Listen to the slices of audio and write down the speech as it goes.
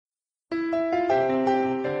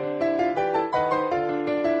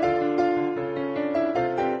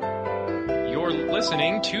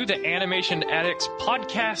listening to the Animation Addicts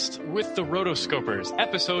podcast with the Rotoscopers,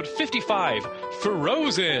 episode 55,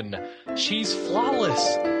 Frozen. She's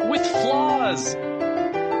flawless with flaws.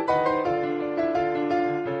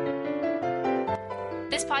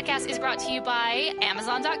 This podcast is brought to you by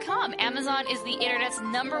Amazon.com. Amazon is the internet's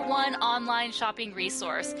 #1 online shopping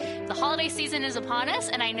resource. The holiday season is upon us,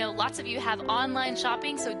 and I know lots of you have online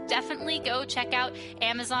shopping, so definitely go check out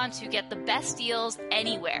Amazon to get the best deals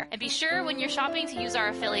anywhere. And be sure when you're shopping to use our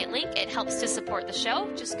affiliate link. It helps to support the show.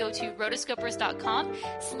 Just go to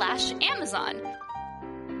rotoscopers.com/Amazon.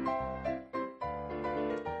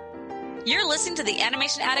 You're listening to the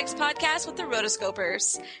Animation Addicts podcast with the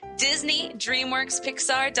Rotoscopers. Disney, DreamWorks,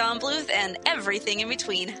 Pixar, Don Bluth, and everything in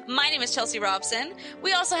between. My name is Chelsea Robson.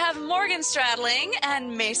 We also have Morgan Stradling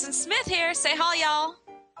and Mason Smith here. Say hi, y'all.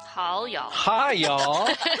 Hi, y'all. Hi, y'all.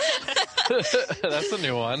 That's a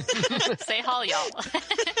new one. Say hi, y'all.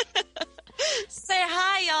 Say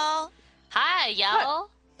hi, y'all. Hi,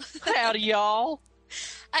 y'all. Howdy, y'all.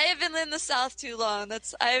 I have been in the South too long.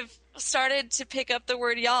 I've started to pick up the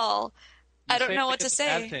word y'all. I don't know what to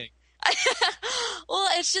say. Well,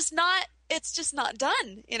 it's just not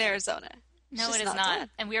done in Arizona. No, it is not. Done.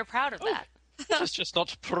 And we are proud of that. It's just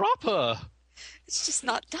not proper. It's just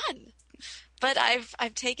not done. But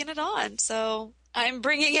I've taken it on, so I'm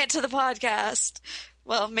bringing it to the podcast.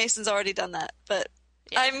 Well, Mason's already done that, but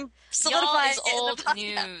yeah. I'm solidifying y'all is old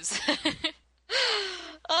news.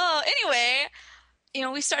 Oh, anyway,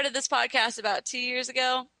 we started this podcast about 2 years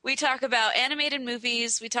ago. We talk about animated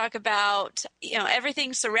movies. We talk about,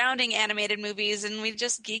 everything surrounding animated movies, and we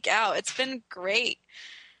just geek out. It's been great.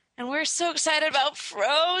 And we're so excited about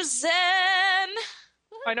Frozen.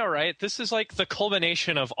 I know, right? This is like the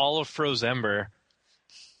culmination of all of Frozember.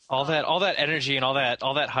 All that energy and all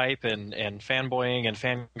that hype and fanboying and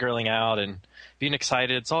fangirling out and being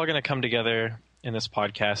excited. It's all going to come together in this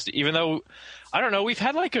podcast, even though I don't know, we've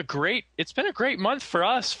had it's been a great month for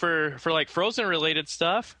us for like Frozen related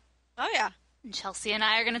stuff. Oh yeah. Chelsea and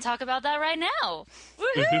I are going to talk about that right now.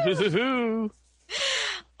 Woohoo!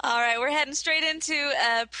 All right, we're heading straight into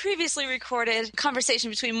a previously recorded conversation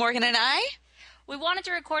between Morgan and I. We wanted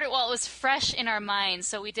to record it while it was fresh in our minds,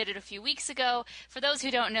 so we did it a few weeks ago. For those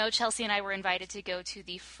who don't know, Chelsea and I were invited to go to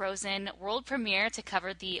the Frozen world premiere to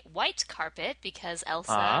cover the white carpet because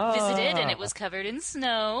Elsa visited and it was covered in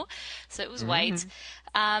snow, so it was white.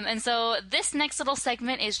 And so this next little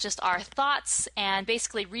segment is just our thoughts and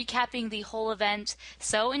basically recapping the whole event,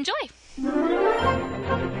 so enjoy!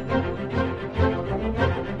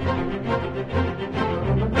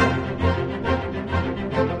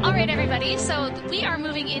 All right, everybody, so we are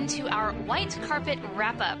moving into our white carpet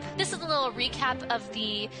wrap-up. This is a little recap of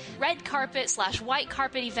the red carpet / white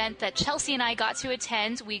carpet event that Chelsea and I got to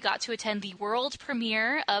attend. We got to attend the world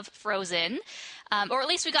premiere of Frozen. Or at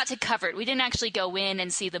least we got to cover it. We didn't actually go in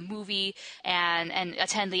and see the movie and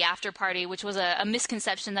attend the after party, which was a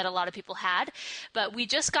misconception that a lot of people had. But we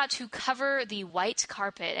just got to cover the white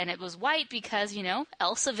carpet, and it was white because,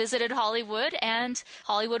 Elsa visited Hollywood, and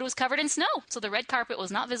Hollywood was covered in snow. So the red carpet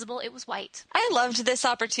was not visible, it was white. I loved this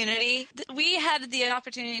opportunity. We had the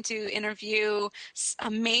opportunity to interview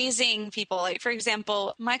amazing people. Like, for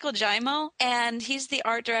example, Michael Giaimo, and he's the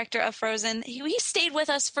art director of Frozen. He stayed with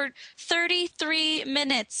us for 33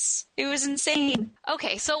 minutes. It was insane.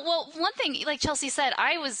 Okay, so, one thing, like Chelsea said,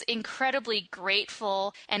 I was incredibly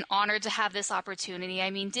grateful and honored to have this opportunity. I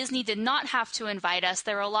mean, Disney did not have to invite us.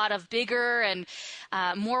 There were a lot of bigger and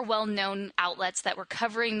more well-known outlets that were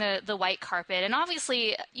covering the white carpet. And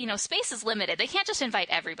obviously, space is limited. They can't just invite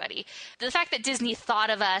everybody. The fact that Disney thought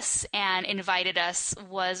of us and invited us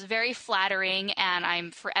was very flattering, and I'm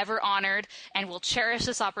forever honored and will cherish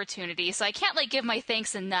this opportunity. So I can't give my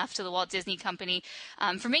thanks enough to the Walt Disney Company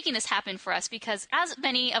for making this happen for us, because as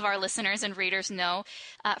many of our listeners and readers know,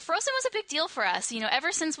 Frozen was a big deal for us.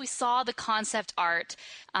 Ever since we saw the concept art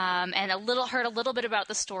and heard a little bit about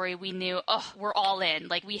the story, we knew, we're all in.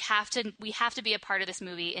 We have to be a part of this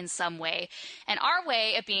movie in some way. And our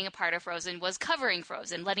way of being a part of Frozen was covering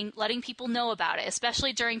Frozen, letting people know about it,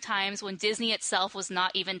 especially during times when Disney itself was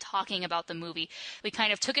not even talking about the movie. We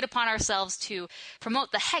kind of took it upon ourselves to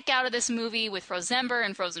promote the heck out of this movie with Frozember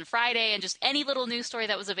and Frozen Friday and just any little news story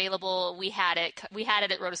that was available. We had it at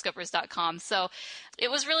rotoscopers.com. So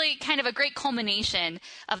it was really kind of a great culmination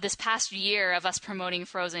of this past year of us promoting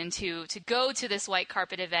Frozen to go to this white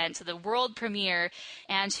carpet event, to the world premiere,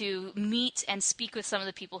 and to meet and speak with some of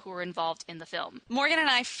the people who were involved in the film. Morgan and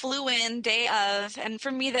I flew in day of, and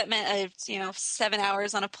for me that meant 7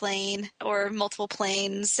 hours on a plane or multiple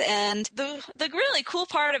planes. And the really cool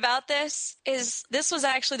part about this is this was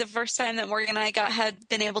actually the first time that Morgan and I had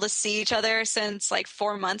been able to see each other there since like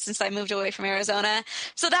 4 months since I moved away from Arizona.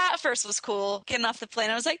 So that first was cool. Getting off the plane,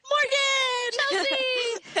 I was like, Morgan!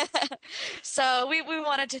 Chelsea! So we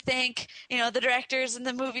wanted to thank, the directors and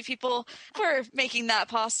the movie people for making that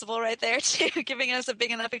possible right there too, giving us a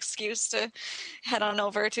big enough excuse to head on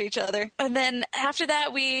over to each other. And then after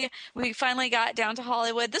that, we finally got down to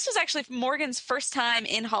Hollywood. This was actually Morgan's first time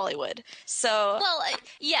in Hollywood. So well,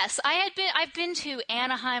 yes, I've been to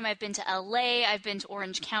Anaheim, I've been to LA, I've been to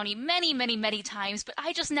Orange County many, many, many times, but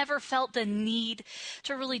I just never felt the need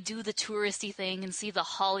to really do the touristy thing and see the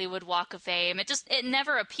Hollywood Walk of Fame. It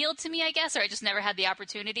never appealed to me, I guess, or I just never had the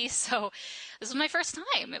opportunity. So this was my first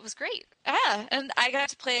time. It was great. Yeah, and I got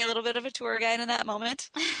to play a little bit of a tour guide in that moment.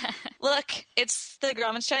 Look, it's the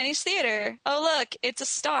Grauman's Chinese Theater. Oh, look, it's a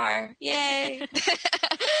star. Yay.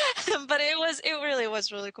 But it really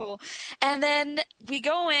was really cool. And then we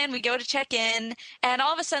go to check in, and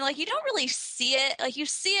all of a sudden, like, you don't really see it. Like, you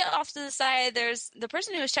see it off to the side. There's the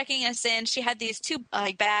person who was checking us in. She had these two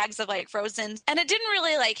bags of like frozen, and it didn't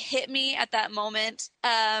really like hit me at that moment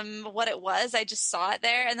what it was. I just saw it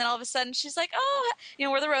there, and then all of a sudden she's like, oh,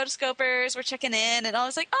 we're the rotoscopers, we're checking in, and I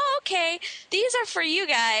was like, oh, okay, these are for you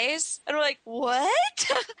guys. And we're like, what?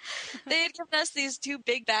 They had given us these two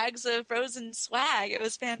big bags of frozen swag. It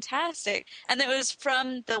was fantastic. And it was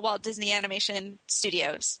from the Walt Disney Animation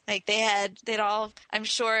Studios. Like they'd all, I'm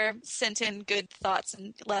sure, sent in good thoughts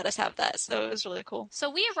and let us have that. So it was really cool. So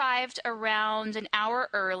we arrived around an hour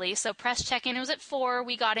early. So press check-in was at 4.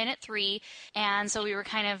 We got in at 3. And so we were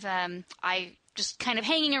kind of, just kind of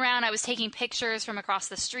hanging around. I was taking pictures from across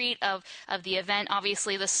the street of the event.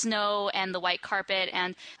 Obviously, the snow and the white carpet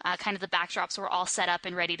and kind of the backdrops were all set up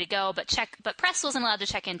and ready to go. But press wasn't allowed to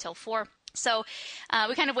check in until 4. So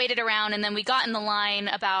we kind of waited around, and then we got in the line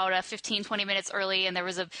about 15, 20 minutes early, and it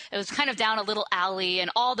was kind of down a little alley, and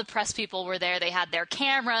all the press people were there. They had their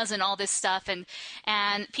cameras and all this stuff, and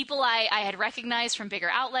people I had recognized from bigger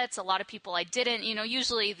outlets, a lot of people I didn't.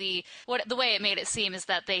 Usually the way it made it seem is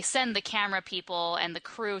that they send the camera people and the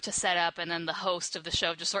crew to set up, and then the host of the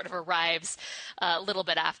show just sort of arrives a little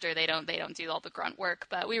bit after. They don't do all the grunt work.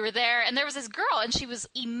 But we were there, and there was this girl, and she was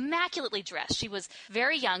immaculately dressed. She was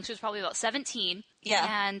very young. She was probably about 17.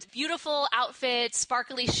 Yeah. And beautiful outfit,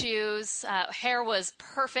 sparkly shoes, hair was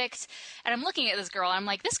perfect. And I'm looking at this girl, and I'm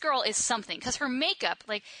like, this girl is something. Because her makeup,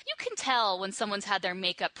 like, you can tell when someone's had their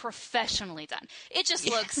makeup professionally done. It just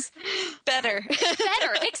looks... better.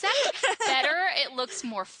 Better, exactly. Better. It looks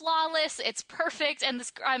more flawless. It's perfect. And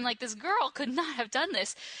I'm like, this girl could not have done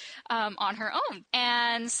this on her own.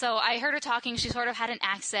 And so I heard her talking. She sort of had an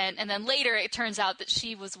accent. And then later, it turns out that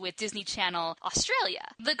she was with Disney Channel Australia.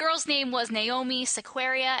 The girl's name was Naomi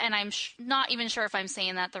Sequeira, and I'm not even sure if I'm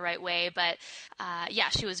saying that the right way, but yeah,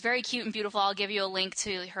 she was very cute and beautiful. I'll give you a link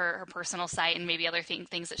to her personal site and maybe other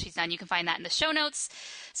things that she's done. You can find that in the show notes.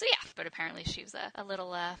 So yeah, but apparently she was a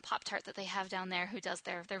little Pop-Tart that they have down there who does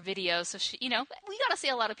their videos. So she, we got to see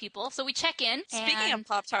a lot of people. So we check in. Speaking of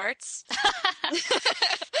Pop-Tarts.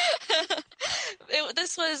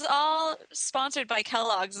 This was all sponsored by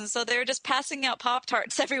Kellogg's, and so they were just passing out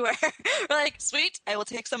Pop-Tarts everywhere. We're like, sweet, I will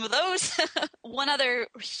take some of those. One other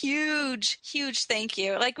huge thank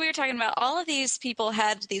you. Like we were talking about, all of these people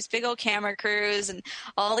had these big old camera crews and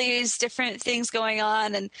all these different things going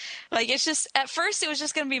on, and like it's just, at first it was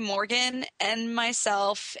just going to be Morgan and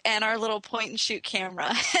myself and our little point and shoot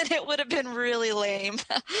camera, and it would have been really lame.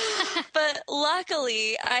 But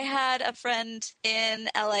luckily I had a friend in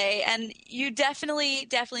LA, and you definitely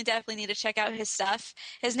need to check out his stuff.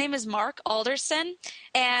 His name is Mark Alderson,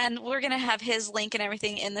 and we're going to have his link and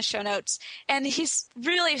everything in the show notes. And he's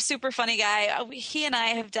really a super funny guy. He and I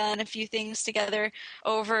have done a few things together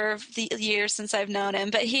over the years since I've known him,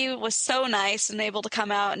 but he was so nice and able to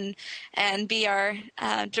come out and be our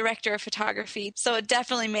director of photography. So it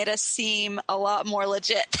definitely made us seem a lot more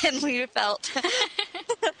legit than we felt.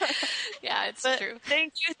 Yeah, it's true.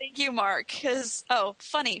 Thank you, Mark. Because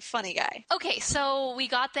funny guy. Okay, so we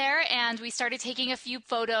got there and we started taking a few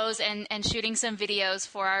photos and shooting some videos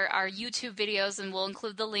for our YouTube videos, and we'll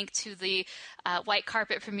include the link to the White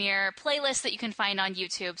Carpet Premiere playlist that you can find on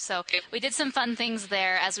YouTube. So we did some fun things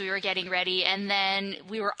there as we were getting ready, and then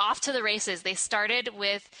we were off to the races. They started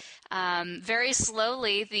with very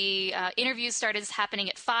slowly. The interviews started happening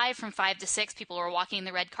at 5, from 5 to 6. People were walking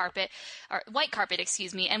the red carpet, or white carpet,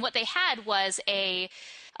 excuse me. And what they had was a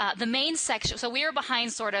the main section, so we were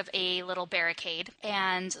behind sort of a little barricade,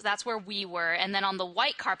 and that's where we were. And then on the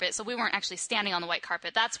white carpet, so we weren't actually standing on the white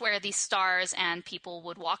carpet, that's where the stars and people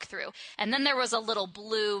would walk through. And then there was a little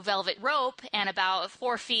blue velvet rope, and about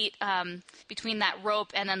 4 feet between that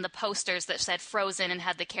rope and then the posters that said Frozen and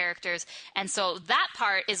had the characters. And so that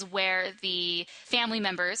part is where the family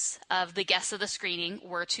members of the guests of the screening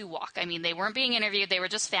were to walk. I mean, they weren't being interviewed, they were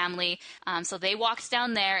just family. So they walked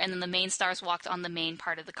down there, and then the main stars walked on the main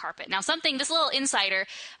part of the carpet. Now, this little insider,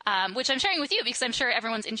 which I'm sharing with you because I'm sure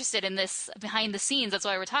everyone's interested in this behind the scenes. That's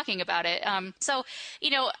why we're talking about it. So,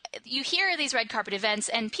 you hear these red carpet events,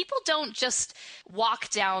 and people don't just walk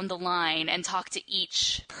down the line and talk to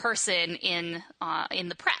each person in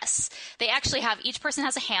the press. They actually each person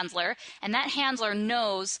has a handler, and that handler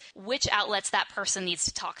knows which outlets that person needs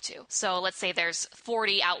to talk to. So let's say there's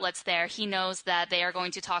 40 outlets there. He knows that they are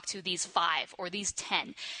going to talk to these 5 or these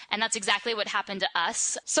 10. And that's exactly what happened to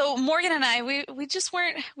us. So Morgan and I, we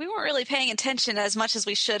weren't really paying attention as much as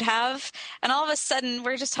we should have. And all of a sudden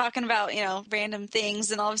we're just talking about, random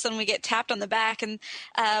things. And all of a sudden we get tapped on the back, and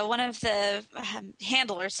one of the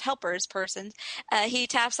helpers person, he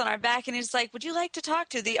taps on our back and he's like, "Would you like to talk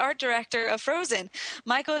to the art director of Frozen,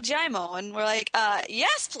 Michael Giaimo?" And we're like,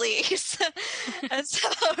 "Yes, please." And so,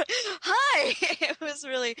 hi. It was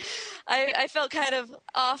really, I felt kind of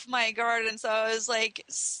off my guard, and so I was like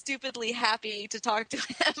stupidly happy to talk to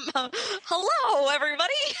him. Hello,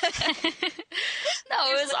 everybody.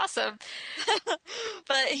 No, it was awesome.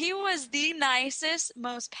 But he was the nicest,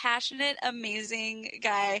 most passionate, amazing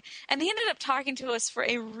guy, and he ended up talking to us for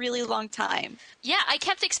a really long time. Yeah, I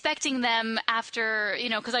kept expecting them after,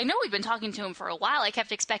 because I know we've been talking to him for a while. I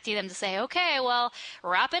kept expecting them to say, "Okay, well,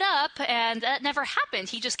 wrap it up," and that never happened.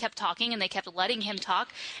 He just kept talking, and they kept letting him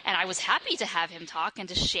talk, and I was happy to have him talk and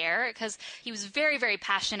to share because he was very, very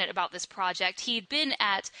passionate about this project. He'd been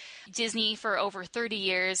at Disney for over 30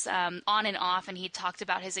 years, on and off, and he talked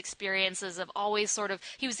about his experiences of always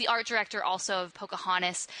he was the art director also of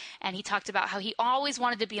Pocahontas, and he talked about how he always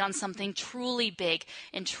wanted to be on something truly big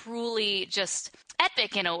and truly just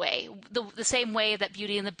epic in a way, the same way that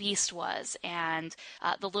Beauty and the Beast was, and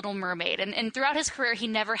The Little Mermaid. And throughout his career, he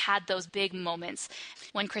never had those big moments.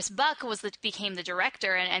 When Chris Buck became the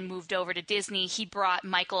director and moved over to Disney, he brought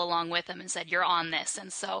Michael along with him and said, "You're on this."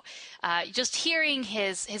 And so just hearing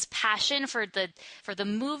his passion for the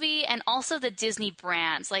movie and also the Disney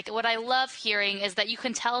brands, like what I love hearing is that you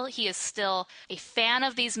can tell he is still a fan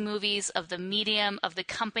of these movies, of the medium, of the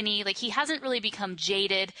company. Like, he hasn't really become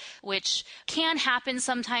jaded, which can happen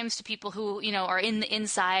sometimes to people who, are in the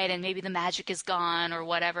inside and maybe the magic is gone or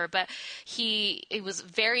whatever. But he was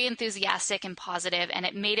very enthusiastic and positive, and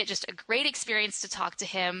it made it just a great experience to talk to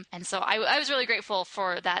him. And so I was really grateful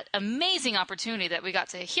for that amazing opportunity that we got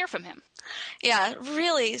to hear from him. Yeah,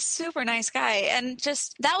 really super nice guy. And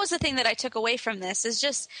just that was the thing that I took away from this, is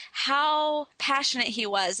just how passionate he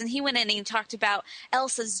was. And he went in and he talked about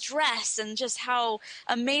Elsa's dress and just how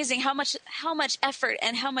amazing, how much effort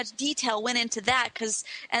and how much detail went into that.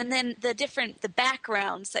 And then the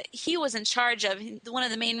backgrounds that he was in charge of. One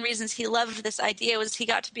of the main reasons he loved this idea was he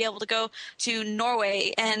got to be able to go to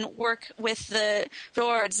Norway and work with the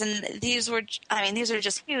fjords. And these are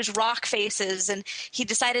just huge rock faces. And he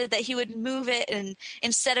decided that he would move it, and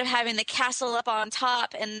instead of having the castle up on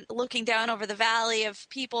top and looking down over the valley of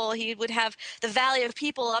people, he would have the valley of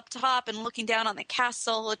people up top and looking down on the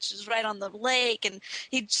castle, which is right on the lake. And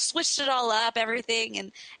he switched it all up, everything,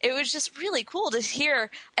 and it was just really cool to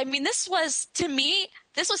hear. I mean, this was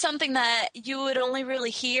something that you would only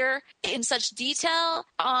really hear in such detail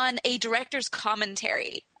on a director's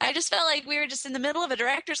commentary. I just felt like we were just in the middle of a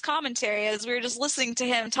director's commentary as we were just listening to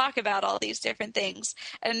him talk about all these different things.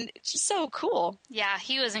 And it's just so cool. Yeah,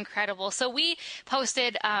 he was incredible. So we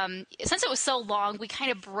posted, since it was so long, we kind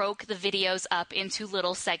of broke the videos up into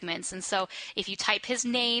little segments. And so if you type his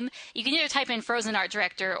name, you can either type in Frozen Art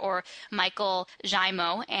Director or Michael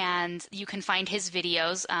Giaimo, and you can find his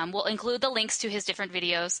videos. We'll include the links to his different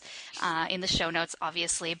videos in the show notes,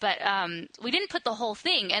 obviously. But we didn't put the whole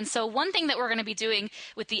thing. And so one thing that we're going to be doing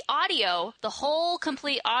with the audio, the whole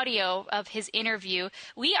complete audio of his interview,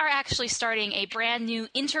 we are actually starting a brand new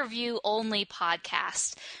interview-only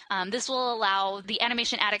podcast. This will allow the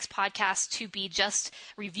Animation Addicts podcast to be just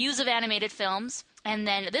reviews of animated films. And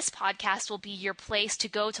then this podcast will be your place to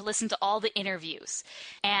go to listen to all the interviews.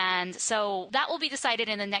 And so that will be decided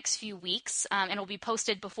in the next few weeks, and it will be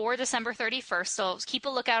posted before December 31st. So keep a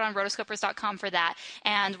lookout on rotoscopers.com for that.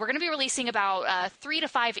 And we're going to be releasing about 3 to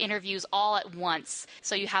 5 interviews all at once.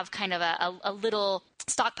 So you have kind of a little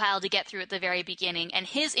stockpile to get through at the very beginning, and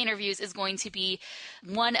his interviews is going to be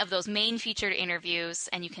one of those main featured interviews,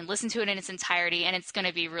 and you can listen to it in its entirety, and it's going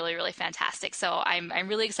to be really, really fantastic. So I'm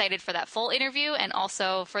really excited for that full interview, and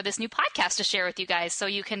also for this new podcast to share with you guys, so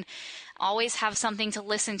you can always have something to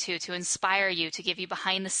listen to inspire you, to give you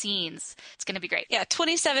behind the scenes. It's going to be great. Yeah,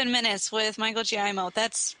 27 minutes with Michael Giaimo.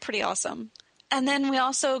 That's pretty awesome. And then we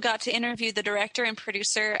also got to interview the director and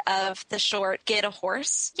producer of the short Get a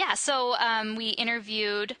Horse. Yeah, so we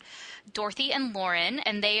interviewed Dorothy and Lauren,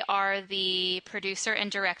 and they are the producer and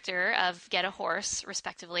director of Get a Horse,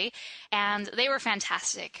 respectively. And they were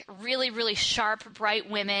fantastic. Really, really sharp, bright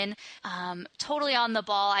women, totally on the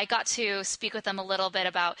ball. I got to speak with them a little bit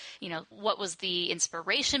about, what was the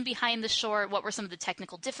inspiration behind the short, what were some of the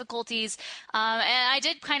technical difficulties. And I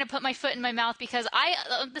did kind of put my foot in my mouth because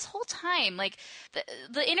this whole time,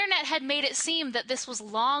 the internet had made it seem that this was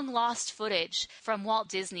long lost footage from Walt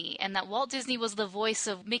Disney, and that Walt Disney was the voice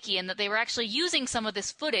of Mickey, and that they were actually using some of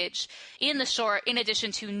this footage in the short in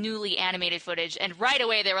addition to newly animated footage. And right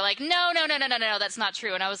away they were like, no, that's not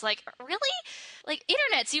true. And I was like, really?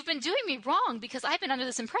 Internets, you've been doing me wrong, because I've been under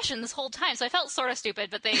this impression this whole time. So I felt sort of stupid,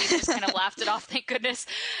 but they just kind of laughed it off, thank goodness.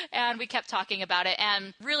 And we kept talking about it,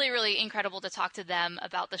 and really, really incredible to talk to them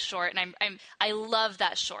about the short. And I love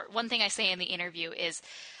that short. One thing I say in the interview is,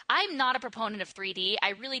 I'm not a proponent of 3D. I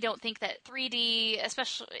really don't think that 3D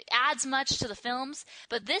especially adds much to the films,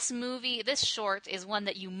 but this short is one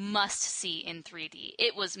that you must see in 3D.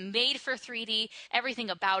 It was made for 3D. Everything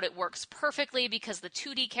about it works perfectly because the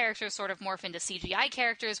 2D characters sort of morph into CGI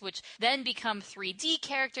characters, which then become 3D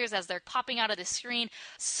characters as they're popping out of the screen.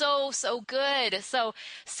 So good. So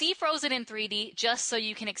see Frozen in 3D just so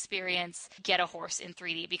you can experience Get a Horse in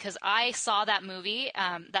 3D, because I saw that movie,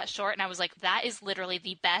 that short, and I was like, that is literally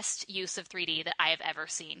the best use of 3D that I have ever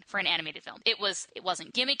seen for an animated film. It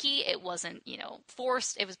wasn't gimmicky, it wasn't,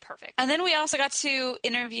 forced, it was perfect. And then we also got to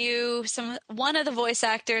interview one of the voice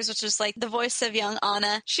actors, which was the voice of young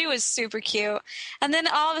Anna. She was super cute. And then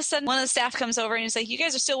all of a sudden one of the staff comes over and he's like, you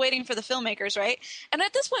guys are still waiting for the filmmakers, right? And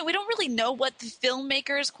at this point we don't really know what the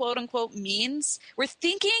filmmakers quote unquote means. We're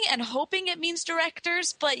thinking and hoping it means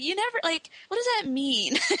directors, but you never what does that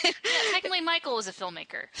mean? Yeah, technically Michael was a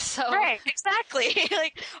filmmaker. So right, exactly.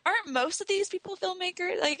 Aren't most of these people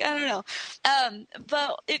filmmakers? I don't know.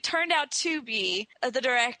 But it turned out to be the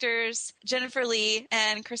directors, Jennifer Lee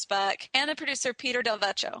and Chris Buck, and the producer, Peter Del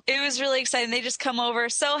Vecchio. It was really exciting. They just come over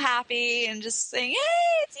so happy and just saying,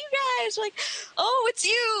 hey, it's you guys. We're like, oh, it's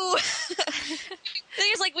you.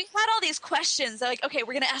 They're we had all these questions. They're like, okay,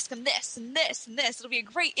 we're going to ask them this and this and this. It'll be a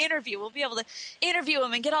great interview. We'll be able to interview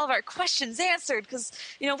them and get all of our questions answered because,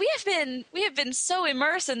 we have been so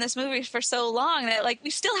immersed in this movie for so long that we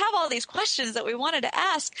still have all these questions that we wanted to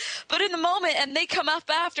ask, but in the moment, and they come up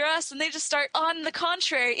after us and they just start, on the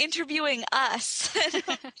contrary, interviewing us.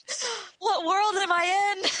 What world am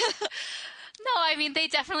I in? No, I mean, they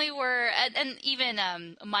definitely were, and even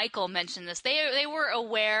Michael mentioned this. They were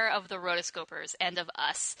aware of the rotoscopers and of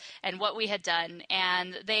us and what we had done,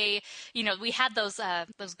 and they, we had those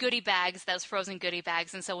goodie bags, those Frozen goodie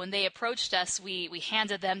bags, and so when they approached us, we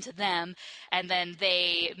handed them to them, and then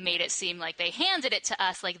they made it seem like they handed it to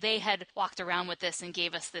us, like they had walked around with this and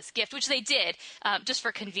gave us this gift, which they did. Just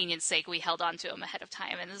for convenience sake, we held on to them ahead of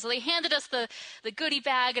time, and so they handed us the goodie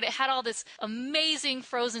bag, and it had all this amazing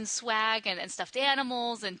Frozen swag and stuffed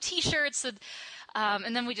animals and T-shirts,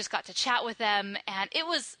 and then we just got to chat with them, and it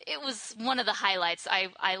was one of the highlights.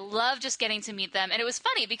 I love just getting to meet them, and it was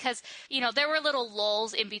funny because there were little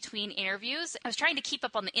lulls in between interviews. I was trying to keep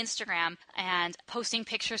up on the Instagram and posting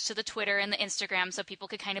pictures to the Twitter and the Instagram so people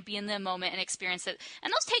could kind of be in the moment and experience it.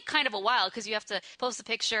 And those take kind of a while because you have to post a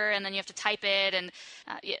picture and then you have to type it, and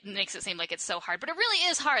it makes it seem like it's so hard, but it really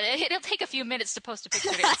is hard. It'll take a few minutes to post a picture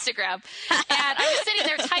to Instagram. And I was sitting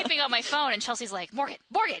there typing on my phone, and Chelsea's like, Morgan.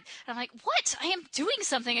 And I'm like, what? I am doing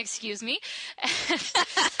something, excuse me. She's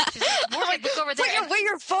like, Morgan, look over there. Where's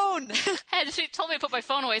your phone? And she told me to put my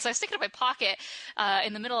phone away, so I stick it in my pocket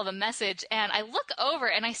in the middle of a message, and I look over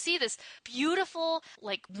and I see this beautiful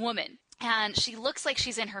woman. And she looks like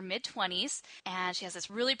she's in her mid-20s, and she has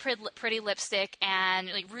this really pretty lipstick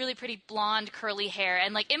and really pretty blonde curly hair.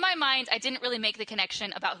 And in my mind, I didn't really make the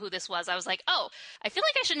connection about who this was. I was like, oh, I feel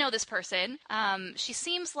like I should know this person. She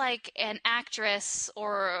seems like an actress,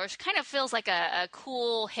 or she kind of feels like a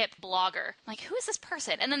cool, hip blogger. I'm like, who is this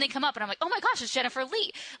person? And then they come up, and I'm like, oh my gosh, it's Jennifer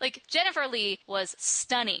Lee. Jennifer Lee was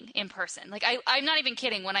stunning in person. I'm not even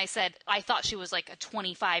kidding when I said I thought she was a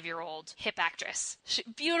 25-year-old hip actress.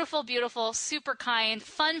 Beautiful beautiful, super kind,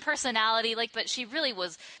 fun personality. But she really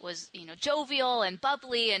was jovial and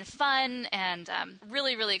bubbly and fun, and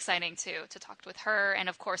really, really exciting to talk with her. And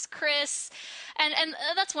of course, Chris. And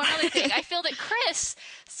that's one other thing. I feel that Chris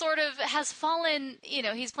sort of has fallen,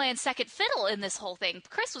 he's playing second fiddle in this whole thing.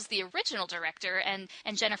 Chris was the original director, and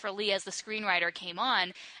Jennifer Lee as the screenwriter came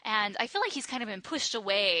on. And I feel like he's kind of been pushed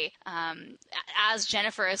away as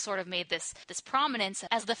Jennifer has sort of made this prominence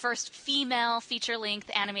as the first female feature-length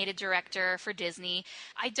animated director for Disney.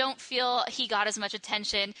 I don't feel he got as much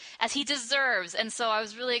attention as he deserves. And so I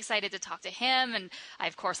was really excited to talk to him. And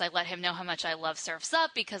of course, I let him know how much I love Surf's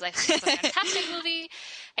Up because I think it's a fantastic movie.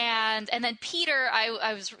 And then Peter,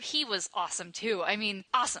 he was awesome too. I mean,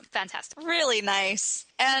 awesome, fantastic. Really nice.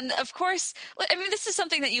 And of course, I mean, this is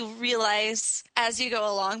something that you realize as you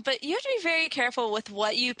go along, but you have to be very careful with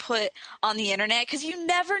what you put on the internet because you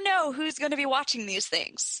never know who's going to be watching these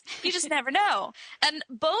things. You just never know. And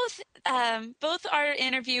both our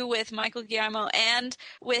interview with Michael Guillermo and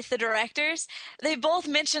with the directors, they both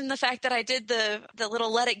mentioned the fact that I did the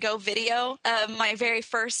little Let It Go video, my very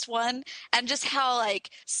first one, and just how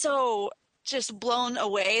so just blown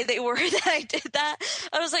away they were that I did that.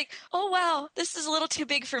 I was like, oh wow, this is a little too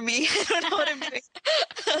big for me. I don't know what I'm doing.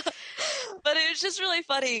 But it was just really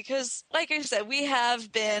funny because, like I said, we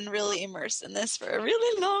have been really immersed in this for a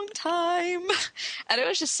really long time. And it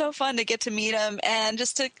was just so fun to get to meet them and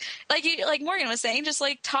just to, like Morgan was saying, just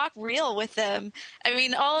talk real with them. I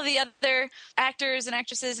mean, all of the other actors and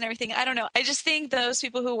actresses and everything, I don't know. I just think those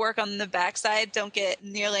people who work on the backside don't get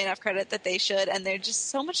nearly enough credit that they should, and they're just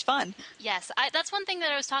so much fun. Yes, that's one thing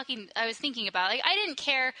that I was thinking about. I didn't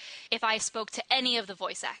care if I spoke to any of the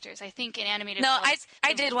voice actors. I think in animated films,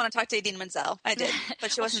 I did want to talk to Idina Menzel. I did,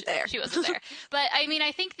 but she wasn't there. She wasn't there. But I mean,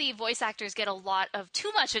 I think the voice actors get a lot of too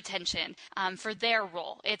much attention for their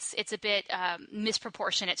role. It's a bit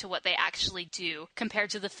misproportionate to what they actually do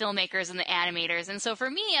compared to the filmmakers and the animators. And so for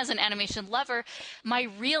me, as an animation lover, my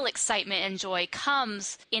real excitement and joy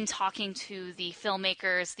comes in talking to the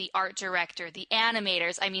filmmakers, the art director, the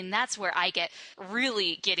animators. I mean, that's where I get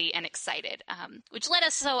really giddy and excited, which led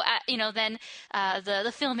us then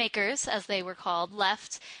the filmmakers, as they were called,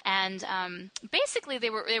 left, and basically they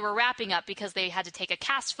were wrapping up because they had to take a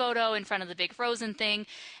cast photo in front of the big Frozen thing,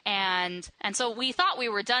 and so we thought we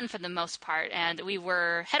were done for the most part, and we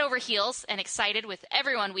were head over heels and excited with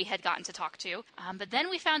everyone we had gotten to talk to, but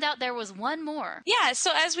then we found out there was one more. Yeah,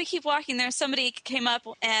 so as we keep walking there, somebody came up,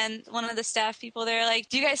 and one of the staff people there like,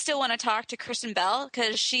 do you guys still want to talk to Kristen Bell?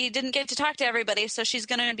 Because she didn't get to talk to everybody, so she's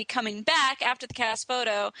going to be coming back after the cast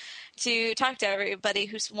photo to talk to everybody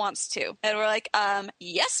who wants to. And we're like,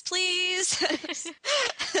 yes, please.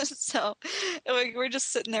 So we're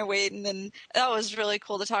just sitting there waiting, and that was really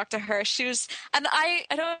cool to talk to her. She was, and I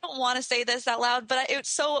don't want to say this out loud, but it's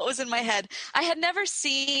so what was in my head. I had never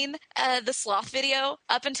seen the sloth video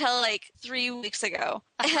up until 3 weeks ago.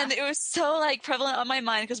 And it was so prevalent on my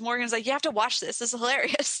mind because Morgan's like, you have to watch this. This is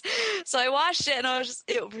hilarious. So I watched it, and I was just,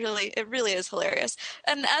 it really is hilarious.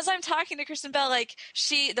 And as I'm talking to Kristen Bell,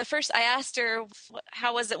 I asked her,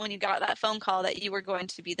 how was it when you got that phone call that you were going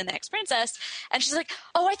to be the next princess? And she's like,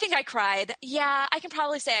 oh, I think I cried. Yeah, I can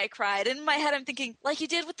probably say I cried. And in my head, I'm thinking, like you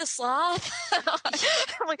did with the sloth?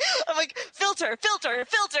 I'm like, filter.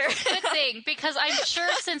 Good thing, because I'm sure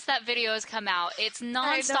since that video has come out, it's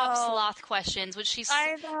nonstop sloth questions, which she's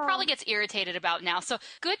probably gets irritated about now. So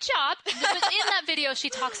good job. But in that video, she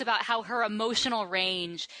talks about how her emotional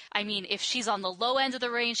range, I mean, if she's on the low end of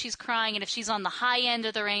the range, she's crying, and if she's on the high end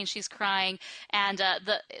of the range, she's crying, and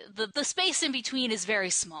the space in between is very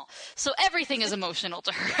small. So everything is emotional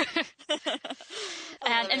to her.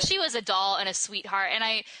 And she was a doll and a sweetheart,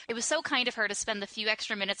 and it was so kind of her to spend the few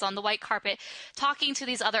extra minutes on the white carpet talking to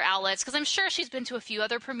these other outlets, because I'm sure she's been to a few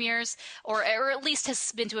other premieres, or at least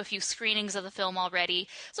has been to a few screenings of the film already,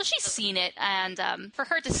 so she's seen it, and for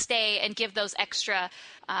her to stay and give those extra,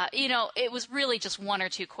 it was really just one or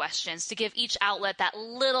two questions to give each outlet that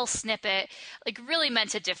little snippet, really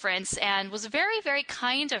meant a difference, and was very, very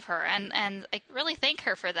kind of her, and I really thank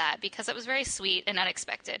her for that, because it was very sweet and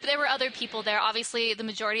unexpected. There were other people there, obviously the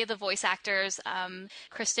majority of the voice actors,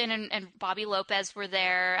 Kristen and Bobby Lopez were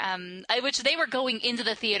there, which they were going into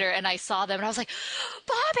the theater, and I saw them, and I was like,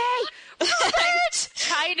 Bobby, Robert!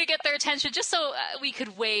 Trying to get their attention, just so we we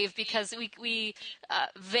could wave because we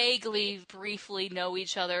vaguely, briefly know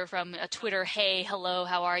each other from a Twitter, hey, hello,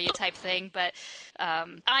 how are you type thing. But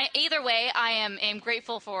either way, I am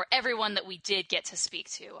grateful for everyone that we did get to speak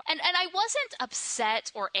to. And I wasn't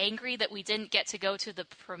upset or angry that we didn't get to go to the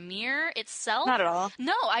premiere itself. Not at all.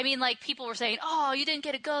 No, I mean, like, people were saying, oh, you didn't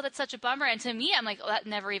get to go, that's such a bummer. And to me, I'm like, oh, that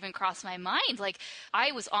never even crossed my mind. Like,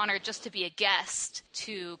 I was honored just to be a guest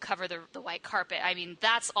to cover the white carpet. I mean,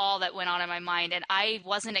 that's all that went on in my mind, and I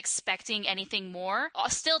wasn't expecting anything more.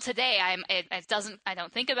 Still today, I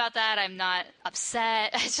don't think about that. I'm not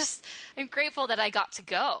upset. I'm grateful that I got to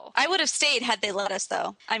go. I would have stayed had they let us,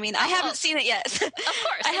 though. I mean, I haven't seen it yet. Of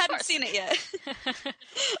course. I hadn't seen it yet.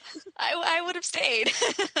 I would have stayed.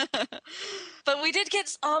 But we did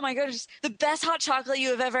get, oh my goodness, the best hot chocolate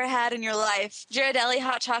you have ever had in your life. Ghirardelli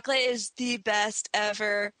hot chocolate is the best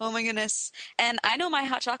ever. Oh my goodness. And I know my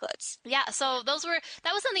hot chocolates. Yeah, so that was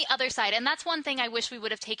on the other side, and that's one thing I wish we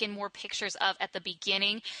would have taken more pictures of at the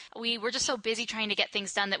beginning. We were just so busy trying to get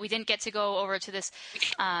things done that we didn't get to go over to this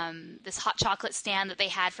hot chocolate stand that they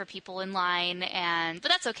had for people in line, but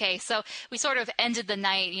that's okay. So we sort of ended the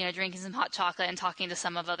night, drinking some hot chocolate and talking to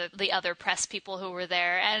some of the other press people who were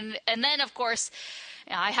there, and then of course,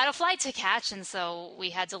 I had a flight to catch, and so we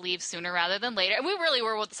had to leave sooner rather than later. And we really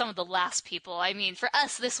were some of the last people. I mean, for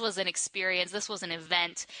us, this was an experience. This was an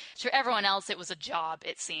event. For everyone else, it was a job,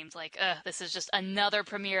 it seemed. Like, this is just another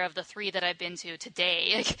premiere of the 3 that I've been to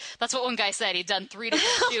today. Like, that's what one guy said. He'd done 3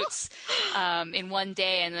 different shoots in one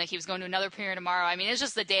day, and he was going to another premiere tomorrow. I mean, it's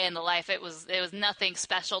just the day in the life. It was nothing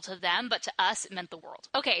special to them, but to us, it meant the world.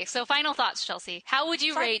 Okay, so final thoughts, Chelsea. How would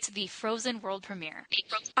you rate the Frozen world premiere?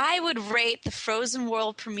 I would rate the Frozen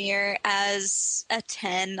world premiere as a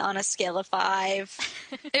 10 on a scale of 5.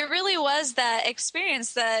 It really was that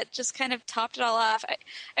experience that just kind of topped it all off.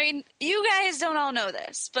 I mean, you guys don't all know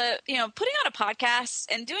this, but putting on a podcast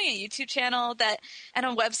and doing a YouTube channel and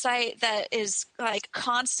a website that is like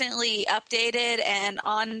constantly updated and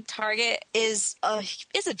on target is a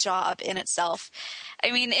job in itself. I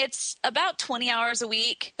mean, it's about 20 hours a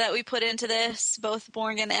week that we put into this, both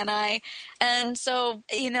Morgan and I. And so,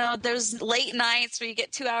 there's late nights where you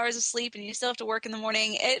get 2 hours of sleep and you still have to work in the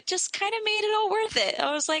morning. It just kind of made it all worth it.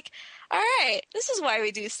 I was like, all right, this is why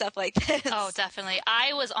we do stuff like this. Oh, definitely.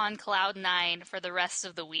 I was on cloud 9 for the rest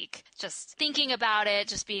of the week, just thinking about it,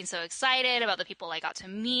 just being so excited about the people I got to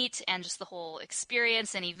meet and just the whole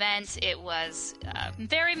experience and event. It was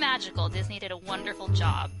very magical. Disney did a wonderful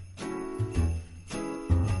job.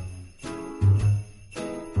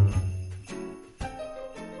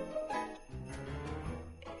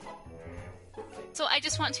 So I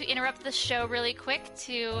just want to interrupt the show really quick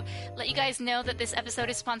to let you guys know that this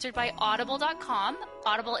episode is sponsored by Audible.com.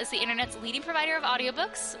 Audible is the internet's leading provider of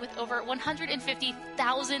audiobooks with over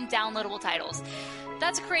 150,000 downloadable titles.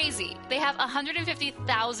 That's crazy. They have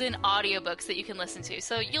 150,000 audiobooks that you can listen to.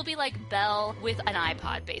 So you'll be like Belle with an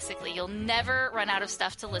iPod, basically. You'll never run out of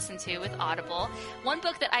stuff to listen to with Audible. One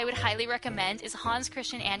book that I would highly recommend is Hans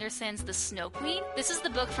Christian Andersen's The Snow Queen. This is the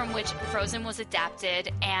book from which Frozen was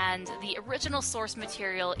adapted, and the original source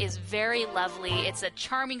material is very lovely. It's a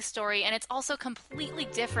charming story, and it's also completely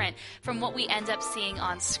different from what we end up seeing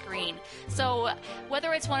on screen. So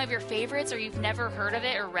whether it's one of your favorites or you've never heard of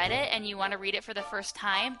it or read it and you want to read it for the first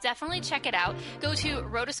time, definitely check it out. Go to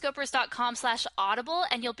rotoscopers.com/audible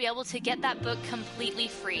and you'll be able to get that book completely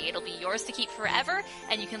free. It'll be yours to keep forever,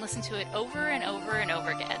 and you can listen to it over and over and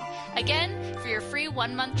over again. Again, for your free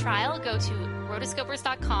 1-month trial, go to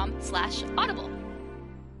rotoscopers.com/audible.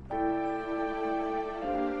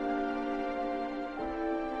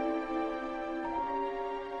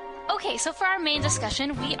 Okay, so for our main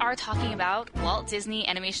discussion, we are talking about Walt Disney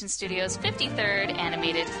Animation Studios' 53rd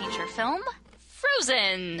animated feature film,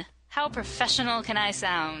 Frozen. How professional can I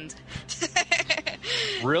sound?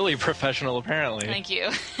 Really professional, apparently. Thank you.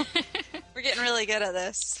 We're getting really good at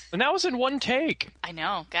this. And that was in one take. I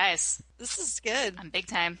know, guys. This is good. I'm big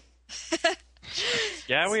time.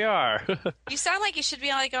 Yeah, we are. You sound like you should be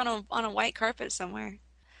like on a white carpet somewhere.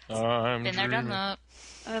 I'm Been there, done that.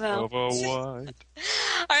 I know. of a white.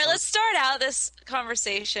 All right, let's start out this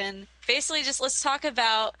conversation. Basically, just let's talk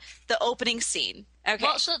about the opening scene. Okay.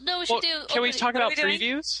 Well, we should do. Can we talk what are about we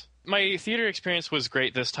doing? previews? My theater experience was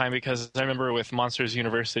great this time because I remember with Monsters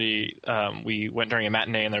University, we went during a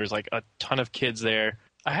matinee and there was like a ton of kids there.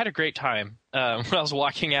 I had a great time. When I was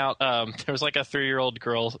walking out, there was like a 3-year-old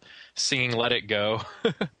girl singing "Let It Go."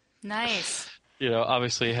 Nice.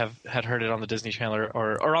 Obviously had heard it on the Disney Channel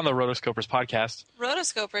or on the Rotoscopers podcast.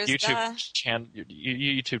 Rotoscopers.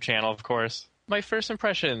 YouTube channel, of course. My first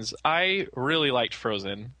impressions, I really liked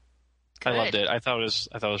Frozen. Good. I loved it. I thought it was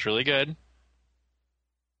really good.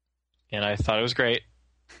 and I thought it was great.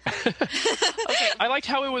 Okay. I liked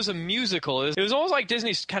how it was a musical. It was almost like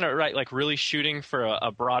Disney's kind of like really shooting for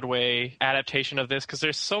a Broadway adaptation of this because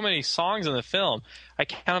there's so many songs in the film. I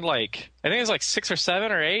counted I think it's like 6 or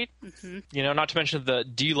 7 or 8. Mm-hmm. Not to mention the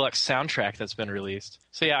deluxe soundtrack that's been released.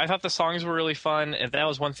 So yeah, I thought the songs were really fun, and that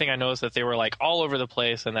was one thing I noticed, that they were like all over the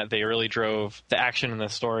place and that they really drove the action and the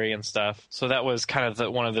story and stuff. So that was kind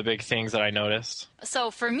of one of the big things that I noticed. So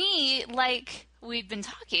for me, like we have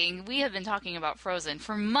been talking about Frozen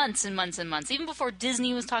for months and months and months. Even before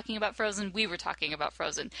Disney was talking about Frozen, we were talking about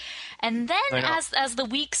Frozen. And then as the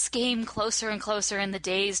weeks came closer and closer and the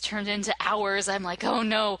days turned into hours, I'm like, oh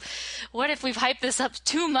no, what if we've hyped this up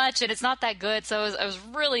too much and it's not that good? So I was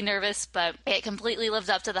really nervous, but it completely lived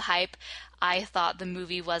up to the hype. I thought the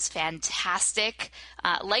movie was fantastic.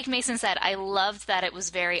 Like Mason said, I loved that it was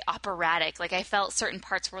very operatic. Like, I felt certain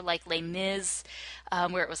parts were like Les Mis,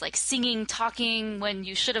 where it was like singing, talking, when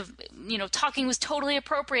you should have, talking was totally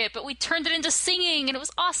appropriate, but we turned it into singing, and it was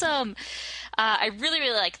awesome. I really,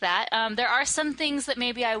 really like that. There are some things that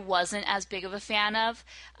maybe I wasn't as big of a fan of.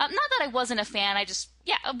 Not that I wasn't a fan, I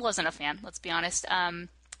wasn't a fan, let's be honest.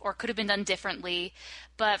 Or could have been done differently,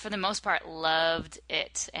 but for the most part, loved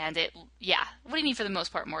it. And what do you mean for the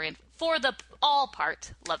most part, Morgan? For the all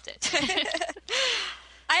part, loved it.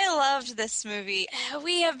 I loved this movie.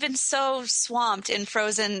 We have been so swamped in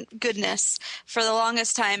Frozen goodness for the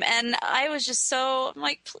longest time, and I was just I'm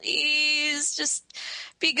like, please, just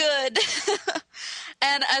be good.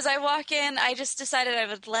 And as I walk in, I just decided I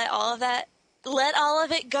would let all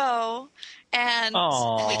of it go. And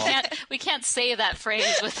we can't say that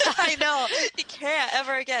phrase without. I know, you can't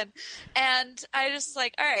ever again. And I just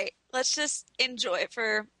like, all right, let's just enjoy it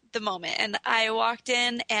for the moment. And I walked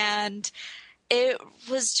in, and it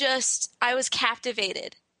was just, I was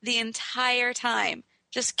captivated the entire time.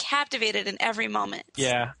 Just captivated in every moment.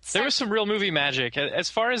 Yeah, there was some real movie magic. As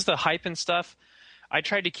far as the hype and stuff, I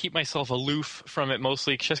tried to keep myself aloof from it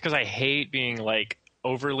mostly just because I hate being like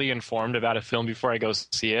overly informed about a film before I go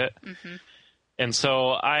see it. Mm-hmm. And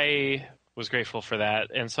so I was grateful for that.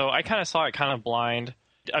 And so I kind of saw it kind of blind.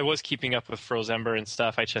 I was keeping up with Frozember and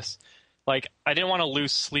stuff. I just, I didn't want to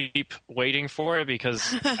lose sleep waiting for it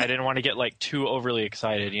because I didn't want to get, too overly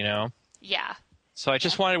excited, Yeah. So I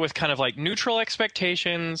just wanted with kind of, neutral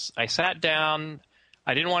expectations. I sat down.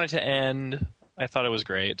 I didn't want it to end. I thought it was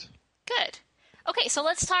great. Good. Okay, so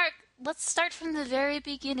let's start from the very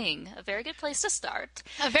beginning. A very good place to start.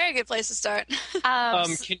 A very good place to start.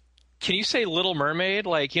 Can you say Little Mermaid?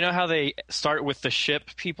 You know how they start with the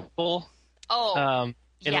ship people? Oh,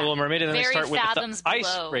 in Little Mermaid, and then they start with the below.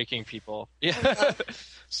 ice-breaking people. Yeah.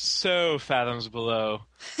 So fathoms below.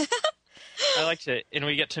 I liked it. And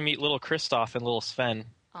we get to meet little Kristoff and little Sven.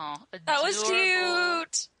 Oh, adorable. That was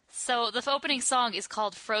cute! So the opening song is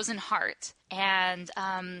called Frozen Heart. And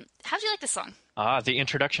how'd you like the song? The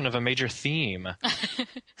introduction of a major theme. And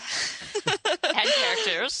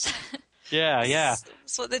characters. Yeah.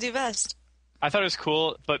 That's what they do best. I thought it was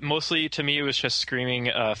cool, but mostly to me it was just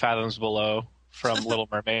screaming fathoms below from Little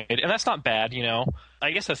Mermaid. And that's not bad, I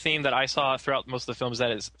guess a theme that I saw throughout most of the films that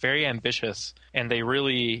is very ambitious, and they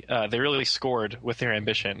really scored with their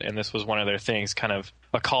ambition, and this was one of their things, kind of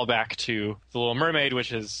a callback to The Little Mermaid,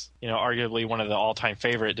 which is, arguably one of the all-time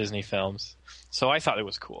favorite Disney films. So I thought it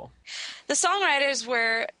was cool. The songwriters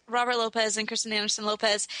were Robert Lopez and Kristen Anderson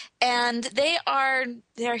Lopez, and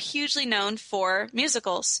they're hugely known for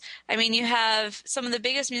musicals. I mean, you have some of the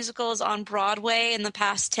biggest musicals on Broadway in the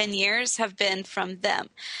past 10 years have been from them.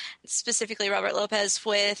 Specifically Robert Lopez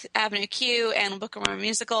with Avenue Q and Book of Mormon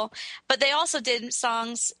musical. But they also did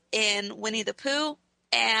songs in Winnie the Pooh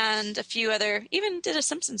and a few other, even did a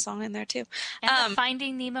Simpsons song in there too. And the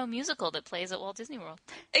Finding Nemo musical that plays at Walt Disney World.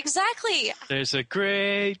 Exactly. There's a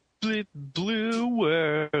great blue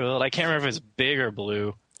world. I can't remember if it's big or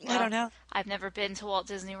blue. I don't know. I've never been to Walt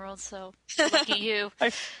Disney World, so lucky you.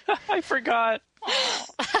 I forgot.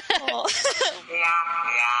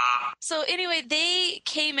 So anyway, they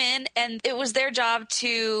came in, and it was their job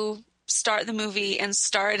to start the movie and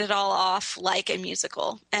start it all off like a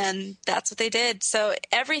musical, and that's what they did. So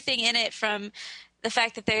everything in it, from the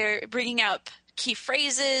fact that they're bringing up key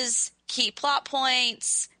phrases, key plot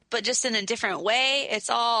points, but just in a different way, it's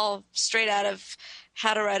all straight out of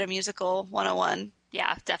How to Write a Musical 101.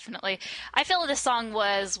 Yeah, definitely. I feel this song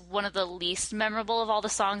was one of the least memorable of all the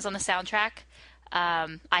songs on the soundtrack.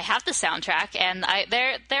 I have the soundtrack, and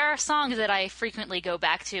there are songs that I frequently go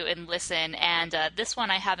back to and listen, and this one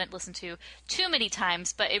I haven't listened to too many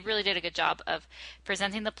times, but it really did a good job of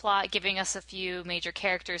presenting the plot, giving us a few major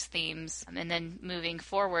characters' themes, and then moving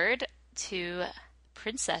forward to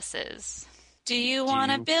princesses. Do you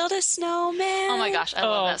want to build a snowman? Oh my gosh, I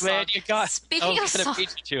love that song. Oh man, you got. Speaking of gonna songs,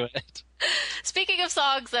 beat you to it. speaking of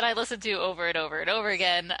songs that I listen to over and over and over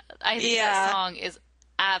again, I think that song is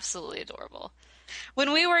absolutely adorable.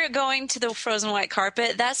 When we were going to the Frozen white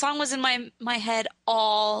carpet, that song was in my head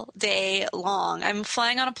all day long. I'm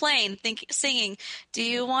flying on a plane singing, do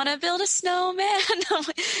you want to build a snowman? I'm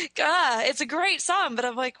like, God, it's a great song, but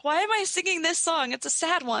I'm like, why am I singing this song? It's a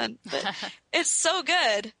sad one, but it's so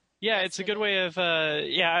good. Yeah, it's a good way of,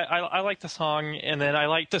 I like the song, and then I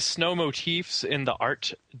like the snow motifs in the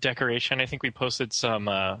art decoration. I think we posted some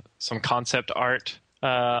concept art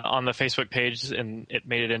on the Facebook page, and it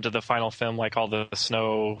made it into the final film, like all the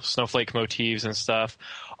snowflake motifs and stuff.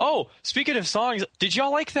 Oh, speaking of songs, did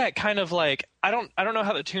y'all like that kind of like, I don't know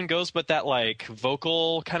how the tune goes, but that like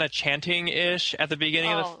vocal kind of chanting-ish at the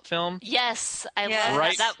beginning of the film? Yes, I love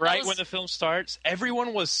right, that. Right when the film starts,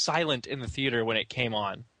 everyone was silent in the theater when it came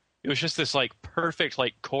on. It was just this like perfect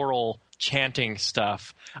like choral chanting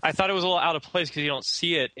stuff. I thought it was a little out of place because you don't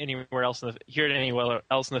see it anywhere else hear it anywhere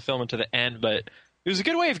else in the film until the end, but it was a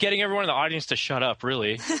good way of getting everyone in the audience to shut up,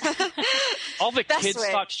 really. All the kids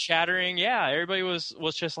stopped chattering. Yeah, everybody was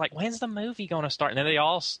just like, when's the movie going to start? And then they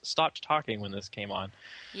all stopped talking when this came on.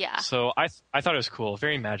 Yeah. So I thought it was cool.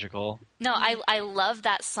 Very magical. No, I love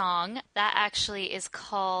that song. That actually is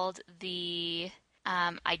called the...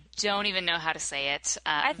 I don't even know how to say it.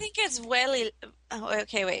 I think it's Welly. Oh,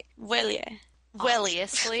 okay, wait. Welly.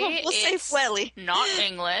 Obviously. We'll say Welly. Not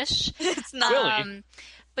English. It's not.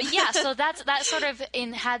 But yeah, so that sort of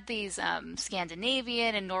had these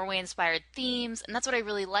Scandinavian and Norway-inspired themes, and that's what I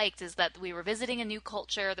really liked, is that we were visiting a new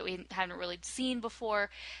culture that we hadn't really seen before,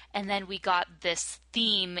 and then we got this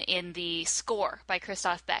theme in the score by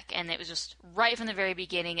Christoph Beck, and it was just right from the very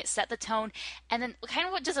beginning. It set the tone, and then kind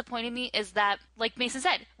of what disappointed me is that, like Mason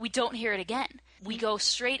said, we don't hear it again. We go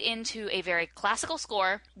straight into a very classical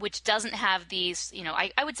score, which doesn't have these,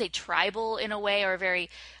 I would say tribal in a way, or very...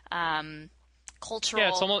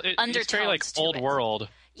 cultural undertones. It's very like old world.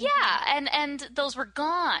 Yeah, and those were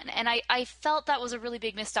gone. And I felt that was a really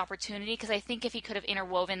big missed opportunity, because I think if he could have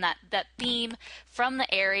interwoven that theme from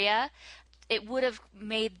the area, it would have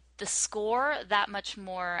made the score that much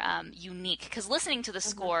more unique. Because listening to the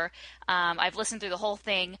score, I've listened through the whole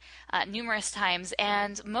thing numerous times,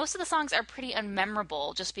 and most of the songs are pretty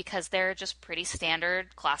unmemorable just because they're just pretty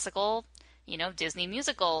standard classical, Disney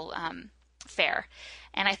musical fare.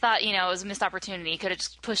 And I thought, it was a missed opportunity. He could have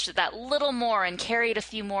just pushed it that little more and carried a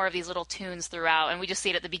few more of these little tunes throughout, and we just see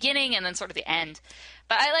it at the beginning and then sort of the end.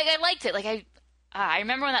 But I liked it. Like I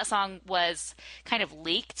remember when that song was kind of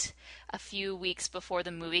leaked a few weeks before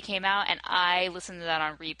the movie came out, and I listened to that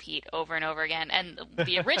on repeat over and over again. And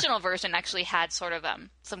the original version actually had sort of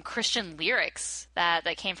some Christian lyrics that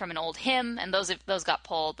came from an old hymn, and those got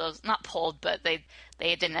pulled. Those not pulled, but they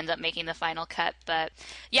didn't end up making the final cut. But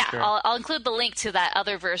yeah, sure. I'll include the link to that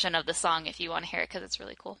other version of the song if you want to hear it, because it's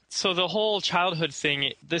really cool. So the whole childhood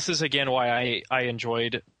thing, this is again why I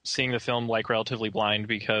enjoyed seeing the film like relatively blind,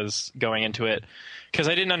 because going into it, because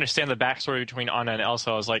I didn't understand the backstory between Anna and Elsa.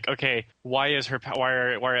 I was like, okay, why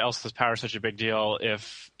are Elsa's powers such a big deal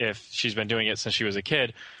if she's been doing it since she was a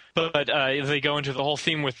kid? But they go into the whole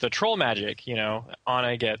theme with the troll magic.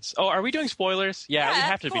 Anna gets. Oh, are we doing spoilers? Yeah, we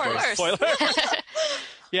have to be doing spoilers.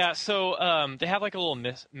 Yeah, so they have like a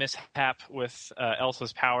little mishap with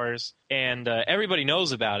Elsa's powers, and everybody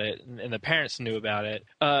knows about it, and the parents knew about it.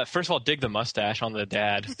 First of all, dig the mustache on the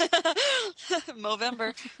dad.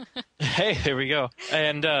 Movember. Hey, there we go.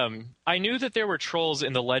 And I knew that there were trolls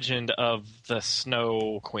in the legend of the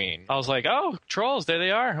Snow Queen. I was like, oh, trolls, there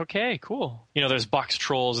they are. Okay, cool. There's box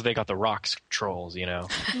trolls, they got the rocks trolls, You know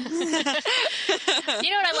what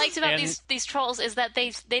I liked about these trolls is that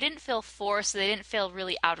they didn't feel forced, they didn't feel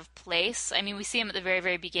really out of place. I mean, we see them at the very,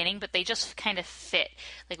 very beginning, but they just kind of fit.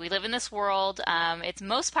 Like, we live in this world. It's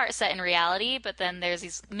most part set in reality, but then there's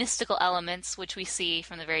these mystical elements, which we see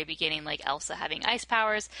from the very beginning, like Elsa having ice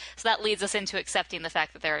powers. So that leads us into accepting the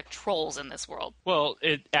fact that there are trolls in this world. Well,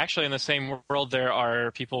 actually in the same world, there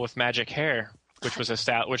are people with magic hair, which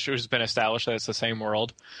has been established that it's the same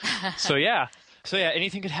world. So yeah,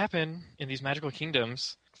 anything could happen in these magical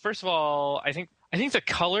kingdoms. First of all, I think the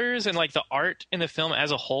colors and like the art in the film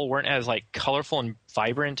as a whole weren't as like colorful and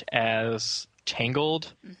vibrant as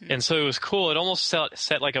Tangled. Mm-hmm. And so it was cool. It almost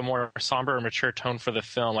set like a more somber or mature tone for the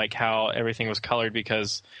film, like how everything was colored,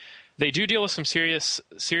 because they do deal with some serious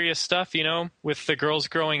stuff, with the girls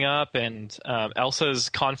growing up, and Elsa's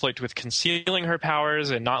conflict with concealing her powers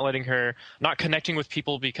and not connecting with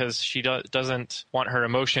people because she doesn't want her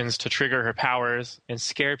emotions to trigger her powers and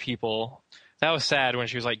scare people. That was sad when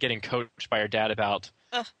she was like getting coached by her dad about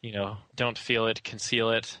don't feel it,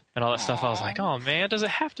 conceal it, and all that stuff. I was like, oh man, does it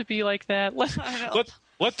have to be like that?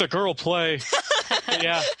 Let the girl play.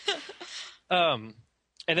 Yeah. And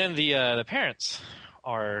then the parents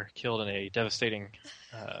are killed in a devastating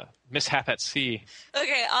mishap at sea.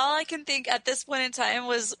 Okay, all I can think at this point in time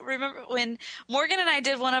was, remember when Morgan and I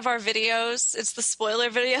did one of our videos, it's the spoiler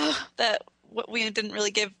video that we didn't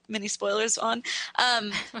really give many spoilers on.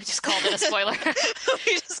 We just called it a spoiler.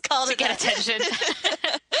 We just called to it get attention.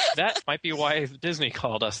 That might be why Disney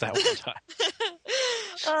called us that one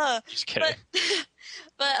time. Just kidding.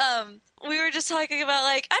 But we were just talking about,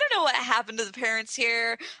 like, I don't know what happened to the parents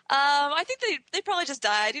here. I think they probably just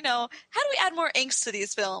died. How do we add more angst to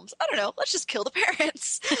these films? I don't know. Let's just kill the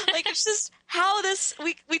parents. Like, it's just how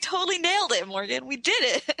we totally nailed it, Morgan. We did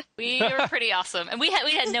it. We were pretty awesome, and we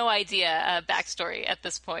had no idea backstory at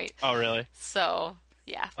this point. Oh, really? So.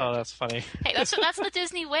 Yeah. Oh, that's funny. Hey, that's the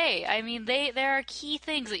Disney way. I mean, there are key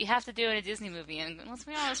things that you have to do in a Disney movie, and let's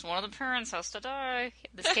be honest, one of the parents has to die.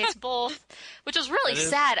 In this case, both, which was really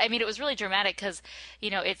sad. I mean, it was really dramatic because,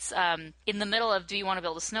 it's in the middle of "Do You Want to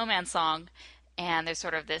Build a Snowman" song, and there's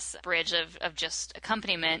sort of this bridge of just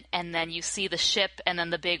accompaniment, and then you see the ship, and then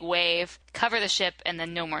the big wave cover the ship, and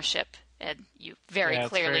then no more ship, and you very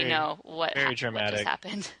clearly know what just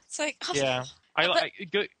happened. It's like, yeah.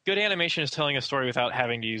 Good animation is telling a story without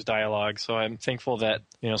having to use dialogue, so I'm thankful that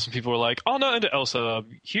some people were like, Anna and Elsa,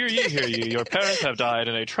 hear ye, your parents have died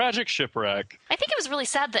in a tragic shipwreck. I think it was really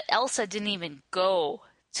sad that Elsa didn't even go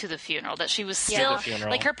to the funeral, that she was still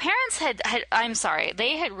like, her parents had I'm sorry,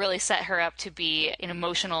 they had really set her up to be an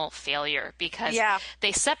emotional failure because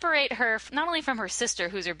they separate her not only from her sister,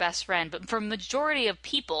 who's her best friend, but from majority of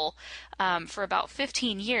people for about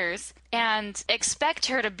 15 years and expect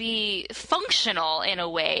her to be functional in a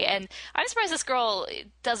way. And I'm surprised this girl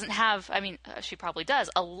doesn't have, she probably does,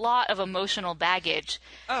 a lot of emotional baggage.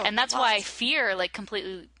 And that's why fear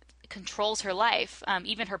completely controls her life.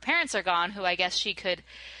 Even her parents are gone, who I guess she could,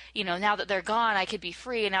 now that they're gone, I could be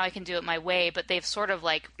free and now I can do it my way. But they've sort of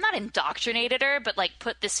not indoctrinated her, but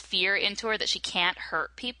put this fear into her that she can't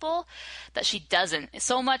hurt people, that she doesn't.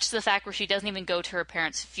 So much to the fact where she doesn't even go to her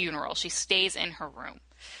parents' funeral. She stays in her room.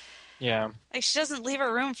 Yeah. She doesn't leave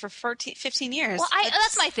her room for 15 years. Well,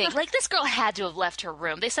 that's my thing. This girl had to have left her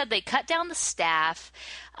room. They said they cut down the staff.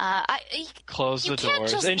 Close the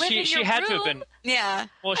doors. And she had to have been... Yeah.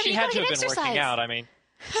 Well, she had to have been working out.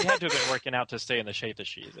 She had to have been working out to stay in the shape that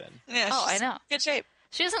she's in. Yeah. I know. Good shape.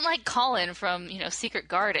 She isn't like Colin from, Secret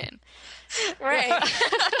Garden. Right.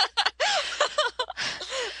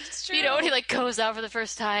 It's true. When he goes out for the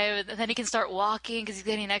first time and then he can start walking because he's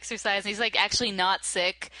getting exercise and he's actually not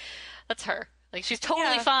sick. That's her. She's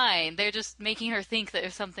totally fine. They're just making her think that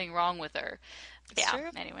there's something wrong with her. It's true.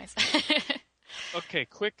 Anyways. Okay,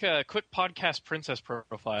 quick podcast princess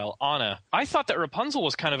profile. Anna. I thought that Rapunzel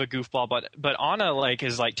was kind of a goofball, but Anna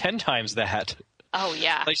is 10 times that. Oh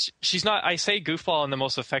yeah. She's not. I say goofball in the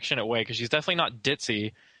most affectionate way because she's definitely not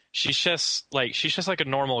ditzy. She's just like a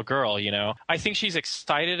normal girl, I think she's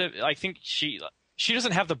excited. I think she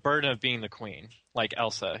doesn't have the burden of being the queen like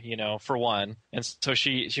Elsa, for one. And so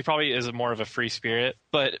she probably is more of a free spirit.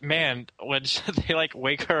 But man, when they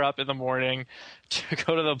wake her up in the morning to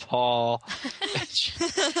go to the ball,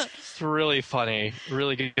 it's really funny,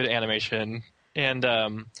 really good animation. And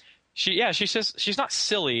she's not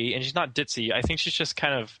silly and she's not ditzy. I think she's just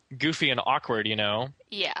kind of goofy and awkward,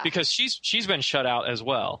 Yeah. Because she's been shut out as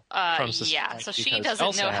well from society. Yeah, so she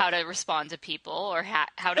doesn't know how to respond to people or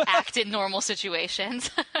how to act in normal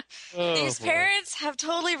situations. These parents have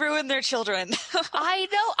totally ruined their children. I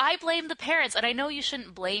know. I blame the parents, and I know you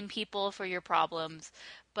shouldn't blame people for your problems,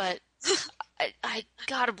 but I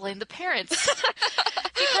gotta blame the parents.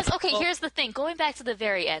 Because, here's the thing. Going back to the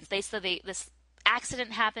very end, they said this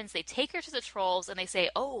accident happens, they take her to the trolls and they say,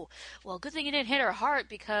 oh, well, good thing you didn't hit her heart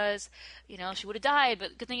because, she would have died,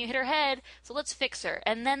 but good thing you hit her head, so let's fix her.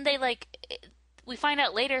 And then they we find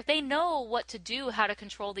out later they know what to do, how to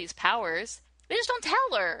control these powers. They just don't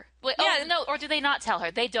tell her. Wait, or do they not tell her?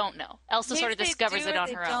 They don't know. Elsa sort of discovers it on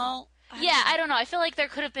her own. I don't know. I feel like there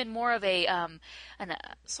could have been more of a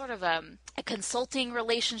consulting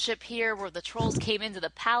relationship here, where the trolls came into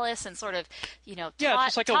the palace and sort of,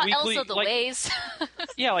 taught Elsa the ways.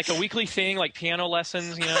 Yeah, like a weekly thing, like piano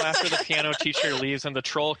lessons. After the piano teacher leaves, and the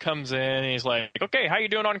troll comes in, and he's like, "Okay, how you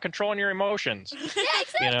doing on controlling your emotions?" Yeah,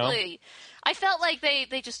 exactly. I felt like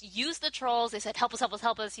they just used the trolls. They said, help us, help us,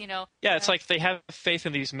 help us, Yeah, it's like they have faith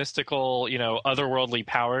in these mystical, otherworldly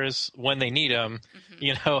powers when they need them,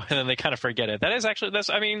 and then they kind of forget it. That is actually, that's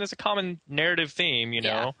a common narrative theme,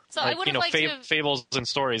 Yeah. So I would have liked to... fables and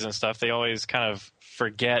stories and stuff, they always kind of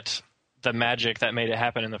forget the magic that made it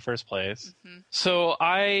happen in the first place. Mm-hmm. So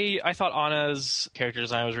I thought Anna's character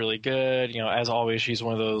design was really good. You know, as always, she's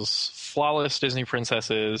one of those flawless Disney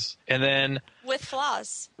princesses. And then With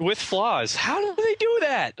flaws. with flaws. How do they do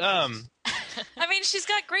that? I mean, she's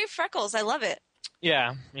got great freckles. I love it.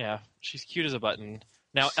 Yeah, she's cute as a button.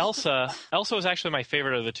 Now Elsa is actually my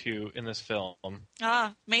favorite of the two in this film.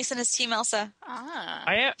 Mason is Team Elsa.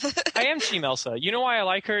 I am Team Elsa. You know why I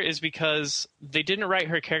like her is because they didn't write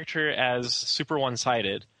her character as super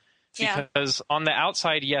one-sided. Yeah. Because on the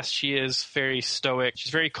outside, yes, she is very stoic.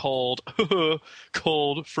 She's very cold.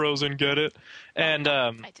 Cold, frozen, get it? And,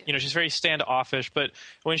 you know, she's very standoffish. But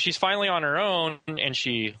when she's finally on her own and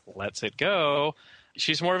she lets it go,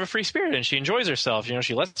 she's more of a free spirit and she enjoys herself. You know,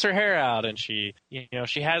 she lets her hair out and she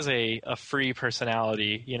has a free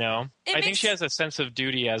personality, you know. I think she has a sense of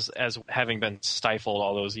duty as having been stifled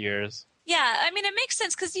all those years. Yeah, I mean, it makes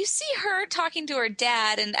sense because you see her talking to her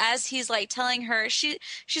dad, and as he's like telling her, she's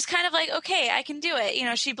kind of like, okay, I can do it. You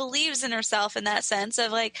know, she believes in herself in that sense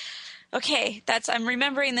of like, okay, I'm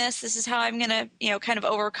remembering this. This is how I'm going to, you know, kind of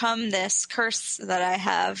overcome this curse that I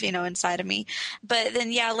have, you know, inside of me. But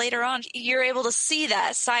then, yeah, later on, you're able to see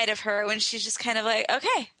that side of her when she's just kind of like,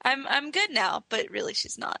 okay, I'm good now. But really,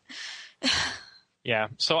 she's not. Yeah,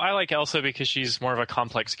 so I like Elsa because she's more of a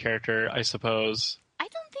complex character, I suppose. I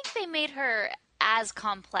don't think they made her as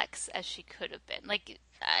complex as she could have been. Like,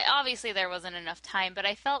 obviously there wasn't enough time, but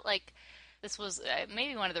I felt like this was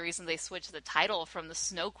maybe one of the reasons they switched the title from the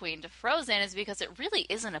Snow Queen to Frozen is because it really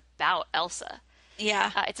isn't about Elsa.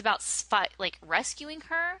 Yeah. It's about rescuing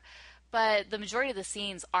her, but the majority of the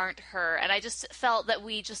scenes aren't her. And I just felt that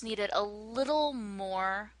we just needed a little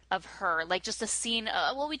more of her, like just a scene.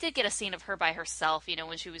 Well, we did get a scene of her by herself, you know,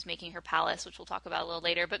 when she was making her palace, which we'll talk about a little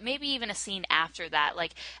later, but maybe even a scene after that,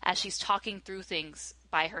 like as she's talking through things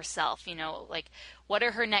by herself, you know, like what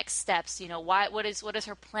are her next steps, you know, what is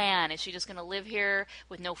her plan? Is she just going to live here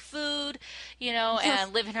with no food, you know,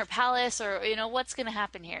 and live in her palace, or, you know, what's going to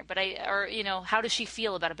happen here? But you know, how does she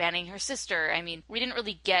feel about abandoning her sister? I mean, we didn't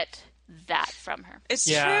really get that from her. It's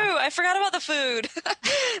true. I forgot about the food.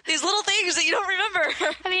 These little things that you don't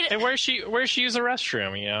remember. I mean, and where she use the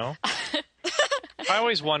restroom, you know? I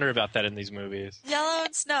always wonder about that in these movies. Yellow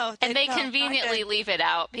and snow. And they conveniently leave it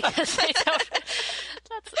out because they don't.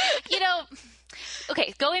 You know.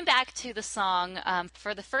 Okay, going back to the song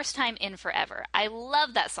For the First Time in Forever. I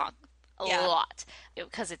love that song a lot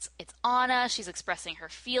because it's Anna. She's expressing her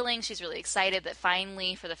feelings. She's really excited that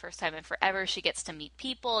finally, for the first time in forever, she gets to meet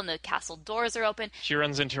people and the castle doors are open. She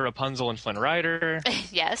runs into Rapunzel and Flynn Rider.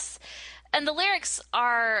 Yes, and the lyrics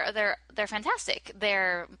they're fantastic.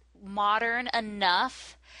 They're modern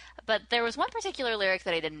enough, but there was one particular lyric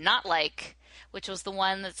that I did not like, which was the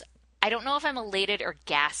one that's, I don't know if I'm elated or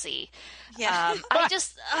gassy. Yeah. I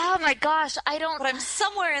just, oh my gosh, But I'm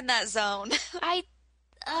somewhere in that zone. I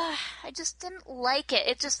just didn't like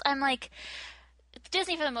it. I'm like,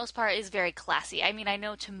 Disney for the most part is very classy. I mean, I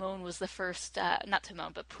know Timon was the first, not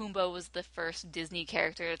Timon, but Pumbaa was the first Disney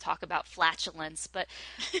character to talk about flatulence, but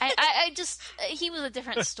I just, he was a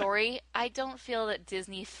different story. I don't feel that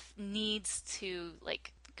Disney needs to,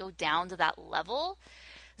 like, go down to that level.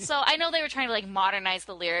 So I know they were trying to, like, modernize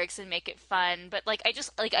the lyrics and make it fun, but, like,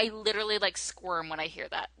 I literally, like, squirm when I hear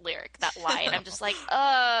that lyric, that line. I'm just like,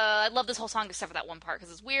 I love this whole song except for that one part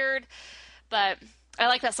because it's weird, but I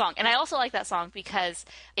like that song. And I also like that song because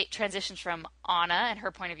it transitions from Anna and her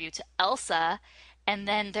point of view to Elsa, and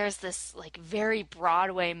then there's this, like, very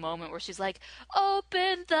Broadway moment where she's like,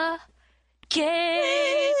 open the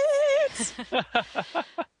gates!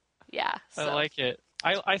 Yeah. So. I like it.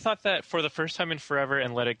 I thought that For the First Time in Forever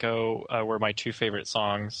and Let It Go were my two favorite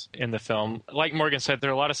songs in the film. Like Morgan said, there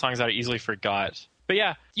are a lot of songs that I easily forgot. But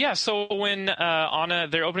yeah. So when Anna,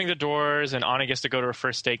 they're opening the doors and Anna gets to go to her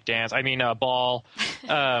first ball,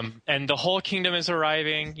 and the whole kingdom is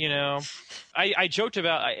arriving, you know. I joked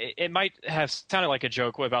about, it might have sounded like a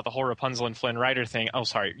joke about the whole Rapunzel and Flynn Rider thing. Oh,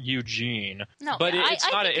 sorry, Eugene. No, but yeah,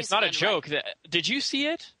 it's not a joke. Did you see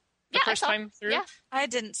it? The first time through? Yeah. I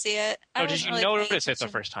didn't see it. Did you notice it the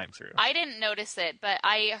first time through? I didn't notice it, but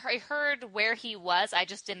I heard where he was. I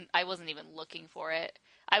wasn't even looking for it.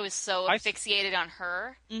 I was so fixated on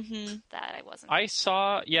her that I wasn't. I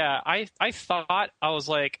thought, I was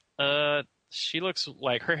like, she looks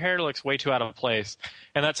like, her hair looks way too out of place.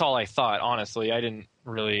 And that's all I thought, honestly. I didn't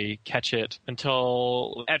really catch it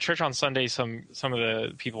until at church on Sunday, some of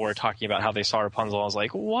the people were talking about how they saw Rapunzel. I was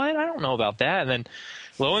like, what? I don't know about that. And then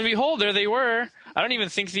lo and behold, there they were. I don't even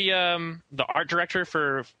think the art director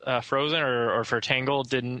for Frozen or for Tangled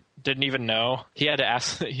didn't even know. He had to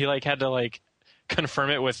ask, had to confirm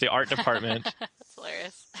it with the art department. That's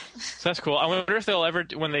hilarious. So that's cool. I wonder if they'll ever,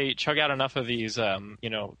 when they chug out enough of these,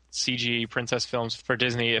 CG princess films for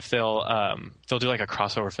Disney, if they'll do like a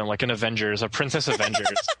crossover film, like an Avengers, a Princess Avengers.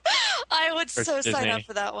 I would For so sign Disney. up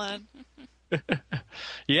for that one.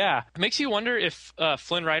 Yeah, it makes you wonder if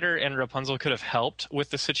Flynn Rider and Rapunzel could have helped with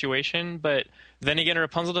the situation, but then again,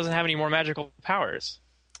 Rapunzel doesn't have any more magical powers,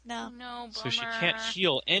 No. No, bummer. so she can't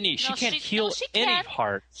heal any. She No, can't she- heal no, she any can.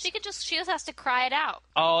 part. She just has to cry it out.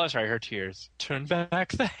 Oh, that's right, her tears. Turn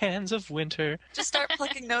back the hands of winter. Just start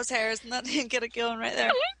plucking nose hairs and then get it going right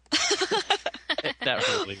there. That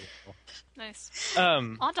really. Nice.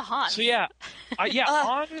 Um. On to Hans. So yeah,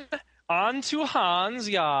 on to Hans.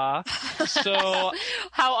 Yeah. So.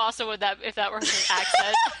 How awesome would that if that were his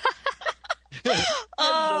accent?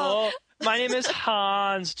 Hello. My name is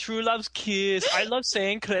Hans, True Love's Kiss. I love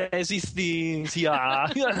saying crazy things, yeah.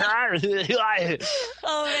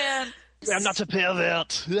 Oh man. I'm not a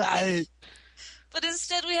pervert. But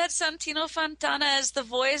instead we had Santino Fontana as the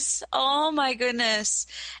voice. Oh my goodness.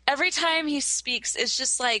 Every time he speaks, it's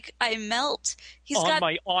just like I melt. On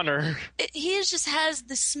my honor. He just has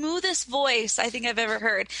the smoothest voice I think I've ever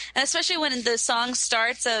heard. And especially when the song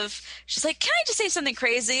starts of, she's like, can I just say something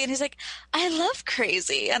crazy? And he's like, I love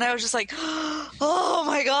crazy. And I was just like, oh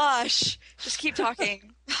my gosh. Just keep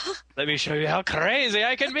talking. Let me show you how crazy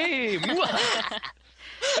I can be.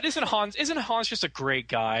 But isn't Hans just a great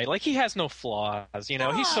guy? Like, he has no flaws, you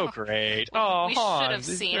know? He's so great. Oh, we Hans, should have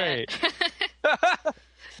he's seen great. it.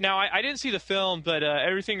 Now, I didn't see the film, but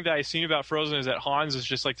everything that I've seen about Frozen is that Hans is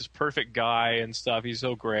just like this perfect guy and stuff. He's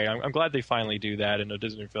so great. I'm glad they finally do that in a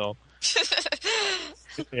Disney film.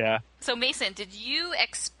 Yeah. So Mason, did you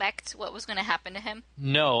expect what was going to happen to him?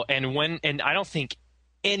 No, and I don't think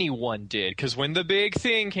anyone did, because when the big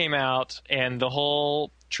thing came out and the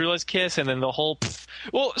whole True Love's Kiss and then the whole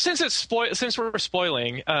well, since we're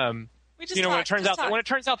spoiling, We just when it talked,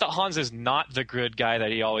 turns out that Hans is not the good guy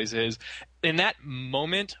that he always is, in that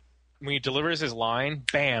moment when he delivers his line,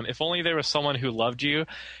 bam! If only there was someone who loved you.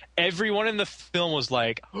 Everyone in the film was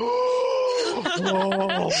like,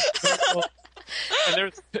 "Oh!"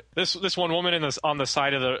 And there's this one woman on the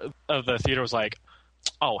side of the theater was like,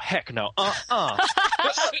 "Oh heck no!" I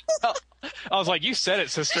was like, "You said it,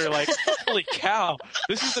 sister!" Like, holy cow!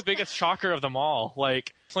 This is the biggest shocker of them all.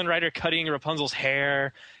 Like Flynn Rider cutting Rapunzel's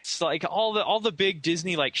hair. It's like all the big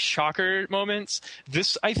Disney like shocker moments.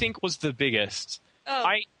 This I think was the biggest. Oh.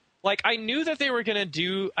 I knew that they were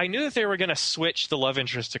gonna switch the love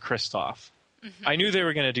interest to Kristoff. Mm-hmm. I knew they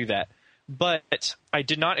were gonna do that. But I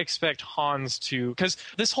did not expect Hans to, because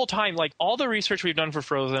this whole time, like all the research we've done for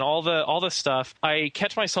Frozen, all the stuff, I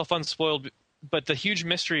kept myself unspoiled. But the huge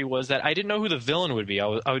mystery was that I didn't know who the villain would be. I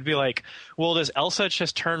would be like, well, does Elsa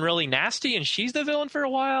just turn really nasty and she's the villain for a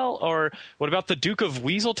while? Or what about the Duke of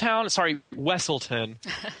Wesselton,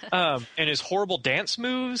 and his horrible dance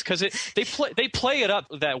moves? Because they play it up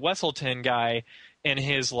that Wesselton guy and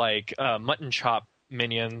his like mutton chop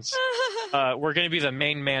minions were going to be the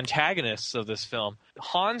main antagonists of this film.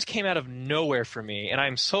 Hans came out of nowhere for me, and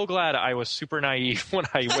I'm so glad I was super naive when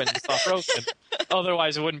I went and saw Frozen.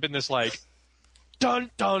 Otherwise, it wouldn't have been this like,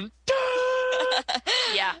 dun dun dun.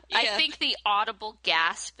 Yeah, I think the audible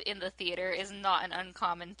gasp in the theater is not an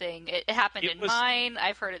uncommon thing. It happened in mine.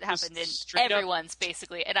 I've heard it happened in everyone's,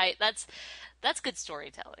 basically, and that's good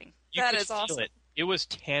storytelling. That is awesome. It was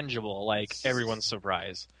tangible, like everyone's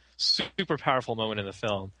surprise. Super powerful moment in the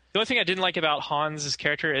film. The only thing I didn't like about Hans'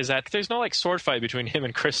 character is that there's no like sword fight between him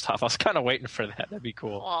and Kristoff. I was kind of waiting for that. That'd be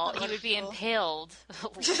cool. Well, he would be impaled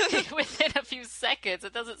within a few seconds.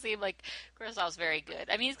 It doesn't seem like Kristoff's very good.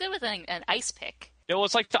 I mean, he's good with an ice pick. It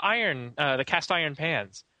was like the cast iron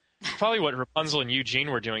pans. Probably what Rapunzel and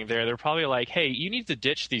Eugene were doing there. They're probably like, hey, you need to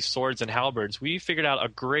ditch these swords and halberds. We figured out a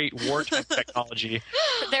great wartime technology.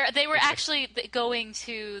 They were actually going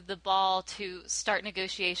to the ball to start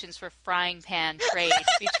negotiations for frying pan trade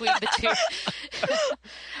between the two.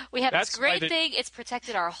 We have this great thing. It's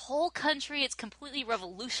protected our whole country. It's completely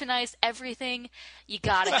revolutionized everything. You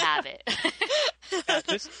gotta have it.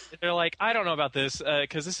 They're like, I don't know about this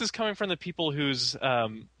because this is coming from the people whose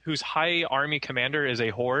high army commander is a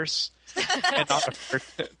horse and not a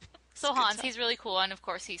person. So Hans, he's really cool, and of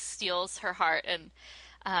course he steals her heart, and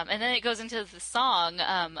then it goes into the song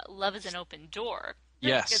 "Love Is an Open Door."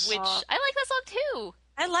 Yes, which I like that song too.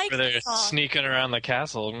 I like the song. Sneaking around the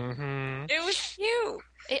castle. Mm-hmm. It was cute.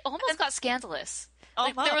 It almost got scandalous.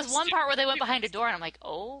 Like, Almost. there was one part where they went behind a door, and I'm like,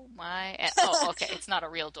 oh my. Oh, okay, it's not a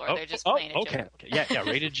real door. They're just playing a joke. Okay. Yeah,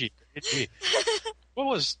 rated G. Rated G. What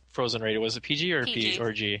was Frozen rated? Was it PG or PG. P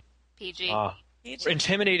or G? PG.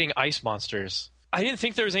 Intimidating ice monsters. I didn't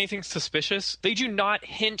think there was anything suspicious. They do not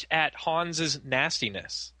hint at Hans's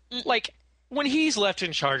nastiness. Like, when he's left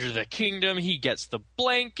in charge of the kingdom, he gets the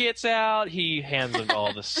blankets out, he hands them to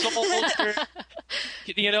all the soldiers.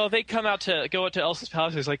 They go out to Elsa's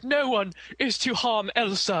palace, he's like, no one is to harm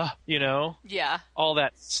Elsa, Yeah. all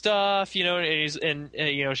that stuff,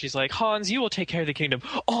 and she's like, Hans, you will take care of the kingdom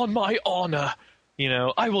on my honor.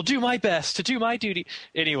 I will do my best to do my duty.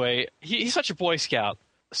 Anyway, he's such a Boy Scout.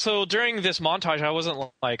 So during this montage, I wasn't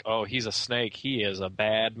like, oh, he's a snake. He is a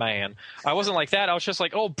bad man. I wasn't like that. I was just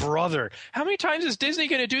like, oh, brother, how many times is Disney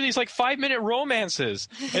going to do these 5-minute romances?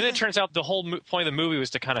 And then it turns out the whole point of the movie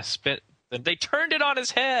was to kind of spit. They turned it on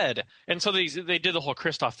his head. And so they did the whole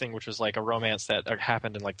Kristoff thing, which was like a romance that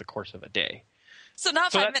happened in the course of a day. So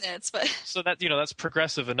not 5 minutes, but so that that's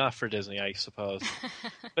progressive enough for Disney, I suppose.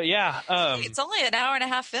 But yeah, it's only an hour and a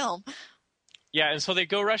half film. Yeah, and so they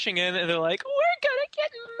go rushing in, and they're like, "We're gonna get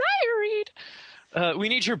married. We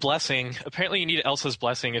need your blessing. Apparently, you need Elsa's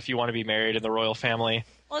blessing if you want to be married in the royal family."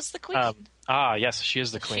 Well, it's the queen. Yes, she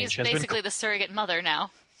is the queen. She's basically the surrogate mother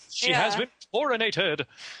now. She has been coronated.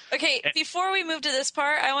 Okay, before we move to this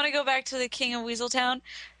part, I want to go back to the King of Weaseltown.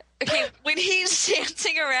 Okay, when he's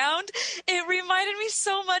dancing around, it reminded me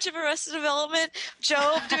so much of Arrested Development.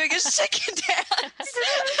 Job doing his chicken dance.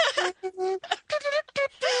 Have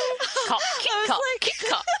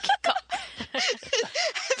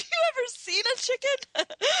you ever seen a chicken?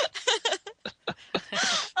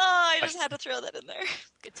 I just had to throw that in there.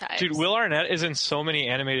 Good times. Dude, Will Arnett is in so many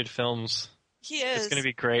animated films. He is. It's going to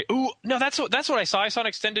be great. Ooh, no, that's what I saw. I saw an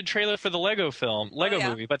extended trailer for the Lego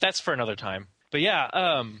movie, but that's for another time. But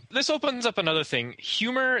yeah, this opens up another thing.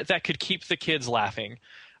 Humor that could keep the kids laughing.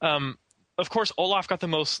 Of course, Olaf got the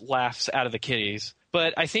most laughs out of the kiddies.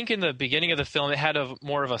 But I think in the beginning of the film, it had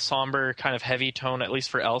more of a somber, kind of heavy tone, at least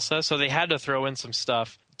for Elsa. So they had to throw in some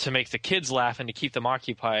stuff to make the kids laugh and to keep them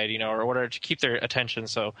occupied, or whatever, to keep their attention.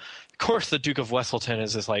 So, of course, the Duke of Weselton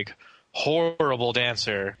is this, horrible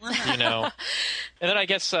dancer, And then I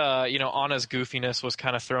guess, Anna's goofiness was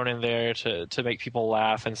kind of thrown in there to make people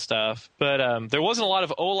laugh and stuff. But there wasn't a lot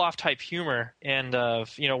of Olaf-type humor. And,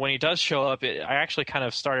 when he does show up, I actually kind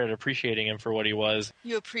of started appreciating him for what he was.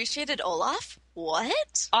 You appreciated Olaf?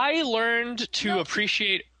 What? I learned to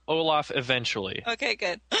appreciate Olaf eventually. Okay,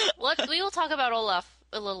 good. We will talk about Olaf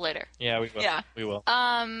a little later. Yeah, we will. Yeah. We will.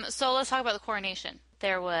 So let's talk about the coronation.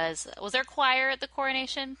 Was there a choir at the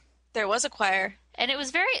coronation? There was a choir. And it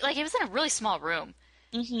was very, it was in a really small room.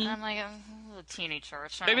 Mm-hmm. And I'm like, a teeny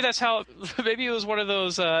church. Maybe that's how, maybe it was one of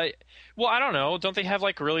those, I don't know. Don't they have,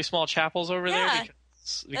 really small chapels over there?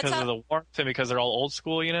 Because of the warmth and because they're all old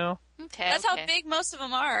school, Okay. That's how big most of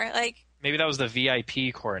them are. Maybe that was the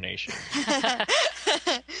VIP coronation.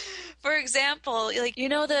 For example,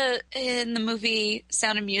 in the movie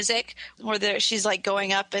Sound of Music, where she's,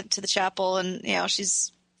 going up into the chapel and,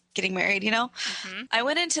 she's getting married, Mm-hmm. I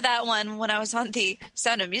went into that one when I was on the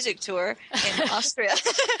Sound of Music tour in Austria,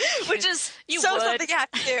 which is something you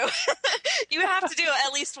have to do. You have to do it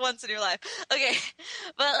at least once in your life. Okay.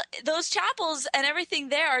 But those chapels and everything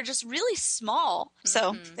there are just really small.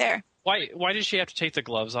 So there. Why did she have to take the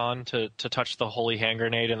gloves on to touch the holy hand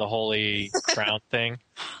grenade and the holy crown thing?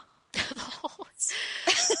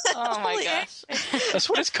 Oh my gosh. That's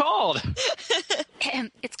what it's called.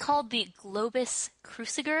 It's called the Globus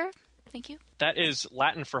Cruciger. Thank you. That is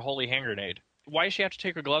Latin for holy hand grenade. Why does she have to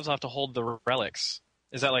take her gloves off to hold the relics?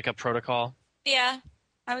 Is that a protocol? Yeah,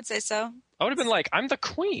 I would say so. I would have been like, I'm the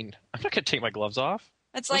queen. I'm not going to take my gloves off.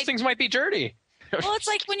 It's Those things might be dirty. Well, it's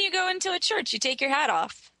like when you go into a church, you take your hat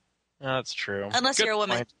off. That's true. Unless you're a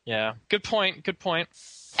woman. Point. Yeah. Good point.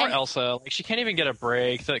 For Elsa, she can't even get a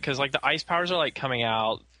break because the ice powers are coming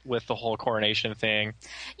out with the whole coronation thing.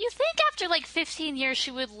 You think after 15 years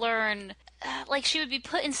she would learn, she would be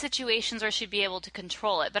put in situations where she'd be able to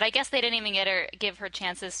control it. But I guess they didn't even give her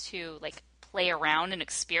chances to play around and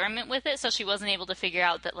experiment with it, so she wasn't able to figure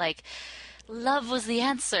out that love was the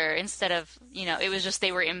answer instead of it was just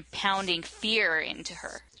they were impounding fear into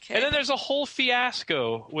her. Okay. And then there's a whole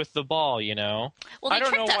fiasco with the ball, Well, I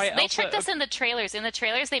don't know why They tricked us in the trailers. In the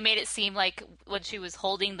trailers, they made it seem like when she was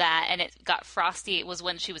holding that and it got frosty, it was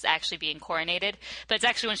when she was actually being coronated. But it's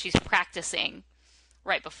actually when she's practicing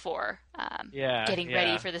right before getting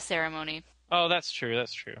ready for the ceremony. Oh, that's true.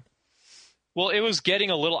 Well, it was getting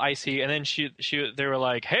a little icy, and then they were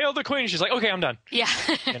like, "Hail the queen!" She's like, "Okay, I'm done." Yeah.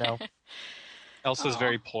 Elsa's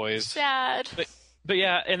very poised. Sad. But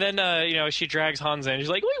yeah, and then she drags Hans in. She's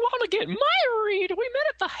like, "We want to get married. We met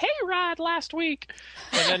at the hayride last week."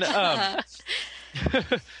 And then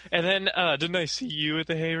And then, didn't I see you at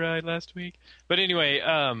the hayride last week? But anyway,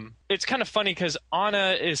 it's kind of funny because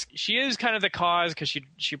Anna is kind of the cause because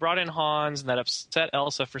she brought in Hans and that upset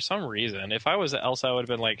Elsa for some reason. If I was Elsa, I would have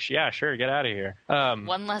been like, yeah, sure, get out of here.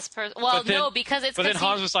 One less person. Well, no, because it's. But then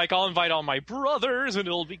Hans was like, I'll invite all my brothers and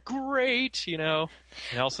it'll be great, you know.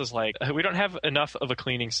 And Elsa's like, we don't have enough of a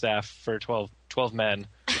cleaning staff for 12 men.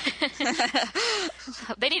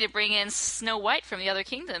 They need to bring in Snow White from the other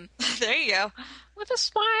kingdom. There you go. With a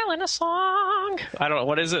smile and a song. I don't know.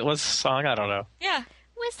 What is it? What's the song? I don't know. Yeah.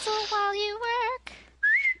 Whistle while you work.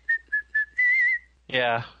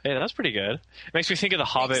 Yeah, hey, that's pretty good. It makes me think of The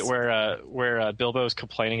Hobbit where Bilbo's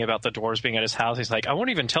complaining about the dwarves being at his house. He's like, I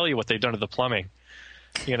won't even tell you what they've done to the plumbing.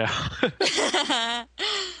 You know?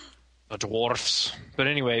 The dwarfs. But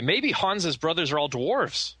anyway, maybe Hans's brothers are all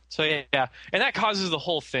dwarves. So yeah, and that causes the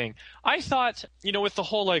whole thing. I thought, you know, with the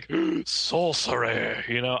whole like sorcery,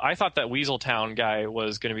 you know, I thought that Weaseltown guy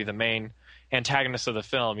was going to be the main antagonist of the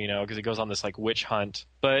film, you know, because he goes on this like witch hunt.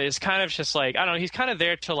 But it's kind of just like, I don't know, he's kind of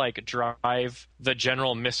there to like drive the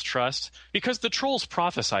general mistrust because the trolls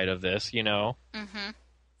prophesied of this, you know. Mm-hmm.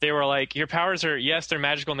 They were like, your powers are, yes, they're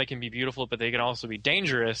magical and they can be beautiful, but they can also be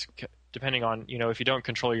dangerous depending on, you know, if you don't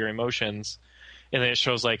control your emotions. And then it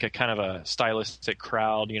shows like a kind of a stylistic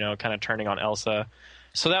crowd, you know, kind of turning on Elsa.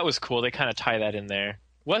 So that was cool. They kind of tie that in there.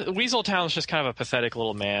 Weaseltown's just kind of a pathetic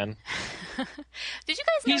little man. Did you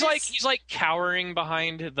guys notice? He's like cowering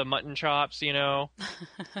behind the mutton chops, you know?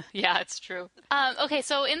 Yeah, it's true. Okay,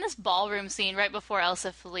 so in this ballroom scene right before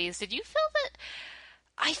Elsa flees, did you feel that...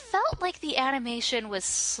 I felt like the animation was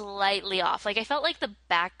slightly off. Like, I felt like the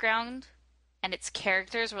background and its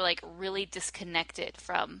characters were, like, really disconnected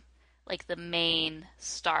from... like the main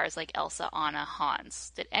stars like Elsa, Anna,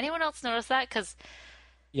 Hans. Did anyone else notice that? Because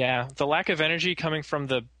yeah, the lack of energy coming from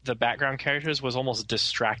the background characters was almost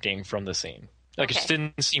distracting from the scene. Like, It just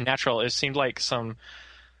didn't seem natural. It seemed like some,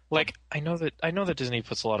 like, I know that Disney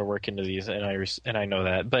puts a lot of work into these, and I know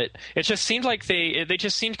that, but it just seemed like they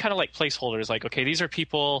just seemed kind of like placeholders. Like, okay, these are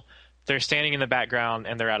people, they're standing in the background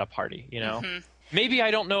and they're at a party, you know. Mm-hmm. Maybe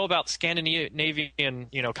I don't know about Scandinavian,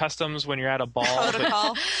 you know, customs when you're at a ball.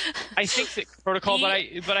 Protocol. I think that protocol,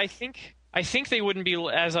 but I think they wouldn't be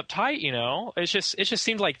as uptight, you know. It just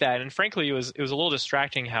seemed like that, and frankly, it was a little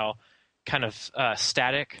distracting how kind of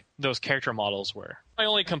static those character models were. My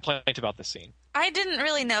only complaint about the scene. I didn't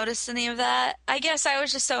really notice any of that. I guess I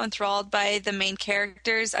was just so enthralled by the main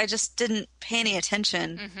characters, I just didn't pay any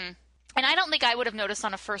attention. Mm-hmm. And I don't think I would have noticed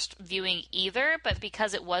on a first viewing either, but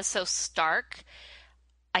because it was so stark,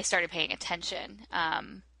 I started paying attention.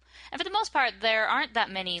 And for the most part, there aren't that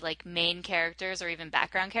many like main characters or even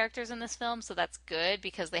background characters in this film, so that's good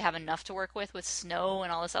because they have enough to work with snow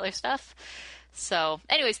and all this other stuff. So,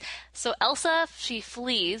 anyways, so Elsa, she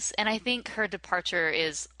flees, and I think her departure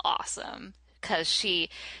is awesome. Because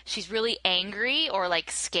she's really angry or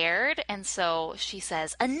like scared, and so she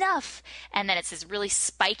says enough, and then it's this really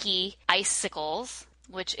spiky icicles,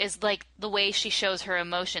 which is like the way she shows her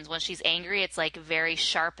emotions. When she's angry, it's like very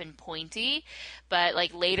sharp and pointy, but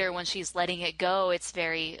like later when she's letting it go, it's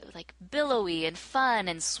very like billowy and fun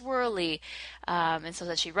and swirly. And so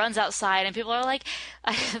that she runs outside, and people are like,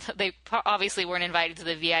 they obviously weren't invited to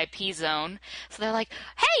the VIP zone, so they're like,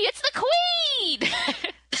 "Hey, it's the Queen!"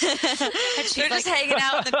 They're just hanging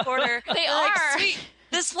out in the corner. They They're are. Like, sweet.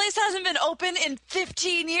 This place hasn't been open in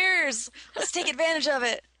 15 years. Let's take advantage of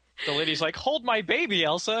it. The lady's like, hold my baby,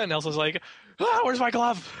 Elsa. And Elsa's like, where's my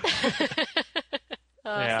glove?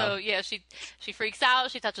 So yeah, she freaks out.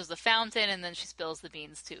 She touches the fountain, and then she spills the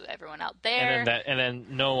beans to everyone out there. And then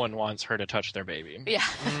no one wants her to touch their baby. Yeah.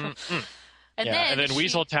 Mm-hmm. And then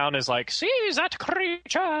Weaseltown is like, seize that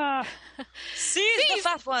creature. Seize the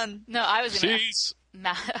fat one. No, I was gonna. Seize.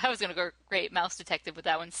 I was gonna go great mouse detective with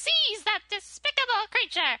that one. Seize that despicable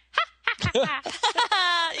creature. Ha ha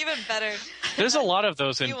ha. Even better. There's a lot of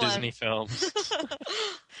those in Disney films.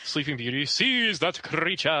 Sleeping Beauty, seize that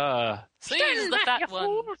creature. Seize the fat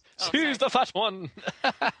one. Seize the fat one.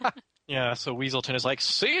 Yeah, so Weaselton is like,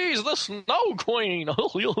 seize the Snow Queen.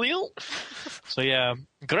 So yeah,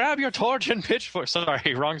 grab your torch and pitchfork.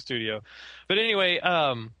 Sorry, wrong studio. But anyway,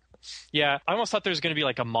 yeah, I almost thought there was going to be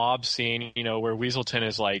like a mob scene, you know, where Weaselton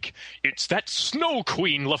is like, it's that Snow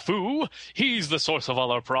Queen, LeFou. He's the source of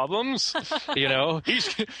all our problems. You know,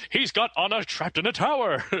 he's got Anna trapped in a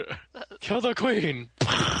tower. Kill the queen.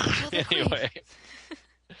 Anyway.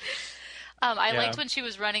 I liked when she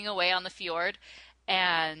was running away on the fjord.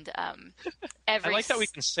 And I like that we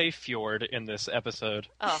can say fjord in this episode.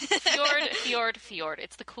 Oh, fjord.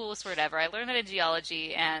 It's the coolest word ever. I learned it in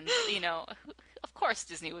geology, and, you know, of course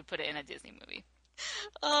Disney would put it in a Disney movie.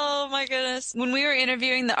 Oh my goodness. When we were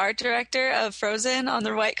interviewing the art director of Frozen on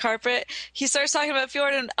the white carpet, he starts talking about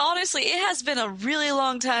fjord, and honestly, it has been a really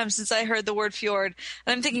long time since I heard the word fjord.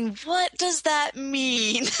 And I'm thinking, what does that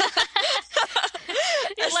mean?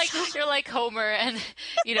 You're like Homer, and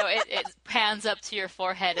it pans up to your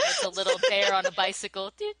forehead, and it's a little bear on a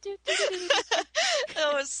bicycle. That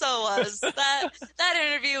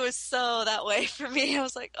interview was so that way for me. I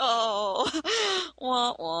was like, oh,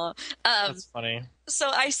 wah, wah. That's funny. So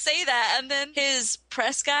I say that, and then his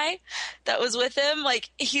press guy that was with him, like,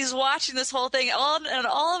 he's watching this whole thing,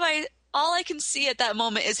 all I can see at that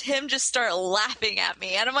moment is him just start laughing at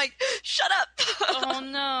me, and I'm like, shut up. Oh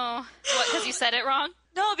no. What, because you said it wrong?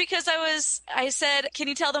 No, because I said, can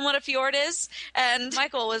you tell them what a fjord is? And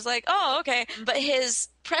Michael was like, oh, okay. But his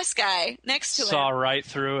press guy next to him saw right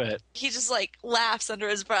through it. He just like laughs under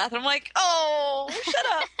his breath. I'm like, oh, shut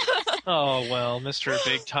up. Oh, well, Mr.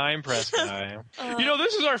 Big Time Press Guy.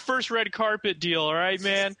 This is our first red carpet deal, all right,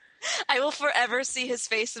 man? I will forever see his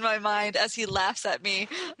face in my mind as he laughs at me.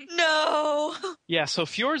 No. Yeah, so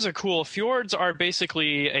fjords are cool. Fjords are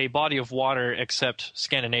basically a body of water except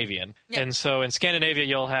Scandinavian. Yeah. And so in Scandinavia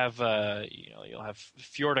you'll have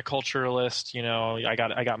fjordiculturalist, I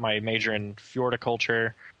got my major in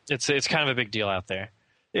fjordiculture. It's kind of a big deal out there.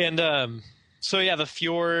 And so yeah, the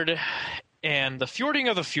fjord and the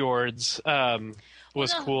fjording of the fjords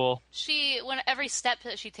was cool. When every step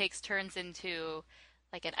that she takes turns into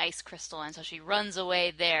like an ice crystal, and so she runs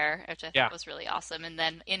away there, which I thought was really awesome. And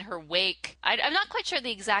then in her wake, I'm not quite sure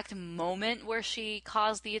the exact moment where she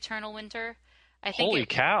caused the eternal winter. Holy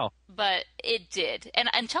cow. But it did. And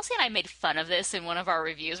Chelsea and I made fun of this in one of our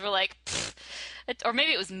reviews. We're like, or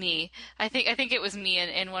maybe it was me. I think it was me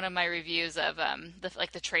in one of my reviews of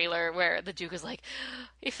the trailer where the Duke is like,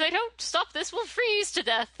 if they don't stop this, we'll freeze to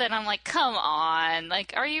death. And I'm like, come on,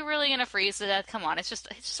 like, are you really gonna freeze to death? Come on, it's just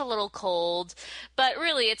a little cold. But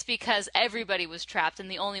really, it's because everybody was trapped, and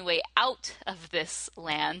the only way out of this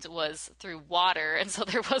land was through water, and so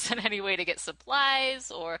there wasn't any way to get supplies,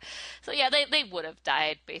 so yeah, they would have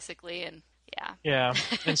died basically, and. Yeah.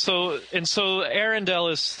 And so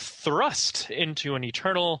Arendelle is thrust into an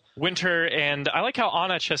eternal winter, and I like how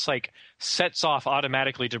Anna just like sets off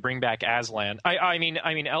automatically to bring back Aslan. I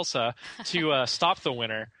mean Elsa to stop the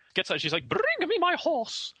winter. She's like, bring me my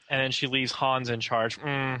horse, and then she leaves Hans in charge.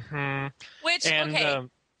 Mm-hmm.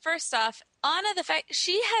 First off, Anna, the fact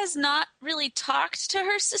she has not really talked to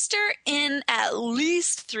her sister in at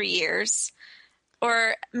least 3 years.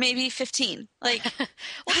 Or maybe 15. Like, well,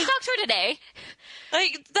 we talked to her today.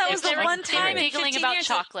 Like, that was the one time in 15 about years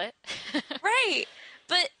chocolate. Right.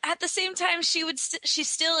 But at the same time, she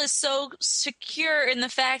still is so secure in the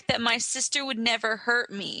fact that my sister would never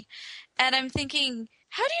hurt me. And I'm thinking,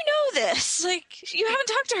 how do you know this? Like, you haven't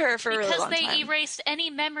talked to her for a really long time. Because they erased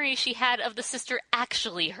any memory she had of the sister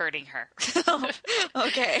actually hurting her. Oh,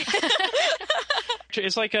 okay.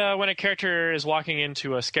 It's like when a character is walking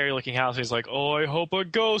into a scary-looking house, he's like, oh, I hope a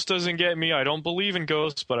ghost doesn't get me. I don't believe in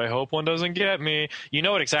ghosts, but I hope one doesn't get me. You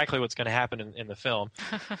know exactly what's going to happen in the film.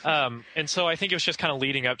 And so I think it was just kind of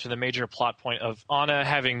leading up to the major plot point of Anna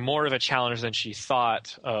having more of a challenge than she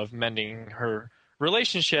thought of mending her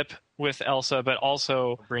relationship with Elsa, but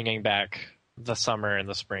also bringing back the summer and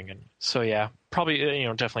the spring. And so, yeah, probably,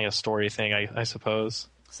 definitely a story thing, I suppose.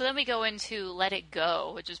 So then we go into Let It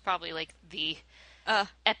Go, which is probably like the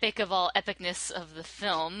epic of all epicness of the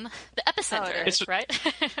film. The epicenter, right?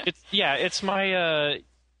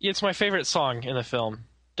 It's my favorite song in the film,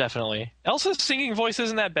 definitely. Elsa's singing voice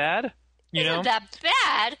isn't that bad. Isn't that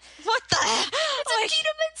bad? What the hell? It's Idina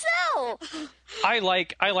Menzel! I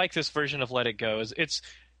like this version of Let It Go. It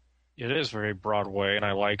is very Broadway, and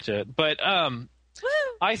I liked it. But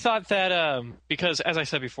I thought that because, as I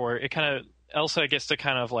said before, it kind of Elsa gets to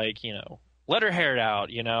kind of like let her hair out,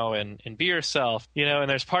 and be herself, and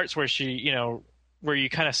there's parts where she, where you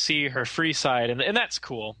kind of see her free side, and that's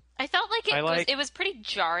cool. I felt like it was pretty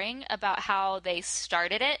jarring about how they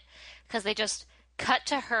started it, because they just cut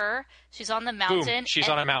to her. She's on the mountain. Boom, she's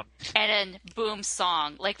on a mountain. And then boom,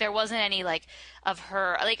 song. Like there wasn't any like of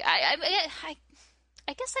her. Like I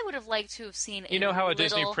guess I would have liked to have seen. How a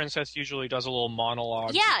Disney princess usually does a little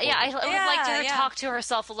monologue. Yeah. I would have liked her to talk to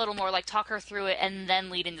herself a little more, like talk her through it, and then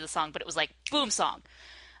lead into the song. But it was like boom, song.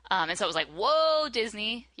 And so it was like, whoa,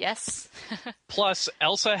 Disney, yes. Plus,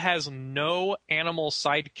 Elsa has no animal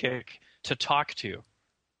sidekick to talk to.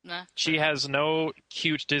 Nah. She has no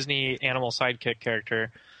cute Disney animal sidekick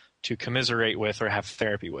character to commiserate with or have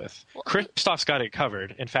therapy with. Well, Kristoff's got it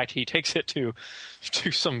covered. In fact, he takes it to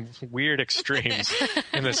some weird extremes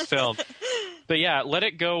in this film. But yeah, Let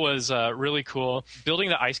It Go was really cool. Building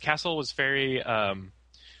the ice castle was very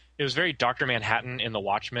it was very Dr. Manhattan in The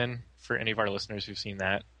Watchmen, for any of our listeners who've seen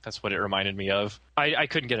that. That's what it reminded me of. I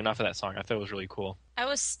couldn't get enough of that song. I thought it was really cool. I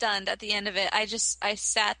was stunned at the end of it. I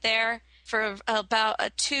sat there for about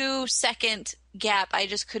a 2-second gap. I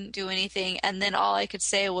just couldn't do anything. And then all I could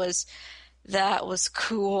say was, that was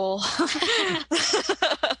cool.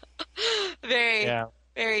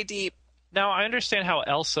 Very deep. Now, I understand how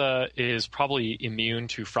Elsa is probably immune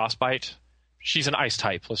to frostbite. She's an ice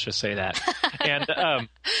type, let's just say that. And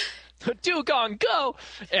Dugong, go!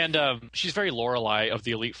 And she's very Lorelei of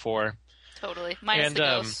the Elite Four. Totally. Minus the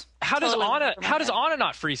ghosts. How does Anna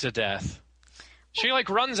not freeze to death? She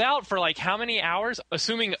runs out for how many hours?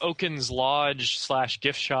 Assuming Oaken's Lodge /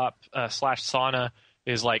 gift shop / sauna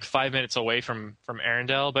is 5 minutes away from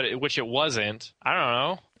Arendelle, but which it wasn't. I don't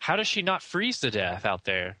know. How does she not freeze to death out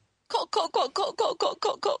there? Cold.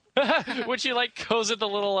 When she goes in the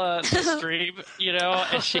little stream,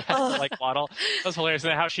 and she has to waddle. That's hilarious.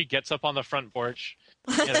 And how she gets up on the front porch,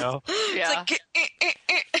 Yeah.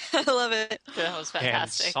 I love it. That was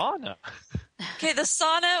fantastic. And sauna. Okay, the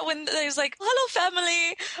sauna when there's hello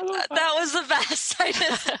family. That was the best.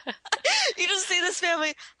 You just see this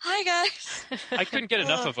family. Hi guys. I couldn't get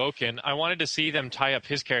enough of Oaken. I wanted to see them tie up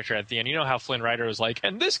his character at the end. You know how Flynn Rider was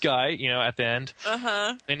and this guy, at the end.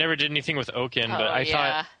 They never did anything with Oaken, but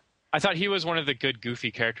I thought he was one of the good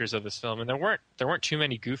goofy characters of this film, and there weren't too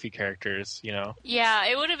many goofy characters, Yeah,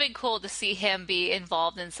 it would have been cool to see him be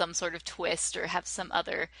involved in some sort of twist or have some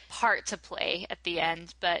other part to play at the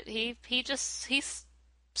end, but he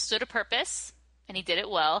stood a purpose and he did it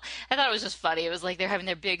well. I thought it was just funny. It was they're having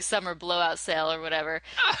their big summer blowout sale or whatever.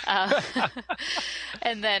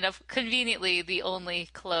 And then conveniently the only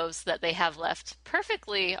clothes that they have left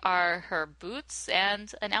perfectly are her boots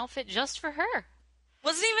and an outfit just for her.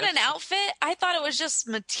 Wasn't even an outfit. I thought it was just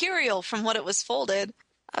material from what it was folded.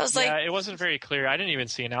 I was yeah, it wasn't very clear. I didn't even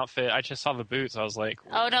see an outfit. I just saw the boots. I was like,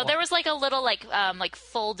 oh no, there was a little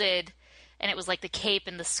folded, and it was the cape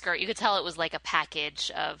and the skirt. You could tell it was a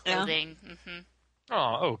package of clothing. Yeah. Mm-hmm.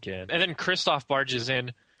 Oh, okay. And then Kristoff barges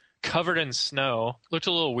in, covered in snow. Looked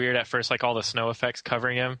a little weird at first, all the snow effects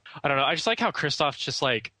covering him. I don't know. I just like how Kristoff just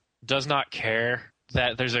does not care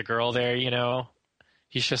that there's a girl there.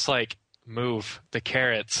 He's just move the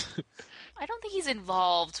carrots. I don't think he's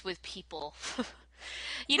involved with people.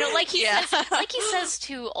 He says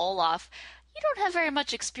to Olaf, you don't have very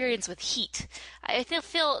much experience with heat. I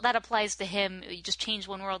feel that applies to him. You just change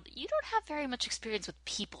one world. You don't have very much experience with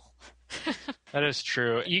people. That is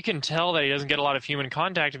true. You can tell that he doesn't get a lot of human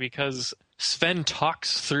contact because Sven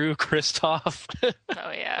talks through Kristoff.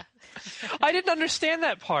 Oh, yeah. I didn't understand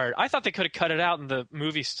that part. I thought they could have cut it out and the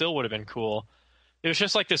movie still would have been cool. It was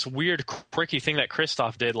just this weird, quirky thing that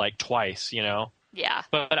Kristoff did twice, Yeah.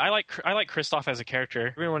 But I like Kristoff as a character.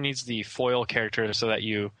 Everyone needs the foil character so that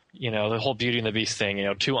the whole Beauty and the Beast thing,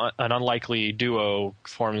 an unlikely duo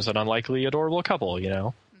forms an unlikely adorable couple,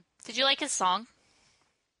 Did you like his song?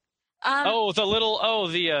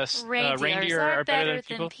 The reindeer are better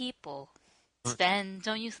than people. Sven,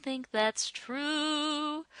 don't you think that's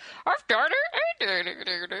true? I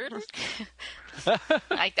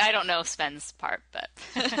don't know Sven's part, but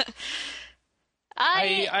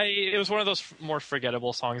it was one of those more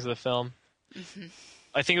forgettable songs of the film. Mm-hmm.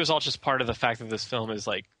 I think it was all just part of the fact that this film is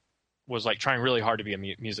was trying really hard to be a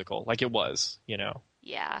musical, it was,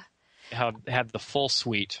 Yeah. It had the full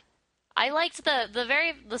suite. I liked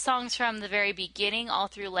the songs from the very beginning all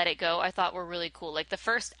through Let It Go. I thought were really cool. The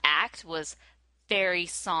first act was very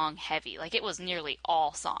song heavy. It was nearly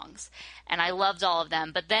all songs. And I loved all of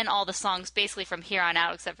them. But then all the songs basically from here on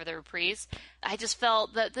out, except for the reprise, I just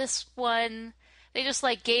felt that this one, they just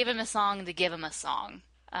gave him a song to give him a song.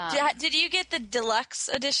 Did you get the deluxe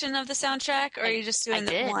edition of the soundtrack, or are you just doing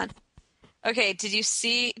the one? Okay, did you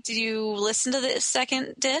listen to the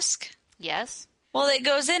second disc? Yes. Well, it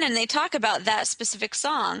goes in and they talk about that specific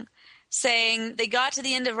song, saying they got to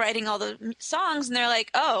the end of writing all the songs and they're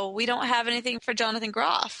like, oh, we don't have anything for Jonathan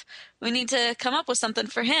Groff. We need to come up with something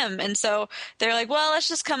for him. And so they're like, well, let's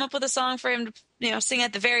just come up with a song for him to, sing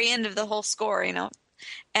at the very end of the whole score,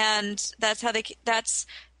 And that's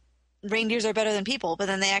Reindeers Are Better Than People, but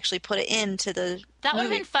then they actually put it into the That would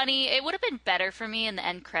have been funny. It would have been better for me in the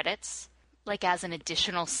end credits, as an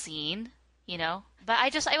additional scene, But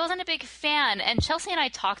I wasn't a big fan. And Chelsea and I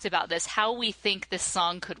talked about this, how we think this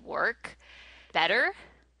song could work better.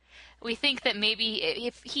 We think that maybe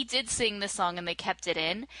if he did sing the song and they kept it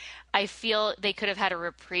in, I feel they could have had a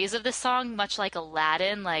reprise of the song, much like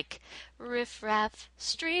Aladdin, like riff raff,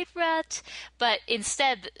 street rat. But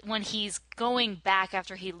instead, when he's going back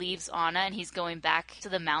after he leaves Anna and he's going back to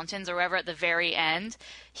the mountains or wherever at the very end,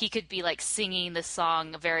 he could be like singing the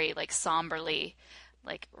song very like somberly.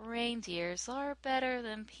 Like, reindeers are better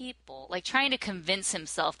than people. Like, trying to convince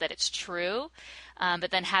himself that it's true, but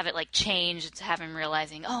then have it, like, change to have him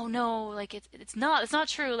realizing, oh, no, like, it's not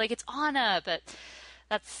true. Like, it's Anna. But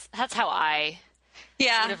that's how I would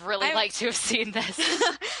have really liked to have seen this.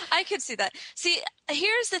 I could see that. See,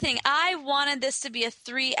 here's the thing. I wanted this to be a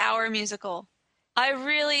 3-hour musical.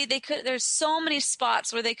 There's so many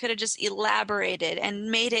spots where they could have just elaborated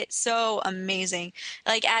and made it so amazing.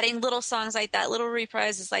 Like adding little songs like that, little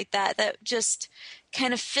reprises like that just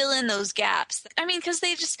kind of fill in those gaps. I mean, because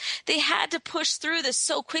they had to push through this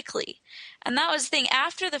so quickly. And that was the thing.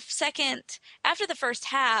 After the first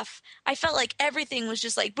half, I felt like everything was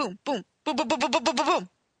just like boom, boom, boom, boom, boom, boom, boom, boom, boom, boom.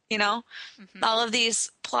 You know, all of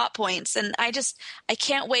these plot points. And I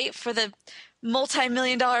can't wait for the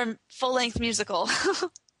multi-million-dollar full-length musical.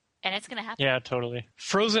 And it's gonna happen. Yeah, totally.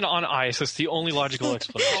 Frozen on ice is the only logical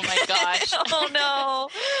explanation. Oh my gosh. Oh no.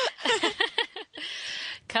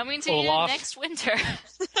 Coming to you next winter.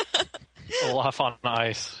 Olaf on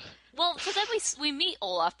ice. Well, so then we meet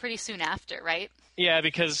Olaf pretty soon after, right? Yeah,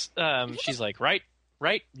 because she's like, right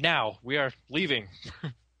now, we are leaving.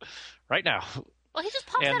 Right now. Well, he just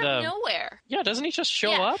pops out of nowhere. Yeah, doesn't he just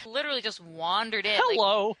show up? Literally just wandered in.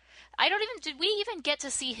 Hello. Like, did we even get to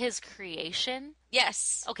see his creation?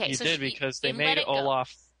 Yes. Okay, you so did because they made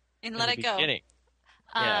Olaf in Let It Go. Beginning.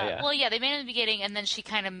 Well, yeah, they made it in the beginning, and then she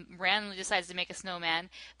kind of randomly decides to make a snowman.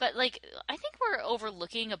 But, like, I think we're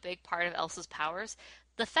overlooking a big part of Elsa's powers.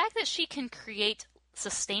 The fact that she can create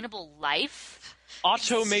sustainable life.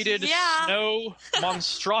 Automated snow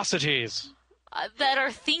monstrosities. That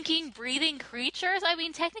are thinking, breathing creatures. I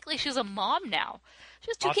mean, technically she's a mom now. She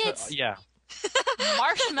has 2 kids. Yeah.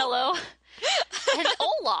 Marshmallow and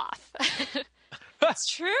Olaf. That's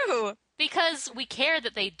true. Because we care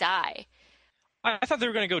that they die. I thought they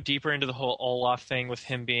were going to go deeper into the whole Olaf thing with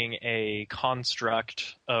him being a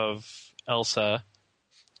construct of Elsa.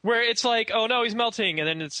 Where it's like, oh no, he's melting, and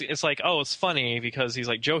then it's like, oh, it's funny because he's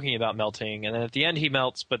like joking about melting, and then at the end he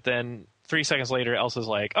melts, but then 3 seconds later Elsa's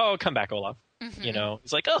like, oh, come back, Olaf. Mm-hmm. You know,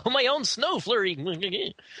 he's like, oh, my own snow flurry.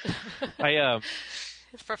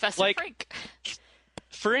 Professor Frink.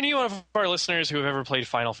 For any one of our listeners who have ever played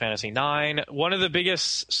Final Fantasy IX, one of the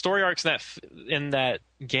biggest story arcs in that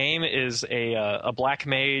game is a black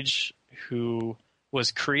mage who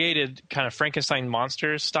was created kind of Frankenstein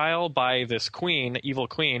monster style by this queen, evil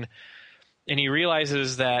queen, and he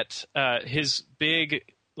realizes that his big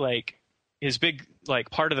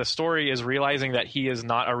part of the story is realizing that he is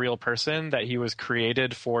not a real person, that he was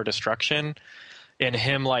created for destruction. And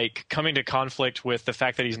him like coming to conflict with the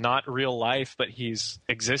fact that he's not real life, but he's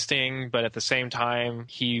existing, but at the same time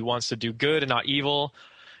he wants to do good and not evil.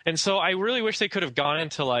 And so I really wish they could have gone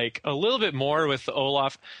into like a little bit more with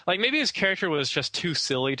Olaf. Like maybe his character was just too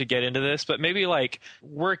silly to get into this, but maybe like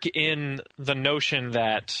work in the notion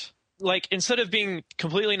that like instead of being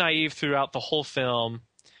completely naive throughout the whole film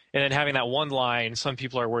and then having that one line, some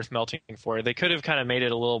people are worth melting for, they could have kind of made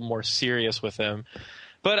it a little more serious with him.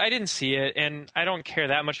 But I didn't see it, and I don't care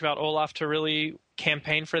that much about Olaf to really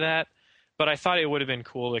campaign for that. But I thought it would have been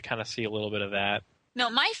cool to kind of see a little bit of that. No,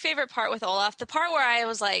 my favorite part with Olaf, the part where I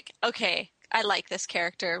was like, okay, I like this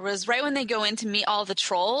character, was right when they go in to meet all the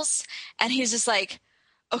trolls, and he's just like,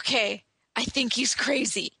 okay, I think he's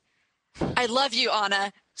crazy. I love you,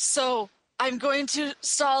 Anna, so I'm going to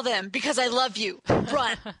stall them because I love you.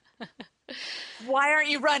 Run. Why aren't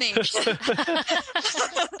you running?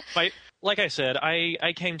 Like I said,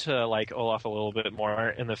 I came to like Olaf a little bit more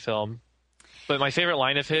in the film. But my favorite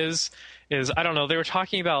line of his is, I don't know, they were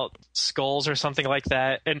talking about skulls or something like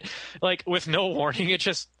that. And like with no warning, it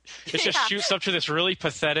just shoots up to this really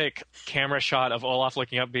pathetic camera shot of Olaf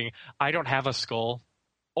looking up being, I don't have a skull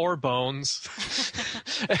or bones.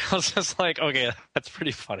 And I was just like, okay, that's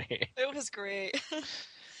pretty funny. It was great.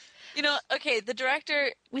 You know, okay, the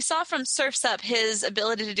director, we saw from Surf's Up his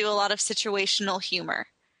ability to do a lot of situational humor.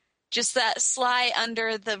 Just that sly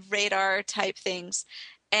under the radar type things.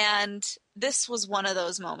 And this was one of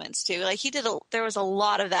those moments too. Like there was a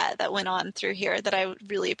lot of that went on through here that I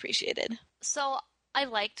really appreciated. So I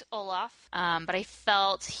liked Olaf, but I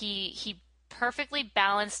felt he perfectly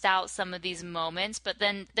balanced out some of these moments. But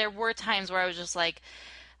then there were times where I was just like,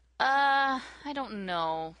 I don't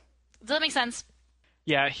know. Does that make sense?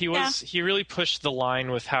 Yeah, he really pushed the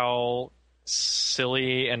line with how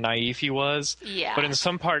silly and naive he was. Yeah. But in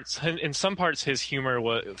some parts, his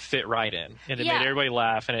humor fit right in, and it made everybody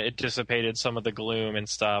laugh, and it dissipated some of the gloom and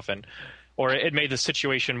stuff, or it made the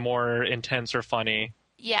situation more intense or funny.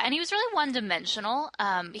 Yeah, and he was really one-dimensional.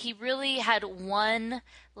 He really had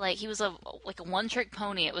he was a one-trick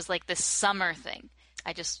pony. It was like this summer thing.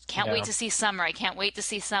 I just can't wait to see summer. I can't wait to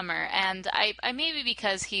see summer. And I maybe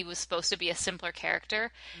because he was supposed to be a simpler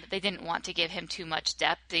character, they didn't want to give him too much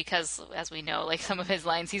depth because, as we know, like some of his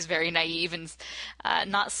lines, he's very naive and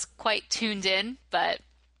not quite tuned in. But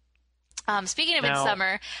speaking of In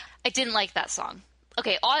Summer, I didn't like that song.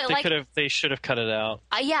 Okay, they should have cut it out.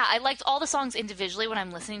 I liked all the songs individually when I'm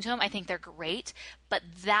listening to them. I think they're great, but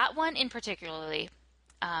that one in particularly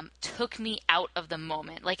took me out of the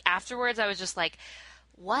moment. Like afterwards, I was just like,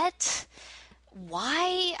 "What?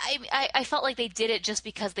 Why?" I felt like they did it just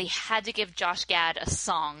because they had to give Josh Gad a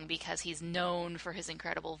song because he's known for his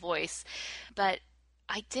incredible voice. But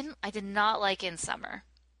I did not like In Summer.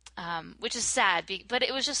 Which is sad, but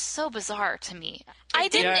it was just so bizarre to me.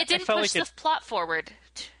 It didn't push the plot forward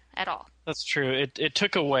at all. That's true. It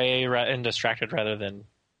took away and distracted rather than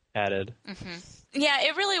added. Mm-hmm. Yeah,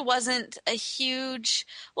 it really wasn't a huge...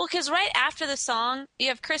 Well, because right after the song, you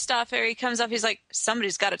have Christopher, he comes up, he's like,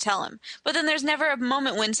 somebody's got to tell him. But then there's never a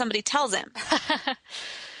moment when somebody tells him.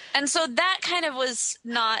 And so that kind of was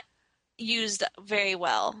not used very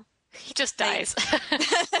well. He just dies.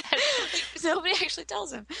 Nobody actually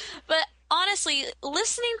tells him. But honestly,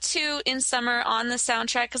 listening to In Summer on the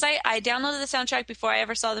soundtrack, because I downloaded the soundtrack before I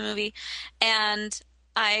ever saw the movie, and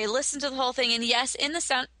I listened to the whole thing. And yes, in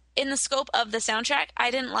the scope of the soundtrack, I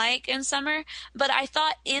didn't like In Summer, but I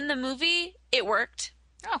thought in the movie it worked.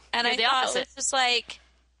 Oh, and I the thought opposite. it was just like,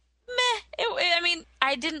 meh.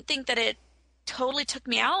 I didn't think that it totally took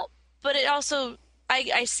me out, but it also...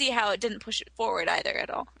 I see how it didn't push it forward either at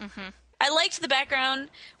all. Mm-hmm. I liked the background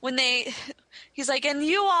when he's like, and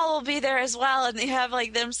you all will be there as well, and they have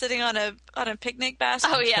like them sitting on a picnic basket.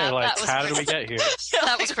 Oh yeah, like, how did we get here?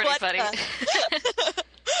 That was pretty funny.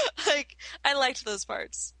 Like, I liked those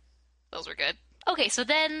parts. Those were good. Okay, so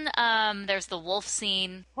then there's the wolf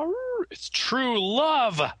scene. It's true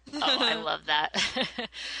love. Oh, I love that.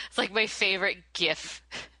 It's like my favorite GIF.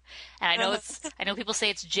 And I know people say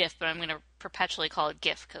it's GIF, but I'm going to perpetually call it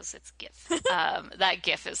GIF because it's GIF. That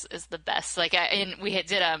GIF is the best. Like,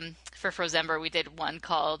 for Frozember, we did one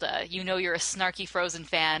called "You Know You're a Snarky Frozen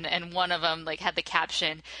Fan," and one of them had the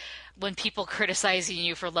caption, "When people criticizing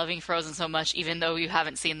you for loving Frozen so much, even though you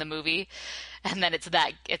haven't seen the movie," and then it's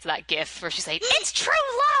that GIF where she's like, "It's true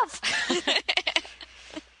love."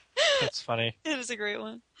 That's funny. It is a great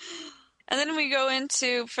one. And then we go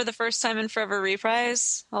into For the First Time in Forever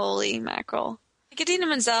reprise. Holy mackerel. Idina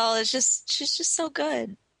Menzel she's just so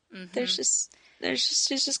good. Mm-hmm.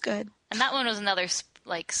 She's just good. And that one was another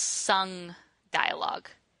sung dialogue,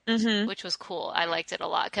 which was cool. I liked it a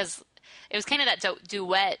lot because it was kind of that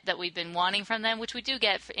duet that we've been wanting from them, which we do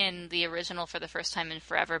get in the original For the First Time in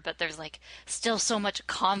Forever, but there's still so much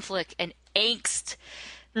conflict and angst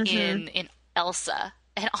in Elsa.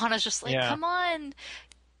 And Anna's just like, come on.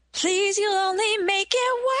 Please, you'll only make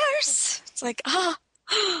it worse. It's like,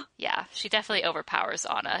 Yeah, she definitely overpowers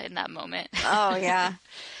Anna in that moment. Oh, yeah.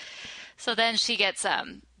 So then she gets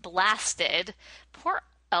blasted. Poor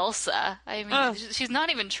Elsa. I mean, she's not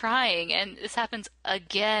even trying, and this happens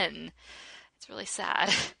again. It's really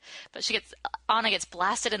sad. But Anna gets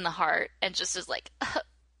blasted in the heart, and just is like,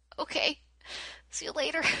 okay, see you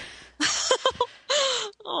later.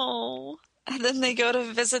 Oh. And then they go to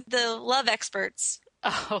visit the love experts.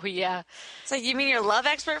 Oh, yeah. It's like, you mean your love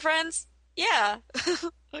expert friends? Yeah.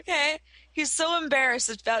 Okay. He's so embarrassed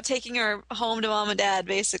about taking her home to mom and dad,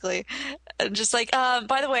 basically. And just like,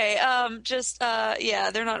 by the way, yeah,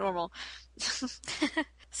 they're not normal.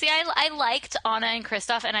 See, I liked Anna and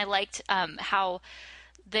Kristoff, and I liked how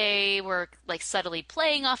they were subtly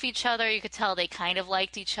playing off each other. You could tell they kind of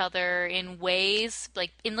liked each other in ways,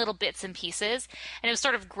 in little bits and pieces. And it was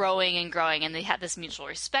sort of growing and growing, and they had this mutual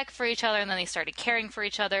respect for each other, and then they started caring for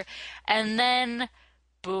each other. And then,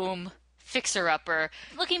 boom, fixer-upper.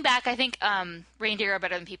 Looking back, I think Reindeer Are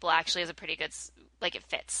Better Than People actually is a pretty good, it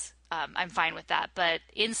fits. I'm fine with that. But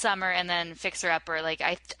In Summer and then fixer-upper,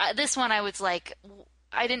 this one I was like,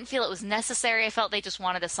 I didn't feel it was necessary. I felt they just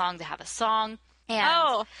wanted a song to have a song.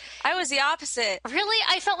 And I was the opposite. Really?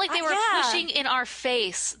 I felt like they were pushing in our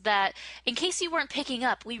face that, in case you weren't picking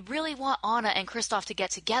up, we really want Anna and Kristoff to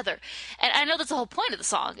get together. And I know that's the whole point of the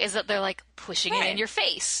song, is that they're pushing it in your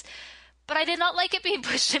face. but I did not like it being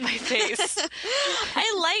pushed in my face.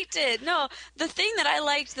 I liked it. No, the thing that I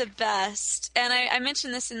liked the best, and I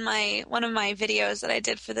mentioned this in one of my videos that I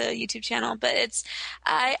did for the YouTube channel, but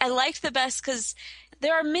I liked the best because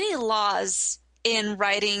there are many laws in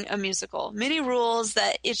writing a musical, many rules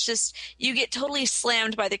that it's just, you get totally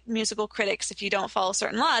slammed by the musical critics if you don't follow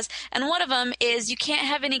certain laws. And one of them is you can't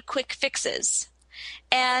have any quick fixes.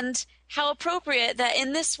 And how appropriate that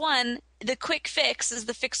in this one, the quick fix is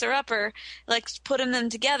the fixer-upper, like putting them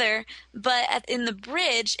together, but in the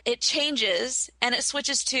bridge, it changes, and it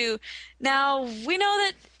switches to, now, we know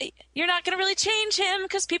that you're not going to really change him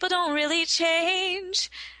because people don't really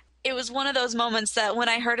change. It was one of those moments that when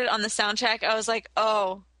I heard it on the soundtrack, I was like,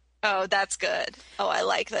 oh, that's good. Oh, I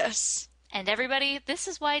like this. And everybody, this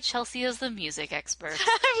is why Chelsea is the music expert.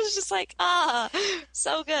 I was just like,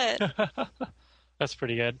 so good. That's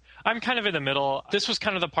pretty good. I'm kind of in the middle. This was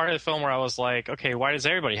kind of the part of the film where I was like, okay, why does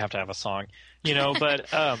everybody have to have a song?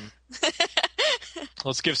 But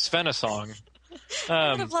let's give Sven a song.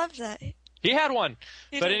 I would have loved that. He had one.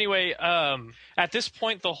 He but did. anyway, at this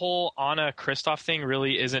point, the whole Anna Kristoff thing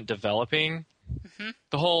really isn't developing. Mm-hmm.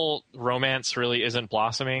 The whole romance really isn't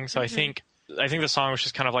blossoming. So I think the song was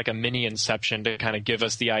just kind of like a mini Inception to kind of give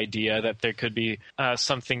us the idea that there could be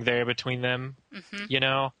something there between them,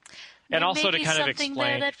 and also to kind of something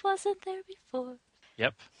explain. there that wasn't there before.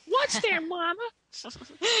 Yep. What's there, Mama?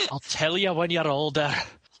 I'll tell you when you're older.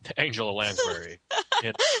 Angela Lansbury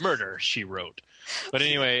in Murder, She Wrote. But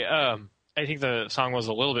anyway, I think the song was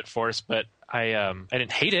a little bit forced, but I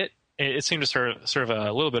didn't hate it. It seemed to serve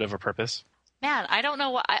a little bit of a purpose. Man, I don't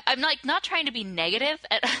know what I'm like. Not trying to be negative,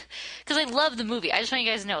 because I love the movie. I just want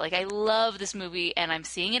you guys to know, like, I love this movie, and I'm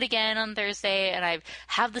seeing it again on Thursday, and I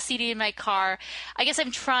have the CD in my car. I guess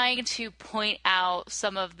I'm trying to point out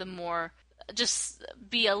some of the more, just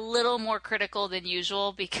be a little more critical than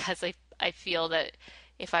usual, because I feel that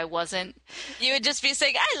if I wasn't, You would just be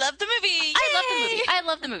saying, I love the movie. I love the Yay! movie. I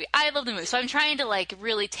love the movie. I love the movie. So I'm trying to like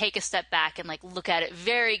really take a step back and like look at it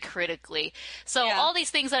very critically. So Yeah. all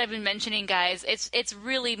these things that I've been mentioning, guys, it's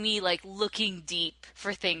really me like looking deep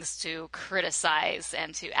for things to criticize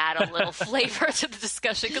and to add a little flavor to the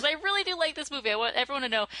discussion, because I really do like this movie. I want everyone to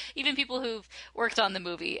know, even people who've worked on the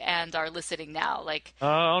movie and are listening now, like,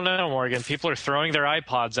 Oh no, Morgan! People are throwing their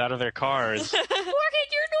iPods out of their cars. Morgan, you're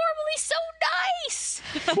normally so nice.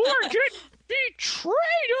 Morgan betrayed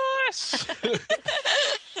us.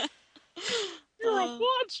 You're a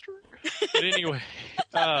monster. But anyway,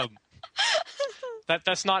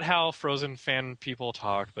 that's not how Frozen fan people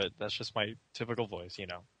talk, but that's just my typical voice,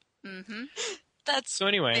 Mm-hmm. That's So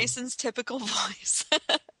anyway, Mason's typical voice.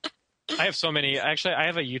 I have so many. Actually, I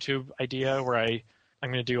have a YouTube idea where I'm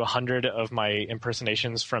going to do 100 of my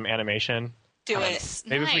impersonations from animation. Do it. Nice.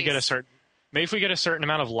 Maybe if we get a certain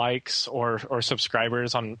amount of likes or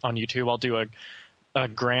subscribers on YouTube, I'll do a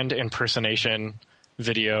grand impersonation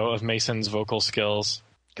video of Mason's vocal skills.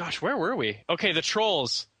 Gosh, where were we? Okay, the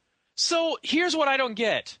trolls. So here's what I don't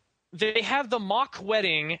get. They have the mock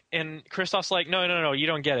wedding, and Kristoff's like, no, you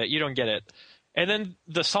don't get it. And then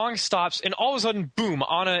the song stops, and all of a sudden, boom,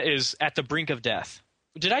 Anna is at the brink of death.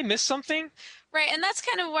 Did I miss something? Right, and that's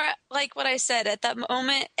kind of where, like what I said, at that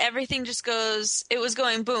moment, everything just goes, it was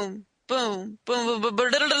going boom, boom, boom, boom, boom,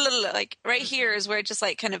 boom, like right here is where it just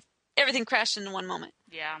like kind of, everything crashed in one moment.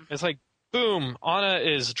 Yeah. It's like, boom, Anna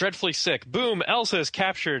is dreadfully sick. Boom, Elsa is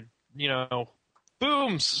captured.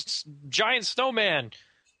 Boom, giant snowman.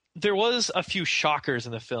 There was a few shockers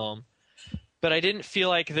in the film, but I didn't feel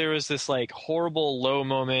like there was this like horrible low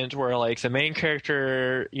moment where like the main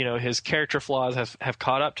character, his character flaws have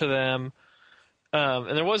caught up to them.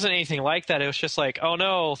 And there wasn't anything like that. It was just like, oh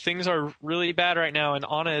no, things are really bad right now, and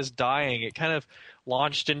Anna is dying. It kind of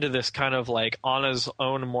launched into this kind of like Anna's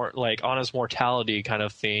mortality kind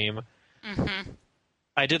of theme. Mm-hmm.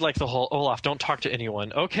 I did like the whole Olaf, don't talk to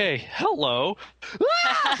anyone. Okay, hello.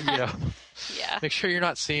 Yeah. Make sure you're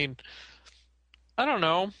not seen. I don't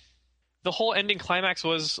know. The whole ending climax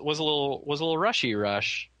was a little rush.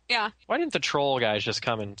 Yeah. Why didn't the troll guys just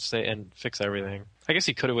come and say and fix everything? I guess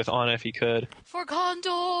he could have with Anna if he could. For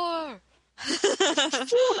Gondor.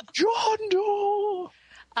 John Doe.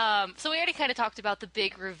 So we already kind of talked about the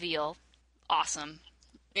big reveal. Awesome.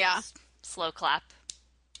 Yeah. Slow clap.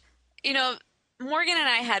 Morgan and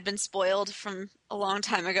I had been spoiled from a long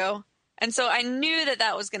time ago. And so I knew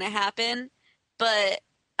that was going to happen, but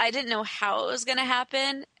I didn't know how it was going to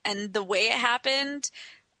happen. And the way it happened,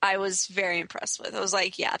 I was very impressed with. I was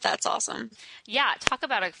like, yeah, that's awesome. Yeah, talk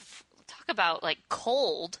about like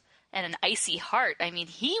cold. and an icy heart. I mean,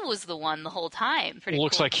 he was the one the whole time. Pretty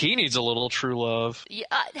Looks cool. like he needs a little true love. Yeah,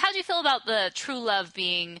 how do you feel about the true love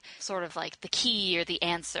being sort of like the key or the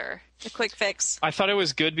answer? The quick fix. I thought it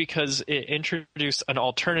was good because it introduced an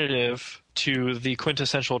alternative to the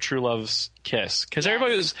quintessential true love's kiss. Because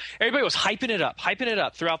Yes. everybody was hyping it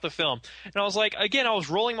up throughout the film, and I was like, again, I was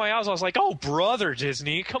rolling my eyes. I was like, oh, brother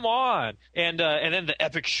Disney, come on! And then the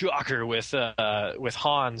epic shocker with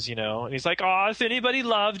Hans, and he's like, oh, if anybody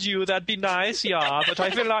loved you, that'd be nice, yeah. But I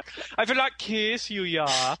feel like kiss you,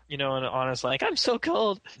 yeah. And Anna's like, I'm so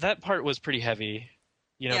cold. That part was pretty heavy.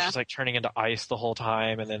 Yeah. She's like turning into ice the whole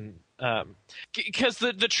time, and then because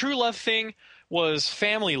the true love thing was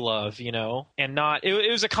family love, and not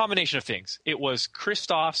it was a combination of things. It was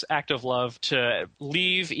Kristoff's act of love to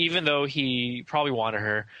leave, even though he probably wanted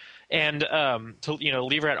her, and to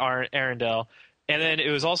leave her at Arendelle, and then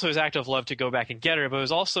it was also his act of love to go back and get her. But it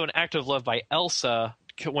was also an act of love by Elsa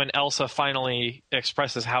when Elsa finally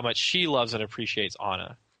expresses how much she loves and appreciates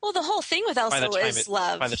Anna. Well, the whole thing with Elsa is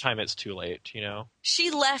love. By the time it's too late, She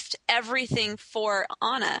left everything for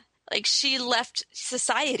Anna. Like, she left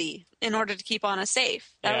society in order to keep Anna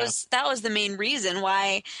safe. That was the main reason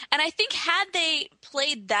why. And I think had they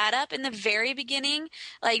played that up in the very beginning,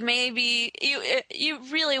 like maybe you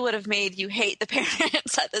really would have made you hate the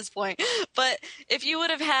parents at this point. But if you would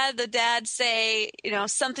have had the dad say,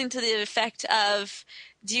 something to the effect of,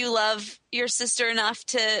 do you love your sister enough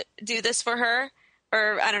to do this for her?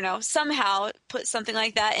 Or, I don't know, somehow put something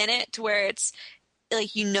like that in it to where it's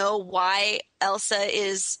like, why Elsa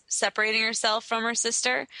is separating herself from her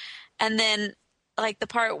sister. And then, like, the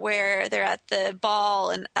part where they're at the ball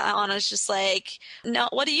and Anna's just like, no,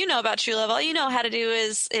 what do you know about true love? All you know how to do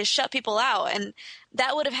is shut people out. And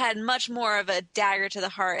that would have had much more of a dagger to the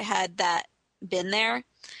heart had that been there.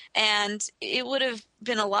 And it would have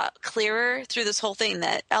been a lot clearer through this whole thing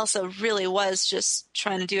that Elsa really was just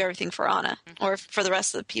trying to do everything for Anna or for the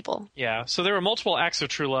rest of the people. Yeah, so there were multiple acts of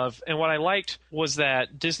true love, and what I liked was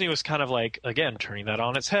that Disney was kind of like, again, turning that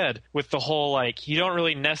on its head with the whole, like, you don't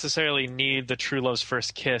really necessarily need the true love's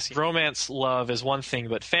first kiss. Romance love is one thing,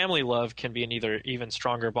 but family love can be an even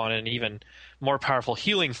stronger bond and an even more powerful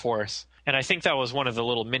healing force. And I think that was one of the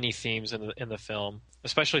little mini themes in the film,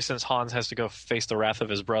 especially since Hans has to go face the wrath of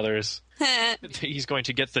his brothers. He's going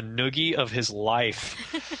to get the noogie of his life.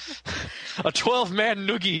 A 12-man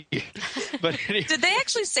noogie. But anyway. Did they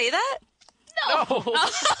actually say that? No.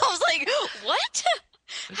 I was like, what?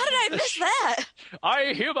 How did I miss that?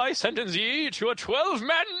 I hereby sentence ye to a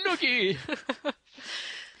 12-man noogie.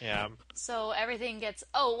 Yeah. So everything gets...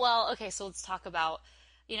 Oh, well, okay, so let's talk about...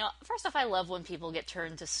 first off, I love when people get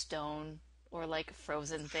turned to stone or, like,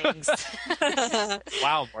 frozen things.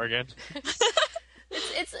 Wow, Morgan.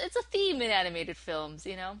 It's a theme in animated films,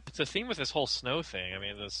 It's a theme with this whole snow thing. I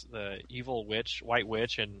mean, the evil White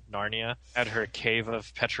Witch in Narnia had her cave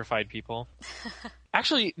of petrified people.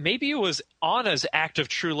 Actually, maybe it was Anna's act of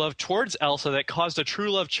true love towards Elsa that caused a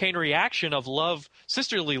true love chain reaction of love,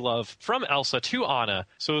 sisterly love from Elsa to Anna.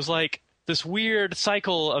 So it was like this weird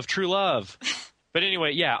cycle of true love. But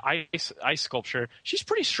anyway, yeah, ice sculpture. She's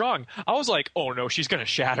pretty strong. I was like, oh no, she's going to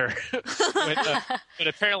shatter. But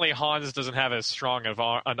apparently Hans doesn't have as strong of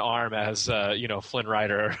an arm as, Flynn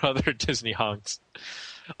Rider or other Disney hunks.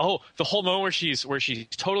 Oh, the whole moment where she's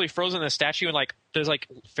totally frozen in the statue and, like, there's, like,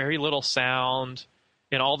 very little sound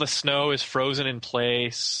and all the snow is frozen in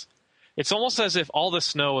place. It's almost as if all the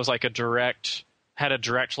snow was like had a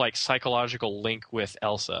direct, like, psychological link with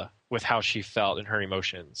Elsa, with how she felt and her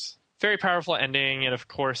emotions. Very powerful ending, and of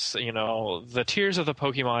course, the tears of the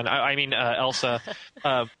Pokemon. Elsa,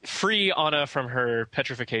 free Anna from her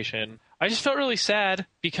petrification. I just felt really sad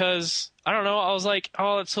because, I don't know, I was like,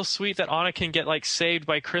 oh, it's so sweet that Anna can get, like, saved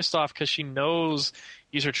by Kristoff because she knows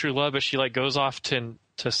he's her true love, but she, like, goes off to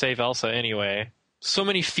save Elsa anyway. So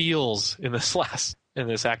many feels in this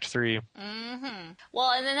Act 3. Mm-hmm.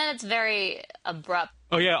 Well, and then it's very abrupt.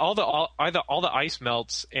 Oh yeah, all the ice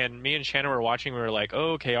melts, and me and Shannon were watching. We were like,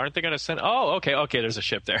 "Oh, okay, aren't they going to send?" Oh, okay, there's a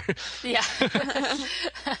ship there. Yeah.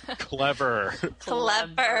 Clever.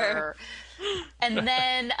 And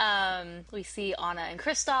then we see Anna and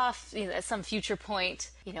Kristoff, at some future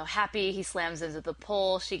point, happy. He slams into the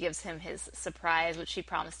pole. She gives him his surprise, which she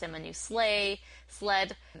promised him a new sled.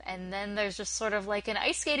 And then there's just sort of like an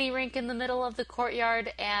ice skating rink in the middle of the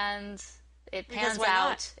courtyard, and it pans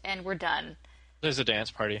out, and we're done. There's a dance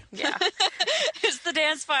party. Yeah. It's the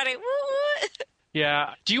dance party. Woo!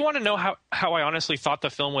 Yeah. Do you want to know how I honestly thought the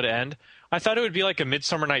film would end? I thought it would be like a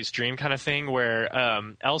Midsummer Night's Dream kind of thing where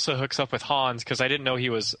Elsa hooks up with Hans because I didn't know he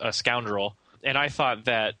was a scoundrel. And I thought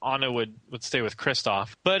that Anna would stay with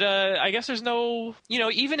Kristoff. But I guess there's no,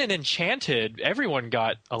 even in Enchanted, everyone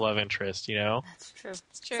got a love interest, That's true.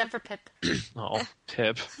 It's true. Except for Pip. Oh,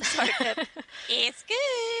 Pip. Sorry, Pip. It's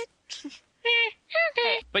good.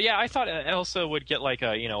 But yeah, I thought Elsa would get like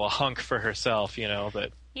a hunk for herself,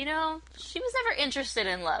 but She was never interested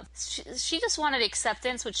in love. She just wanted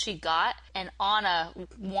acceptance, which she got, and Anna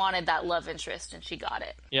wanted that love interest, and she got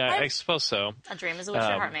it. yeah, I suppose so. A dream is a wish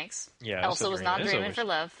your heart makes. Yeah, Elsa was not dreaming for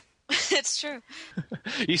love. It's true.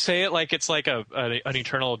 You say it like it's like an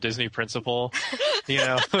eternal Disney principle,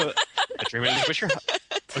 A dream is a wish your heart.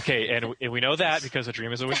 Okay, and we know that because a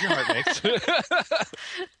dream is a wish your heart makes.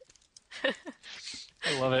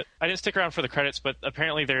 I love it. I didn't stick around for the credits, but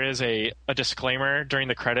apparently there is a disclaimer during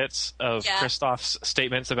the credits of Kristoff's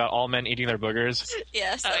statements about all men eating their boogers.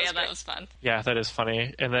 Yes. That was fun. Yeah, that is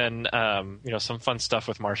funny. And then, some fun stuff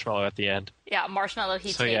with Marshmallow at the end. Yeah, Marshmallow,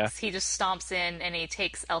 he just stomps in and he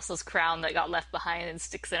takes Elsa's crown that got left behind and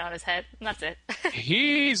sticks it on his head. And that's it.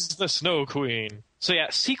 He's the Snow Queen. So yeah,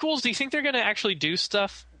 sequels, do you think they're going to actually do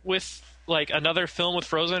stuff with like another film with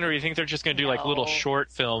Frozen, or do you think they're just going to do like little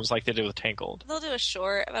short films like they did with Tangled? They'll do a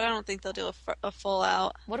short, but I don't think they'll do a full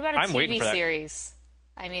out. What about a TV series?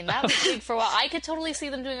 I mean, that was big for a while. I could totally see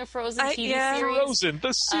them doing a Frozen TV series. Frozen,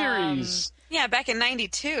 the series. Yeah, back in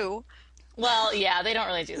 92. Well, yeah, they don't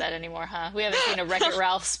really do that anymore, huh? We haven't seen a Wreck-It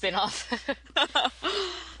Ralph spinoff.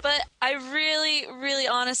 But I really, really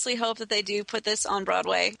honestly hope that they do put this on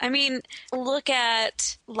Broadway. I mean, look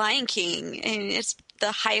at Lion King, and it's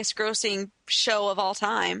the highest grossing show of all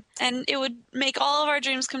time. And it would make all of our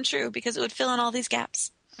dreams come true because it would fill in all these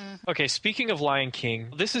gaps. Okay, speaking of Lion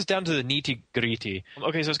King, this is down to the nitty-gritty.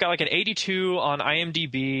 Okay, so it's got like an 82 on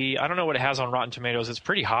IMDb. I don't know what it has on Rotten Tomatoes. It's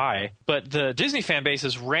pretty high. But the Disney fan base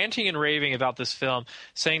is ranting and raving about this film,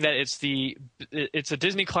 saying that it's a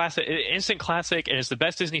Disney classic, instant classic, and it's the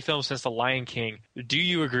best Disney film since The Lion King. Do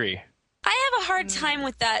you agree? I have a hard time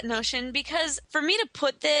with that notion because for me to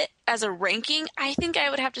put it as a ranking, I think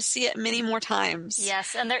I would have to see it many more times.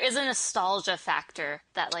 Yes, and there is a nostalgia factor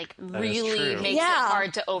that really makes it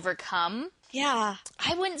hard to overcome. Yeah.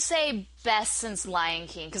 I wouldn't say best since Lion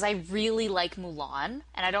King because I really like Mulan,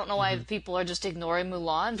 and I don't know why people are just ignoring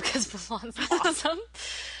Mulan because Mulan's awesome.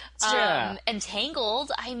 And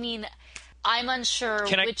Tangled, I mean, I'm unsure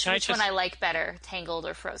which one I like better, Tangled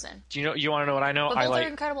or Frozen. Do you want to know what I know? But both are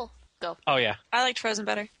incredible. Go. Oh yeah, I liked Frozen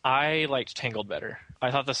better. I liked Tangled better. I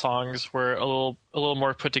thought the songs were a little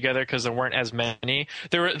more put together because there weren't as many.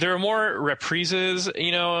 There were more reprises,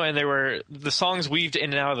 and the songs weaved in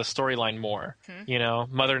and out of the storyline more.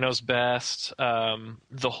 Mother Knows Best,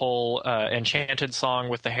 the whole Enchanted song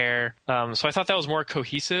with the hair. So I thought that was more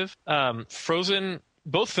cohesive. Frozen.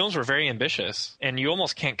 Both films were very ambitious, and you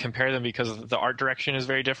almost can't compare them because the art direction is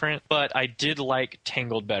very different. But I did like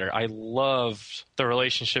Tangled better. I loved the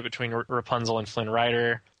relationship between Rapunzel and Flynn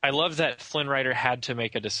Rider. I loved that Flynn Rider had to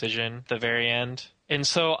make a decision at the very end. And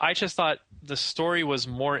so I just thought the story was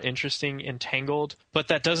more interesting in Tangled. But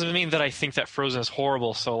that doesn't mean that I think that Frozen is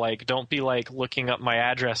horrible. So, don't be, looking up my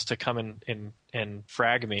address to come and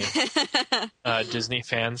frag me, Disney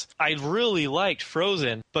fans. I really liked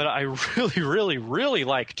Frozen, but I really, really, really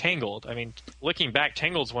liked Tangled. I mean, looking back,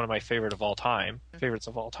 Tangled's one of my favorites of all time.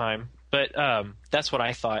 But that's what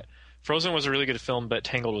I thought. Frozen was a really good film, but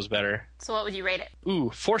Tangled was better. So what would you rate it? Ooh,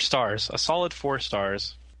 4 stars. A solid 4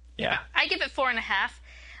 stars. Yeah. I give it 4.5.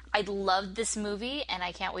 I loved this movie, and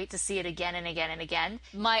I can't wait to see it again and again and again.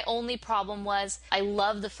 My only problem was I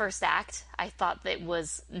loved the first act. I thought that it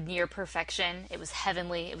was near perfection. It was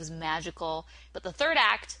heavenly. It was magical. But the third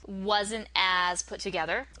act wasn't as put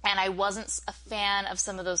together, and I wasn't a fan of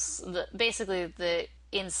some of those, basically the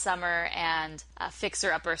In Summer and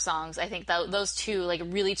Fixer Upper songs. I think those two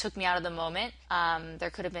really took me out of the moment. There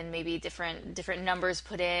could have been maybe different numbers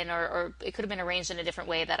put in, or it could have been arranged in a different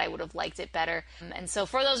way that I would have liked it better. And so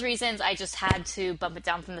for those reasons, I just had to bump it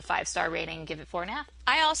down from the 5-star rating and give it 4.5.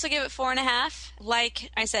 I also give it 4.5. Like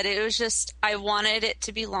I said, it was just, I wanted it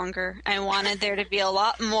to be longer. I wanted there to be a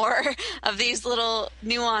lot more of these little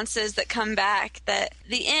nuances that come back. That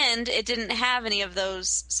the end, it didn't have any of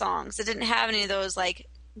those songs. It didn't have any of those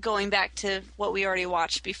going back to what we already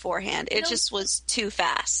watched beforehand. It just was too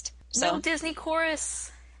fast. So. No Disney chorus.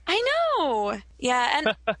 I know.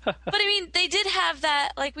 Yeah, but I mean, they did have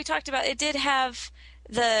that, like we talked about, it did have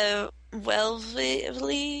the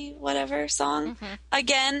Welvely whatever song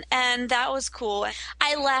again, and that was cool.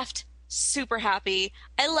 I left super happy.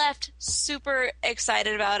 I left super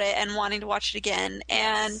excited about it and wanting to watch it again.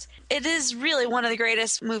 And it is really one of the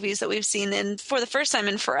greatest movies that we've seen for the first time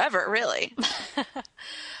in forever, really.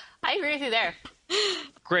 I agree with you there.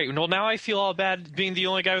 great. Well, now I feel all bad being the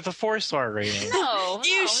only guy with a 4-star rating. No,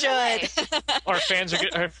 You no should. way. Our fans are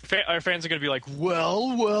going to be like,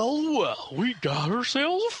 well, we got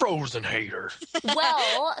ourselves a Frozen hater.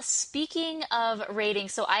 Well, speaking of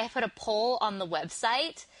ratings, so I put a poll on the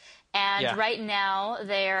website, and right now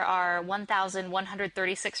there are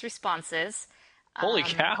 1,136 responses. Holy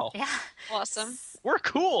cow. Yeah. Awesome. We're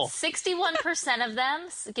cool. 61% of them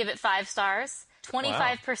give it 5 stars.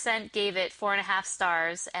 25% gave it 4.5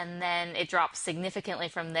 stars, and then it dropped significantly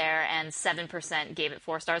from there, and 7% gave it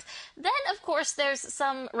 4 stars. Then, of course, there's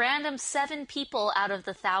some random 7 people out of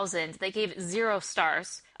the 1,000 that gave it 0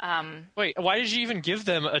 stars. Wait, why did you even give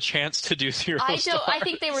them a chance to do 0 stars? I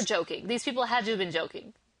think they were joking. These people had to have been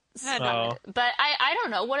joking. Oh. But I don't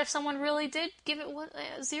know. What if someone really did give it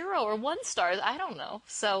 0 or 1 stars? I don't know.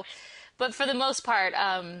 So, but for the most part,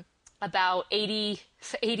 about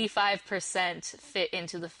 85% fit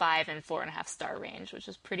into the 5 and 4.5 star range, which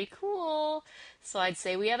is pretty cool. So I'd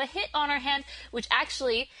say we have a hit on our hand, which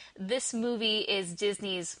actually, this movie is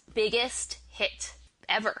Disney's biggest hit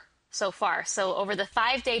ever so far. So over the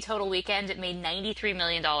 5-day total weekend, it made $93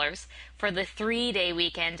 million. For the 3-day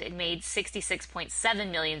weekend, it made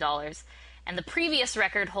 $66.7 million. And the previous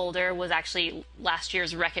record holder was actually last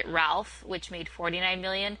year's Wreck-It Ralph, which made $49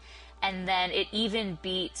 million. And then it even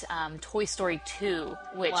beat Toy Story 2,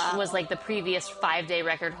 which was like the previous 5-day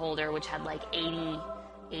record holder, which had like 80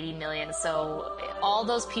 million. So all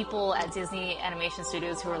those people at Disney Animation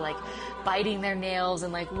Studios who are like biting their nails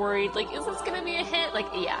and like worried, like, is this going to be a hit? Like,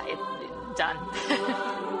 yeah, it done.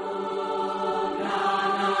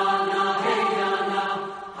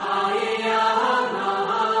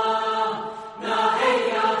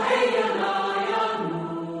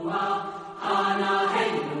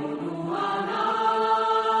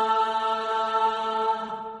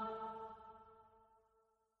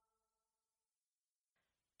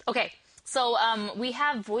 Okay, so we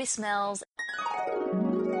have voicemails.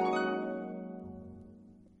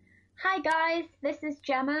 Hi guys, this is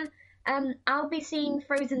Gemma. I'll be seeing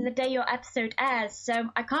Frozen the day your episode airs, so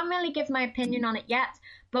I can't really give my opinion on it yet,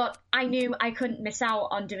 but I knew I couldn't miss out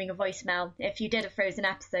on doing a voicemail if you did a Frozen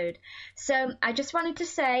episode. So I just wanted to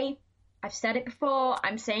say, I've said it before,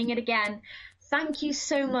 I'm saying it again, thank you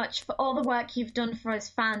so much for all the work you've done for us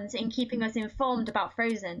fans in keeping us informed about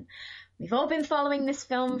Frozen. We've all been following this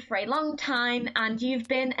film for a long time, and you've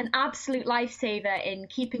been an absolute lifesaver in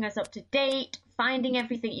keeping us up to date, finding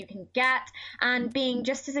everything you can get, and being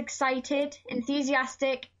just as excited,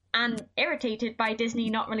 enthusiastic, and irritated by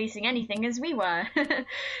Disney not releasing anything as we were.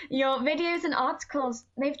 Your videos and articles,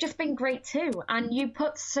 they've just been great too, and you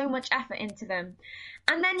put so much effort into them.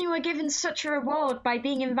 And then you were given such a reward by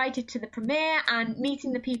being invited to the premiere and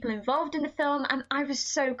meeting the people involved in the film, and I was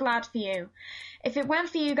so glad for you. If it weren't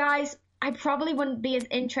for you guys, I probably wouldn't be as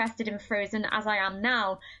interested in Frozen as I am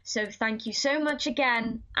now, so thank you so much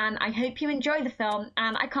again, and I hope you enjoy the film,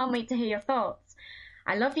 and I can't wait to hear your thoughts.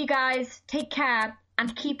 I love you guys, take care,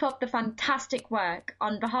 and keep up the fantastic work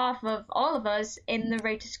on behalf of all of us in the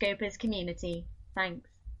Rotoscopers community. Thanks.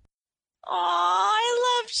 Oh,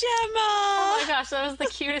 I love Gemma. Oh my gosh, that was the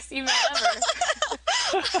cutest email ever.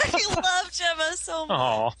 I love Gemma so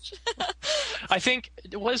much. I think,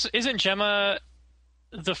 isn't Gemma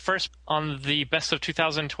the first on the Best of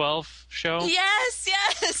 2012 show? Yes,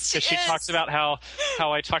 Because she talks about how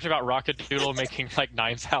I talked about Rockadoodle making like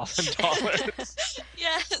 $9,000.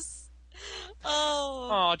 Yes.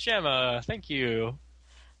 Oh, Gemma, thank you.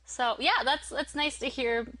 So yeah, that's nice to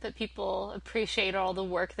hear that people appreciate all the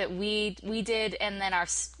work that we did, and then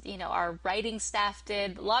our writing staff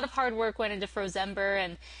did. A lot of hard work went into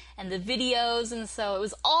Frozember and the videos, and so it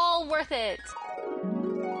was all worth it.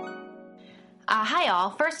 Hi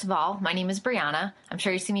all. First of all, my name is Brianna. I'm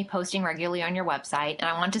sure you see me posting regularly on your website, and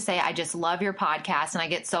I want to say I just love your podcast, and I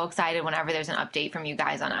get so excited whenever there's an update from you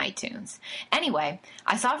guys on iTunes. Anyway,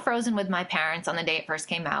 I saw Frozen with my parents on the day it first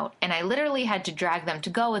came out, and I literally had to drag them to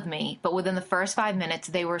go with me, but within the first 5 minutes,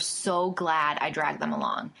 they were so glad I dragged them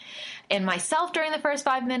along. And myself during the first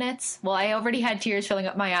 5 minutes, well, I already had tears filling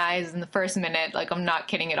up my eyes in the first minute. Like, I'm not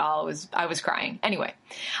kidding at all. I was crying. Anyway,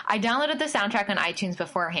 I downloaded the soundtrack on iTunes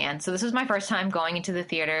beforehand, so this was my first time going into the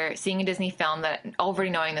theater, seeing a Disney film, that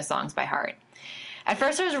already knowing the songs by heart. At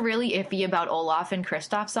first, I was really iffy about Olaf and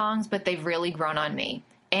Kristoff songs, but they've really grown on me.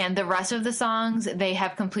 And the rest of the songs, they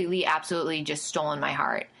have completely, absolutely just stolen my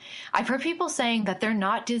heart. I've heard people saying that they're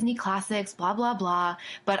not Disney classics, blah, blah, blah,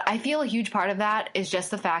 but I feel a huge part of that is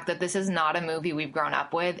just the fact that this is not a movie we've grown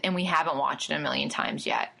up with, and we haven't watched it a million times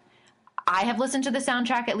yet. I have listened to the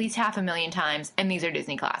soundtrack at least 500,000 times, and these are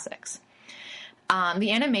Disney classics.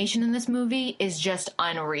 The animation in this movie is just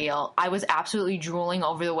unreal. I was absolutely drooling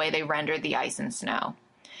over the way they rendered the ice and snow.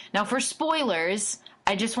 Now, for spoilers,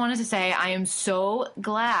 I just wanted to say I am so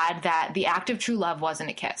glad that the act of true love wasn't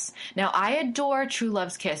a kiss. Now, I adore True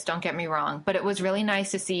Love's kiss, don't get me wrong, but it was really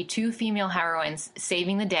nice to see two female heroines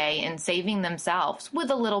saving the day and saving themselves, with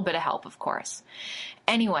a little bit of help, of course.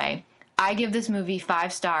 Anyway, I give this movie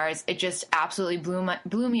 5 stars. It just absolutely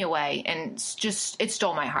blew me away, and it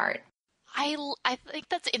stole my heart. I think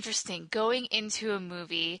that's interesting, going into a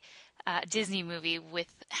movie, Disney movie,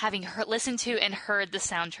 with having listened to and heard the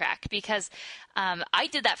soundtrack, because I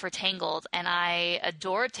did that for Tangled, and I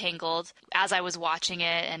adored Tangled as I was watching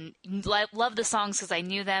it and loved the songs because I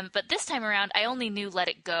knew them. But this time around, I only knew Let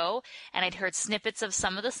It Go, and I'd heard snippets of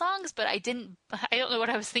some of the songs, but I don't know what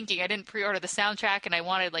I was thinking. I didn't pre-order the soundtrack, and I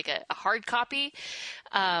wanted like a hard copy.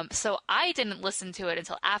 So I didn't listen to it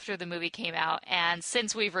until after the movie came out. And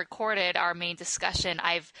since we've recorded our main discussion,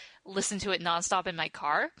 I've listened to it nonstop in my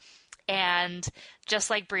car. And just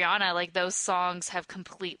like Brianna, like those songs have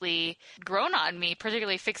completely grown on me,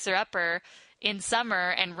 particularly Fixer Upper in summer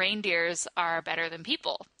and Reindeers Are Better Than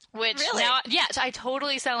People. Which really? Now, yeah, I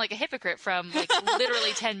totally sound like a hypocrite from like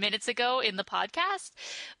literally 10 minutes ago in the podcast.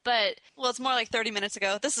 But well, it's more like 30 minutes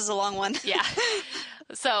ago. This is a long one. Yeah.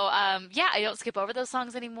 So, yeah, I don't skip over those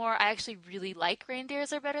songs anymore. I actually really like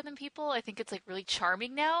Reindeers Are Better Than People. I think it's like really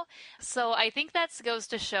charming now. So I think that goes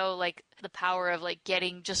to show like the power of like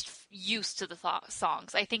getting just used to the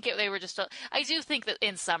songs. I think they were just, I do think that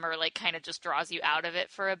in summer, like kind of just draws you out of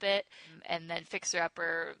it for a bit. And then Fixer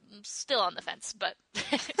Upper, still on the fence, but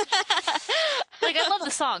like I love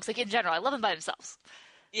the songs, like in general, I love them by themselves.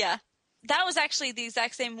 Yeah. That was actually the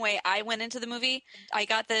exact same way I went into the movie. I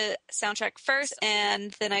got the soundtrack first,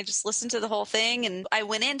 and then I just listened to the whole thing, and I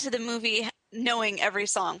went into the movie knowing every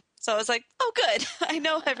song. So I was like, oh, good. I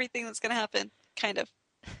know everything that's going to happen. Kind of.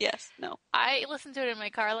 Yes. No. I listened to it in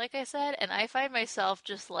my car, like I said, and I find myself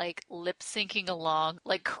just like lip syncing along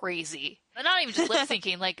like crazy. Not even just lip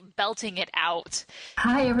syncing, like belting it out.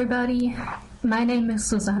 Hi, everybody. My name is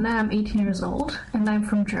Susanna. I'm 18 years old, and I'm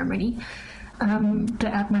from Germany. To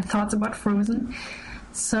add my thoughts about Frozen.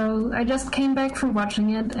 So I just came back from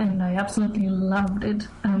watching it, and I absolutely loved it.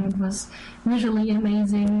 It was visually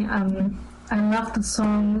amazing. I loved the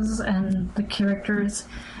songs and the characters.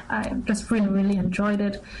 I just really, really enjoyed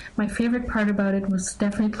it. My favorite part about it was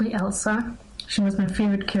definitely Elsa. She was my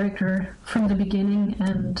favorite character from the beginning,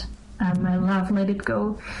 and I love Let It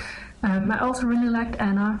Go. I also really liked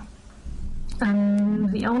Anna.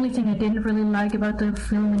 The only thing I didn't really like about the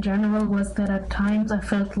film in general was that at times I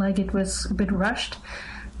felt like it was a bit rushed,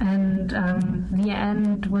 and the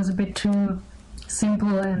end was a bit too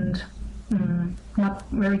simple and not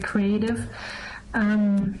very creative.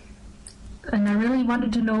 And I really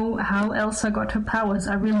wanted to know how Elsa got her powers.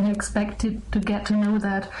 I really expected to get to know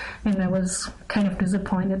that, and I was kind of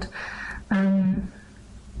disappointed. And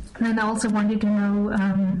I also wanted to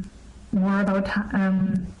know more about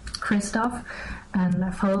Kristoff, and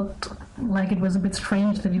I felt like it was a bit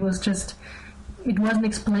strange that it wasn't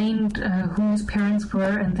explained who his parents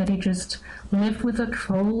were, and that he just lived with the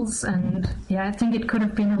trolls. And yeah, I think it could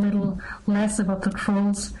have been a little less about the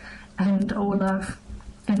trolls and Olaf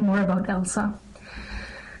and more about Elsa.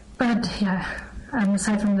 But yeah,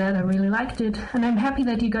 aside from that, I really liked it, and I'm happy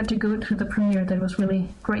that you got to go to the premiere. That was really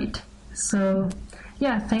great. So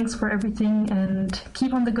yeah, thanks for everything, and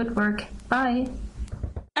keep on the good work. Bye.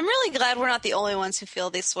 I'm really glad we're not the only ones who feel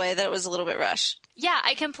this way, that it was a little bit rushed. Yeah,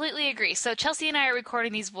 I completely agree. So Chelsea and I are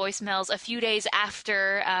recording these voicemails a few days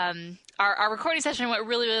after our recording session went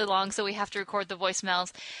really, really long, so we have to record the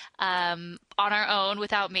voicemails on our own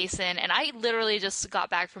without Mason. And I literally just got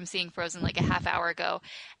back from seeing Frozen like a half hour ago,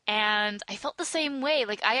 and I felt the same way.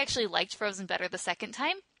 Like, I actually liked Frozen better the second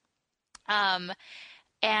time.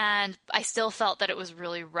 And I still felt that it was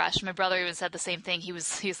really rushed. My brother even said the same thing. He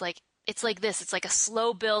was like, it's like this. It's like a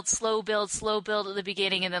slow build at the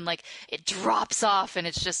beginning, and then like it drops off, and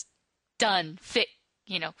it's just done,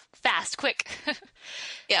 fast, quick.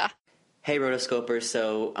 Yeah. Hey, Rotoscopers.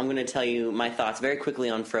 So I'm going to tell you my thoughts very quickly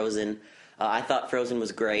on Frozen. I thought Frozen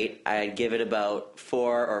was great. I'd give it about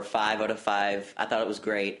 4 or 5 out of 5. I thought it was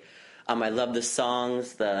great. I loved the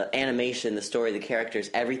songs, the animation, the story, the characters,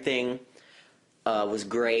 everything was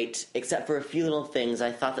great, except for a few little things.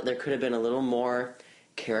 I thought that there could have been a little more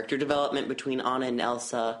character development between Anna and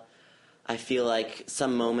Elsa. I feel like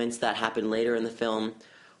some moments that happened later in the film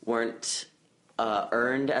weren't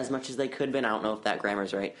earned as much as they could have been. I don't know if that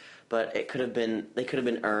grammar's right, but they could have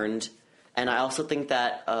been earned. And I also think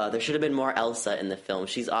that there should have been more Elsa in the film.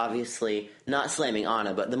 She's obviously not slamming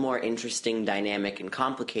Anna, but the more interesting, dynamic, and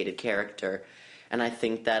complicated character. and I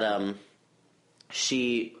think that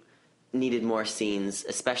she needed more scenes,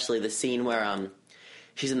 especially the scene where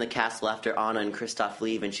she's in the castle after Anna and Kristoff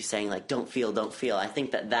leave, and she's saying, like, don't feel, don't feel. I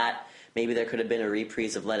think that maybe there could have been a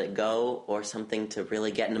reprise of Let It Go or something to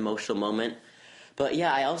really get an emotional moment. But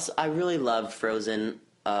yeah, I really loved Frozen.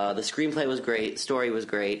 The screenplay was great, story was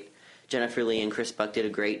great. Jennifer Lee and Chris Buck did a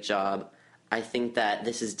great job. I think that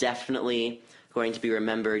this is definitely going to be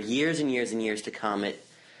remembered years and years and years to come.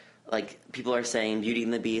 Like people are saying, Beauty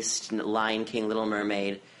and the Beast, Lion King, Little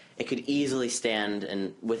Mermaid, it could easily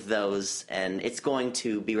stand with those, and it's going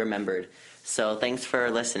to be remembered. So thanks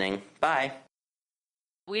for listening. Bye.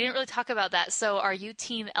 We didn't really talk about that. So are you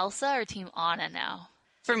Team Elsa or Team Anna now?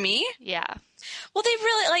 For me? Yeah. Well, they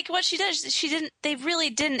really, like, what she does, they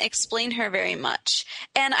really didn't explain her very much.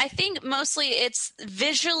 And I think mostly it's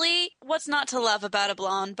visually what's not to love about a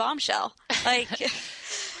blonde bombshell. Like,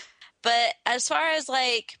 but as far as,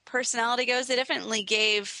 like, personality goes, they definitely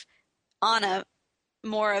gave Anna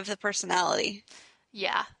more of the personality.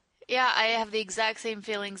 Yeah. Yeah, I have the exact same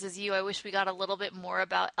feelings as you. I wish we got a little bit more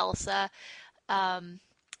about Elsa.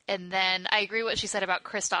 And then I agree what she said about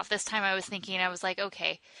Kristoff. This time I was thinking, I was like,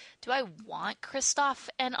 okay, do I want Kristoff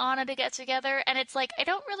and Anna to get together? And it's like, I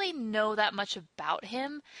don't really know that much about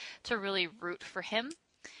him to really root for him.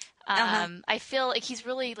 I feel like he's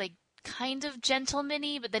really like kind of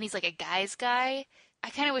gentleman-y, but then he's like a guy's guy. I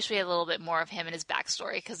kind of wish we had a little bit more of him and his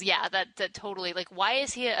backstory. Because yeah, that totally, like, why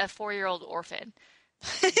is he a 4-year-old orphan?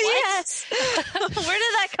 Yes. Where did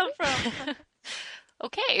that come from?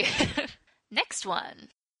 Okay. Next one.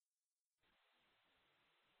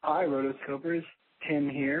 Hi, Rotoscopers. Tim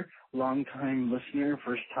here, longtime listener,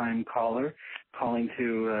 first-time caller, calling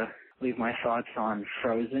to leave my thoughts on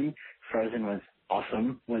Frozen. Frozen was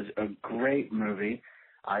awesome, was a great movie.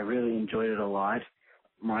 I really enjoyed it a lot.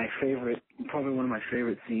 My favorite, probably one of my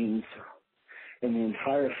favorite scenes in the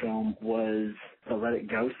entire film was the Let It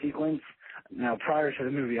Go sequence. Now, prior to the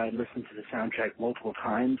movie, I'd listened to the soundtrack multiple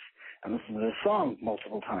times and listened to the song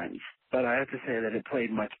multiple times. But I have to say that it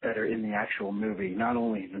played much better in the actual movie, not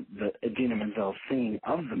only the Idina Menzel singing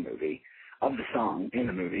of the movie, of the song in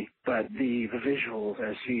the movie, but the visuals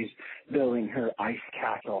as she's building her ice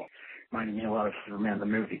castle, reminded me a lot of Superman the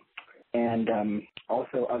movie. And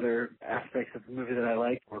also other aspects of the movie that I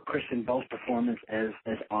liked were Kristen Bell's performance as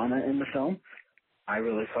Anna in the film. I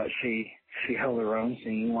really thought she held her own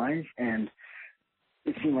singing-wise, and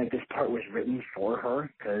it seemed like this part was written for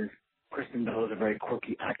her because Kristen Bell is a very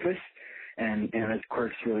quirky actress, and Anna's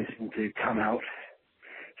quirks really seem to come out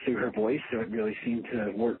through her voice, so it really seemed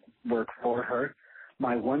to work for her.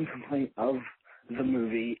 My one complaint of the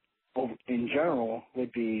movie in general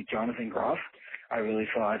would be Jonathan Groff. I really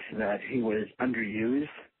thought that he was underused.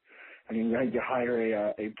 I mean, you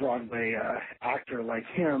hire a Broadway actor like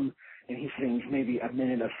him, and he sings maybe a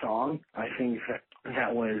minute of song. I think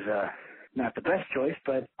that was not the best choice,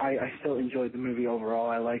 but I still enjoyed the movie overall.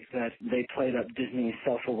 I liked that they played up Disney's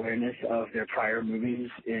self-awareness of their prior movies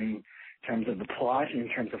in terms of the plot, in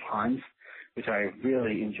terms of Hans, which I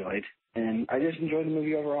really enjoyed. And I just enjoyed the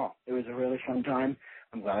movie overall. It was a really fun time.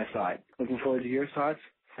 I'm glad I saw it. Looking forward to your thoughts.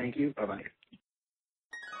 Thank you. Bye-bye.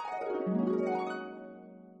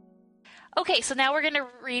 Okay, so now we're going to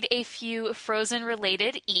read a few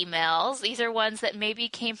Frozen-related emails. These are ones that maybe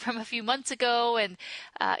came from a few months ago, and,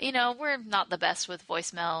 we're not the best with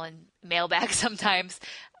voicemail and mailbag sometimes.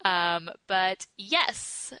 But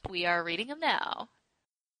yes, we are reading them now.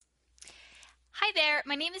 Hi there,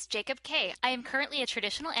 my name is Jacob K. I am currently a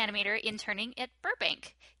traditional animator interning at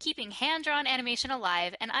Burbank, keeping hand-drawn animation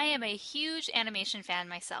alive, and I am a huge animation fan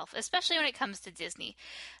myself, especially when it comes to Disney.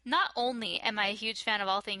 Not only am I a huge fan of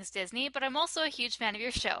all things Disney, but I'm also a huge fan of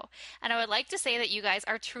your show, and I would like to say that you guys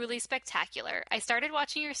are truly spectacular. I started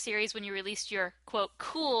watching your series when you released your, quote,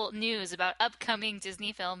 cool news about upcoming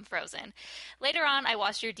Disney film Frozen. Later on, I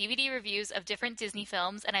watched your DVD reviews of different Disney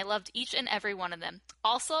films, and I loved each and every one of them.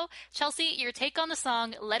 Also, Chelsea, your take on the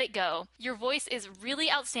song Let It Go. Your voice is really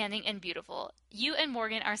outstanding and beautiful. You and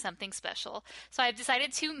Morgan are something special. So I've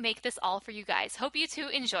decided to make this all for you guys. Hope you too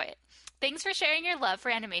enjoy it. Thanks for sharing your love for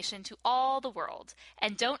animation to all the world.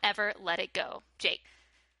 And don't ever let it go. Jake.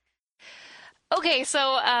 Okay, so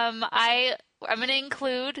I'm going to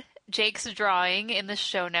include Jake's drawing in the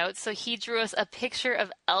show notes. So he drew us a picture of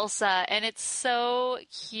Elsa, and it's so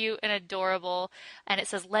cute and adorable. And it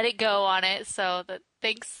says "Let It Go" on it. So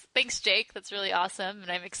thanks, Jake. That's really awesome.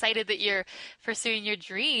 And I'm excited that you're pursuing your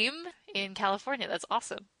dream in California. That's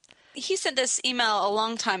awesome. He sent this email a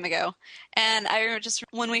long time ago, and I remember just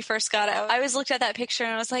when we first got it, I always looked at that picture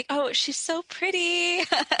and I was like, oh, she's so pretty.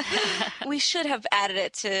 We should have added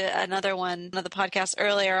it to another one of the podcasts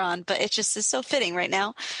earlier on, but it just is so fitting right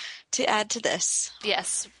now to add to this.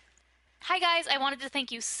 Yes. Hi guys, I wanted to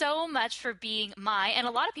thank you so much for being my and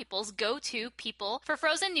a lot of people's go-to people for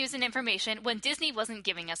Frozen news and information when Disney wasn't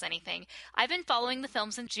giving us anything. I've been following the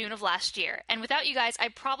films in June of last year, and without you guys, I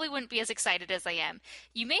probably wouldn't be as excited as I am.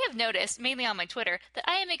 You may have noticed, mainly on my Twitter, that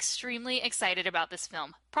I am extremely excited about this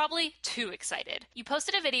film. Probably too excited. You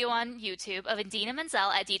posted a video on YouTube of Idina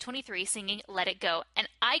Menzel at D23 singing Let It Go, and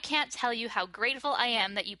I can't tell you how grateful I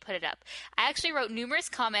am that you put it up. I actually wrote numerous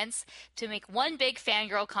comments to make one big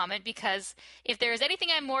fangirl comment because if there is anything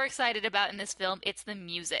I'm more excited about in this film, it's the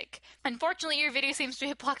music. Unfortunately, your video seems to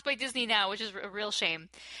be blocked by Disney now, which is a real shame.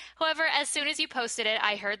 However, as soon as you posted it,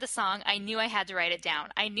 I heard the song. I knew I had to write it down.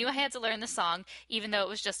 I knew I had to learn the song, even though it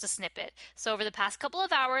was just a snippet. So over the past couple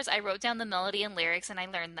of hours, I wrote down the melody and lyrics, and I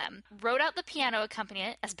learned them. Wrote out the piano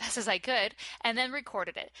accompaniment as best as I could, and then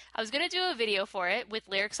recorded it. I was going to do a video for it with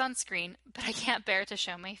lyrics on screen, but I can't bear to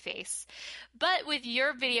show my face. But with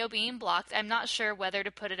your video being blocked, I'm not sure whether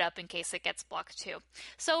to put it up in case it gets blocked too.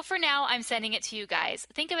 So for now, I'm sending it to you guys.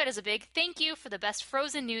 Think of it as a big thank you for the best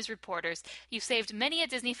Frozen news reporters. You've saved many a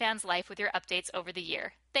Disney fan's life with your updates over the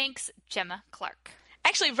year. Thanks, Gemma Clark.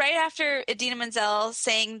 Actually, right after Idina Menzel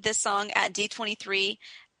sang this song at D23,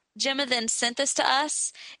 Gemma then sent this to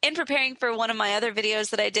us. In preparing for one of my other videos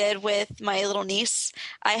that I did with my little niece,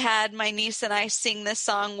 I had my niece and I sing this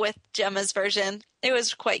song with Gemma's version. It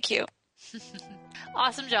was quite cute.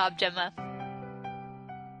 Awesome job, Gemma.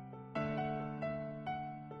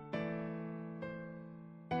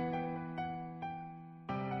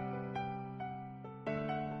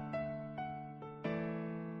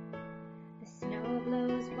 The snow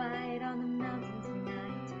blows white on the mountain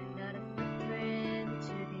tonight, not a footprint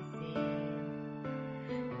to be seen.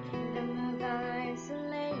 A kingdom of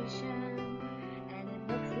isolation, and it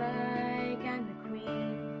looks like I'm the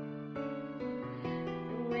queen.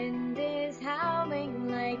 The wind is howling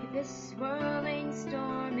like this swirling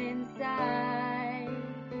storm inside.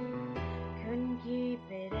 Couldn't keep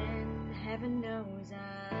it in, heaven knows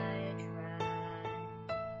I tried.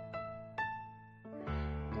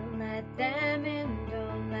 Don't let them in,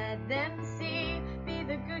 don't let them see. Be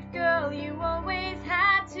the good girl you always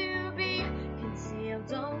had to be. Conceal,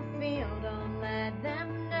 don't feel, don't let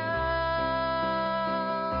them know.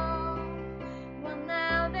 Well,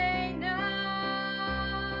 now they know.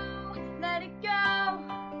 Let it go,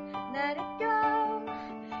 let it go.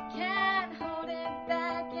 Can't hold it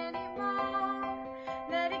back anymore.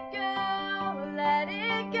 Let it go, let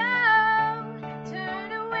it go.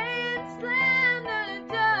 Turn away and slam the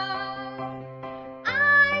door.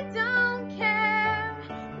 I don't care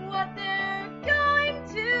what they're going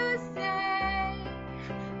to say.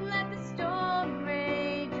 Let the storm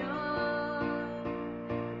rage on.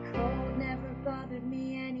 The cold never bothered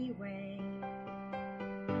me anyway.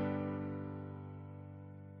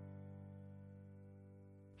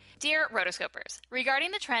 Dear Rotoscopers,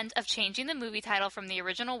 regarding the trend of changing the movie title from the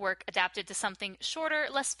original work adapted to something shorter,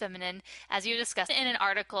 less feminine, as you discussed in an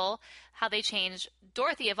article, how they changed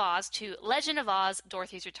Dorothy of Oz to Legend of Oz,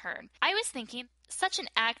 Dorothy's Return. I was thinking, such an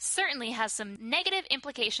act certainly has some negative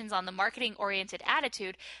implications on the marketing-oriented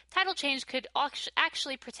attitude. Title change could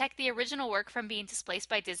actually protect the original work from being displaced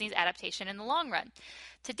by Disney's adaptation in the long run.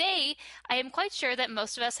 Today, I am quite sure that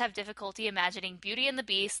most of us have difficulty imagining Beauty and the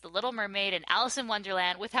Beast, The Little Mermaid, and Alice in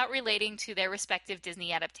Wonderland without relating to their respective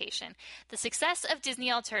Disney adaptation. The success of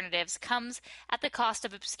Disney alternatives comes at the cost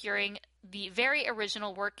of obscuring the very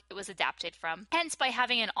original work it was adapted from. Hence, by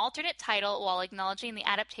having an alternate title while acknowledging the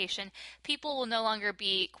adaptation, people will no longer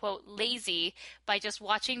be, quote, lazy by just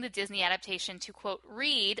watching the Disney adaptation to, quote,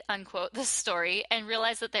 read, unquote, the story and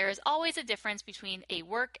realize that there is always a difference between a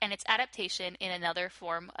work and its adaptation in another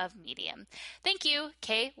form of medium. Thank you,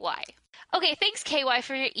 KY. Okay, thanks, KY,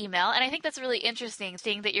 for your email. And I think that's a really interesting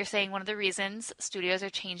thing that you're saying one of the reasons studios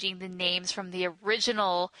are changing the names from the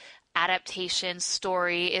original adaptation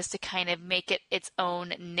story is to kind of make it its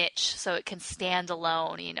own niche so it can stand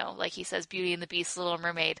alone. You know, like he says, Beauty and the Beast, Little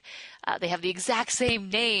Mermaid, they have the exact same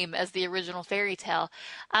name as the original fairy tale.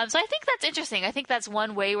 So I think that's interesting. I think that's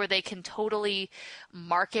one way where they can totally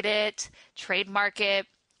market it, trademark it,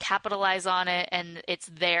 capitalize on it, and it's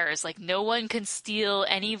theirs. Like, no one can steal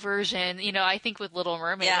any version. You know, I think with Little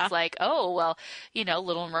Mermaid, Yeah. It's like, oh, well, you know,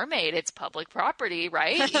 Little Mermaid, it's public property,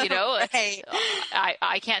 right? You know, Right.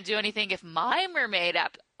 I can't do anything if my mermaid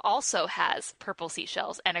app also has purple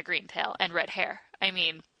seashells and a green tail and red hair. I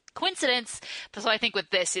mean, coincidence. So I think with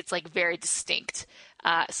this, it's like very distinct.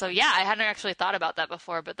 So yeah, I hadn't actually thought about that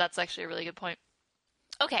before, but that's actually a really good point.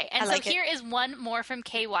 Okay, and so here is one more from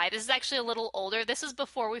KY. This is actually a little older. This is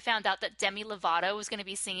before we found out that Demi Lovato was going to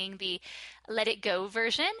be singing the Let It Go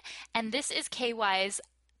version. And this is KY's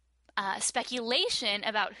speculation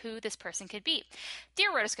about who this person could be.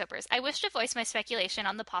 Dear Rotoscopers, I wish to voice my speculation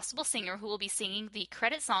on the possible singer who will be singing the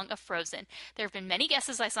credit song of Frozen. There have been many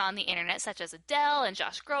guesses I saw on the internet, such as Adele and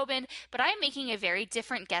Josh Groban, but I am making a very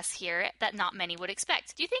different guess here that not many would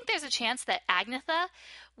expect. Do you think there's a chance that Agnetha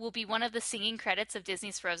will be one of the singing credits of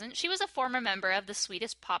Disney's Frozen? She was a former member of the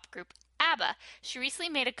Swedish pop group ABBA. She recently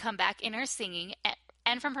made a comeback in her singing,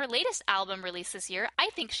 and from her latest album released this year, I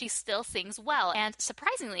think she still sings well and,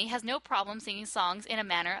 surprisingly, has no problem singing songs in a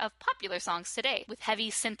manner of popular songs today, with heavy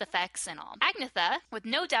synth effects and all. Agnetha, with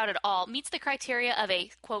no doubt at all, meets the criteria of a,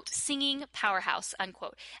 quote, singing powerhouse,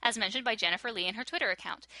 unquote, as mentioned by Jennifer Lee in her Twitter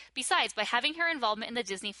account. Besides, by having her involvement in the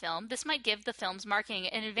Disney film, this might give the film's marketing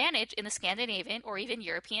an advantage in the Scandinavian or even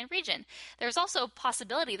European region. There's also a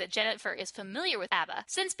possibility that Jennifer is familiar with ABBA,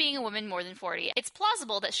 since being a woman more than 40. It's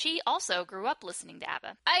plausible that she also grew up listening to ABBA.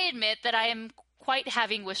 I admit that I am quite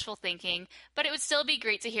having wishful thinking, but it would still be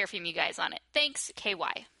great to hear from you guys on it. Thanks,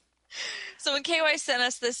 KY. So when KY sent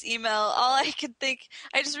us this email, all I could think,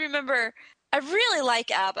 I just remember, I really like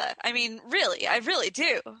ABBA. I mean, really, I really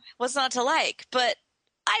do. What's not to like? But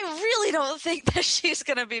I really don't think that she's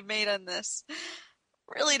going to be made on this.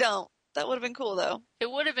 Really don't. That would have been cool, though. It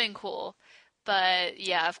would have been cool. But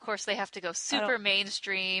yeah, of course they have to go super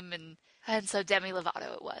mainstream, and so Demi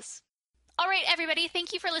Lovato it was. All right, everybody,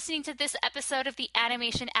 thank you for listening to this episode of the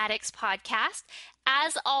Animation Addicts podcast.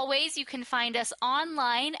 As always, you can find us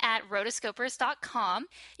online at rotoscopers.com.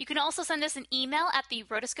 You can also send us an email at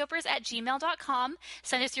therotoscopers@gmail.com.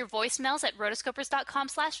 Send us your voicemails at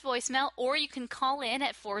rotoscopers.com/voicemail, or you can call in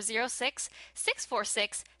at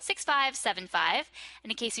 406-646-6575.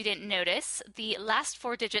 And in case you didn't notice, the last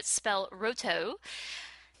 4 digits spell roto.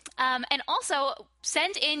 And also,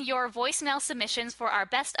 send in your voicemail submissions for our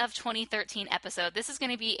Best of 2013 episode. This is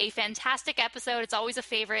going to be a fantastic episode. It's always a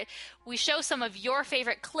favorite. We show some of your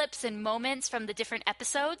favorite clips and moments from the different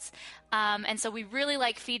episodes. And so we really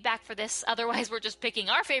like feedback for this. Otherwise, we're just picking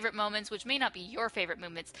our favorite moments, which may not be your favorite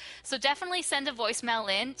moments. So definitely send a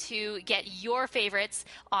voicemail in to get your favorites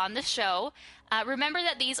on the show. Remember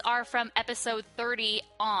that these are from episode 30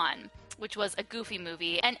 on, which was a Goofy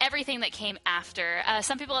movie, and everything that came after.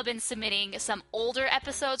 Some people have been submitting some older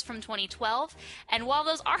episodes from 2012, and while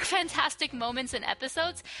those are fantastic moments and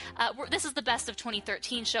episodes, this is the Best of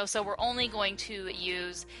 2013 show, so we're only going to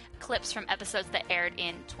use clips from episodes that aired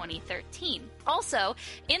in 2013. Also,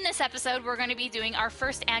 in this episode, we're going to be doing our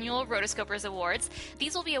first annual Rotoscopers Awards.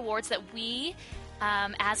 These will be awards that we,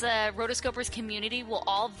 as a Rotoscopers community, will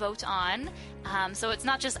all vote on. So it's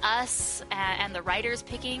not just us and the writers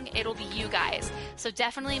picking, it'll be you guys. So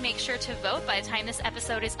definitely make sure to vote. By the time this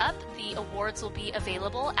episode is up, the awards will be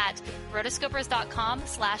available at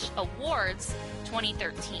rotoscopers.com/awards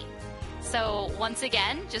 2013. So once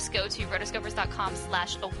again, just go to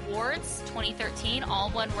rotoscopers.com/awards 2013,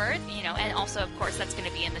 all one word, and also, of course, that's going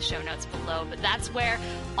to be in the show notes below. But that's where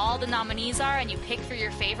all the nominees are, and you pick for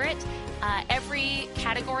your favorite. Every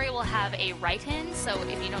category will have a write-in, so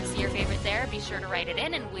if you don't see your favorite there, be sure to write it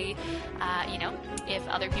in, and we, if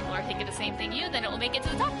other people are thinking the same thing then it will make it to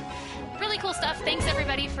the top. Really cool stuff. Thanks,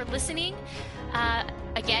 everybody, for listening.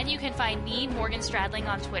 Again, you can find me, Morgan Stradling,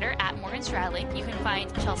 on Twitter, at Morgan Stradling. You can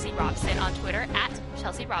find Chelsea Robson on Twitter, at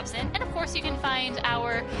Chelsea Robson. And, of course, you can find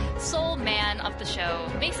our sole man of the show,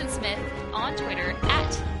 Mason Smith, on Twitter,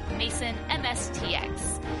 at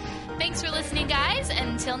MasonMSTX. Thanks for listening, guys.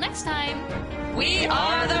 Until next time, we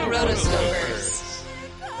are the Rotoscopers.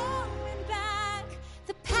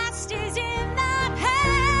 The past is in the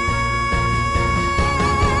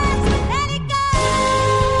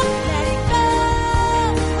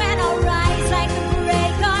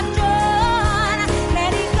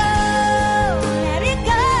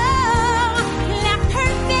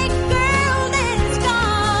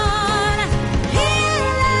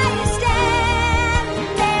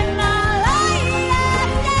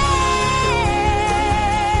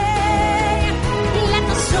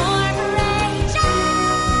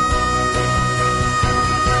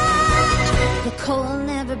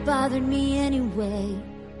bothered me anyway.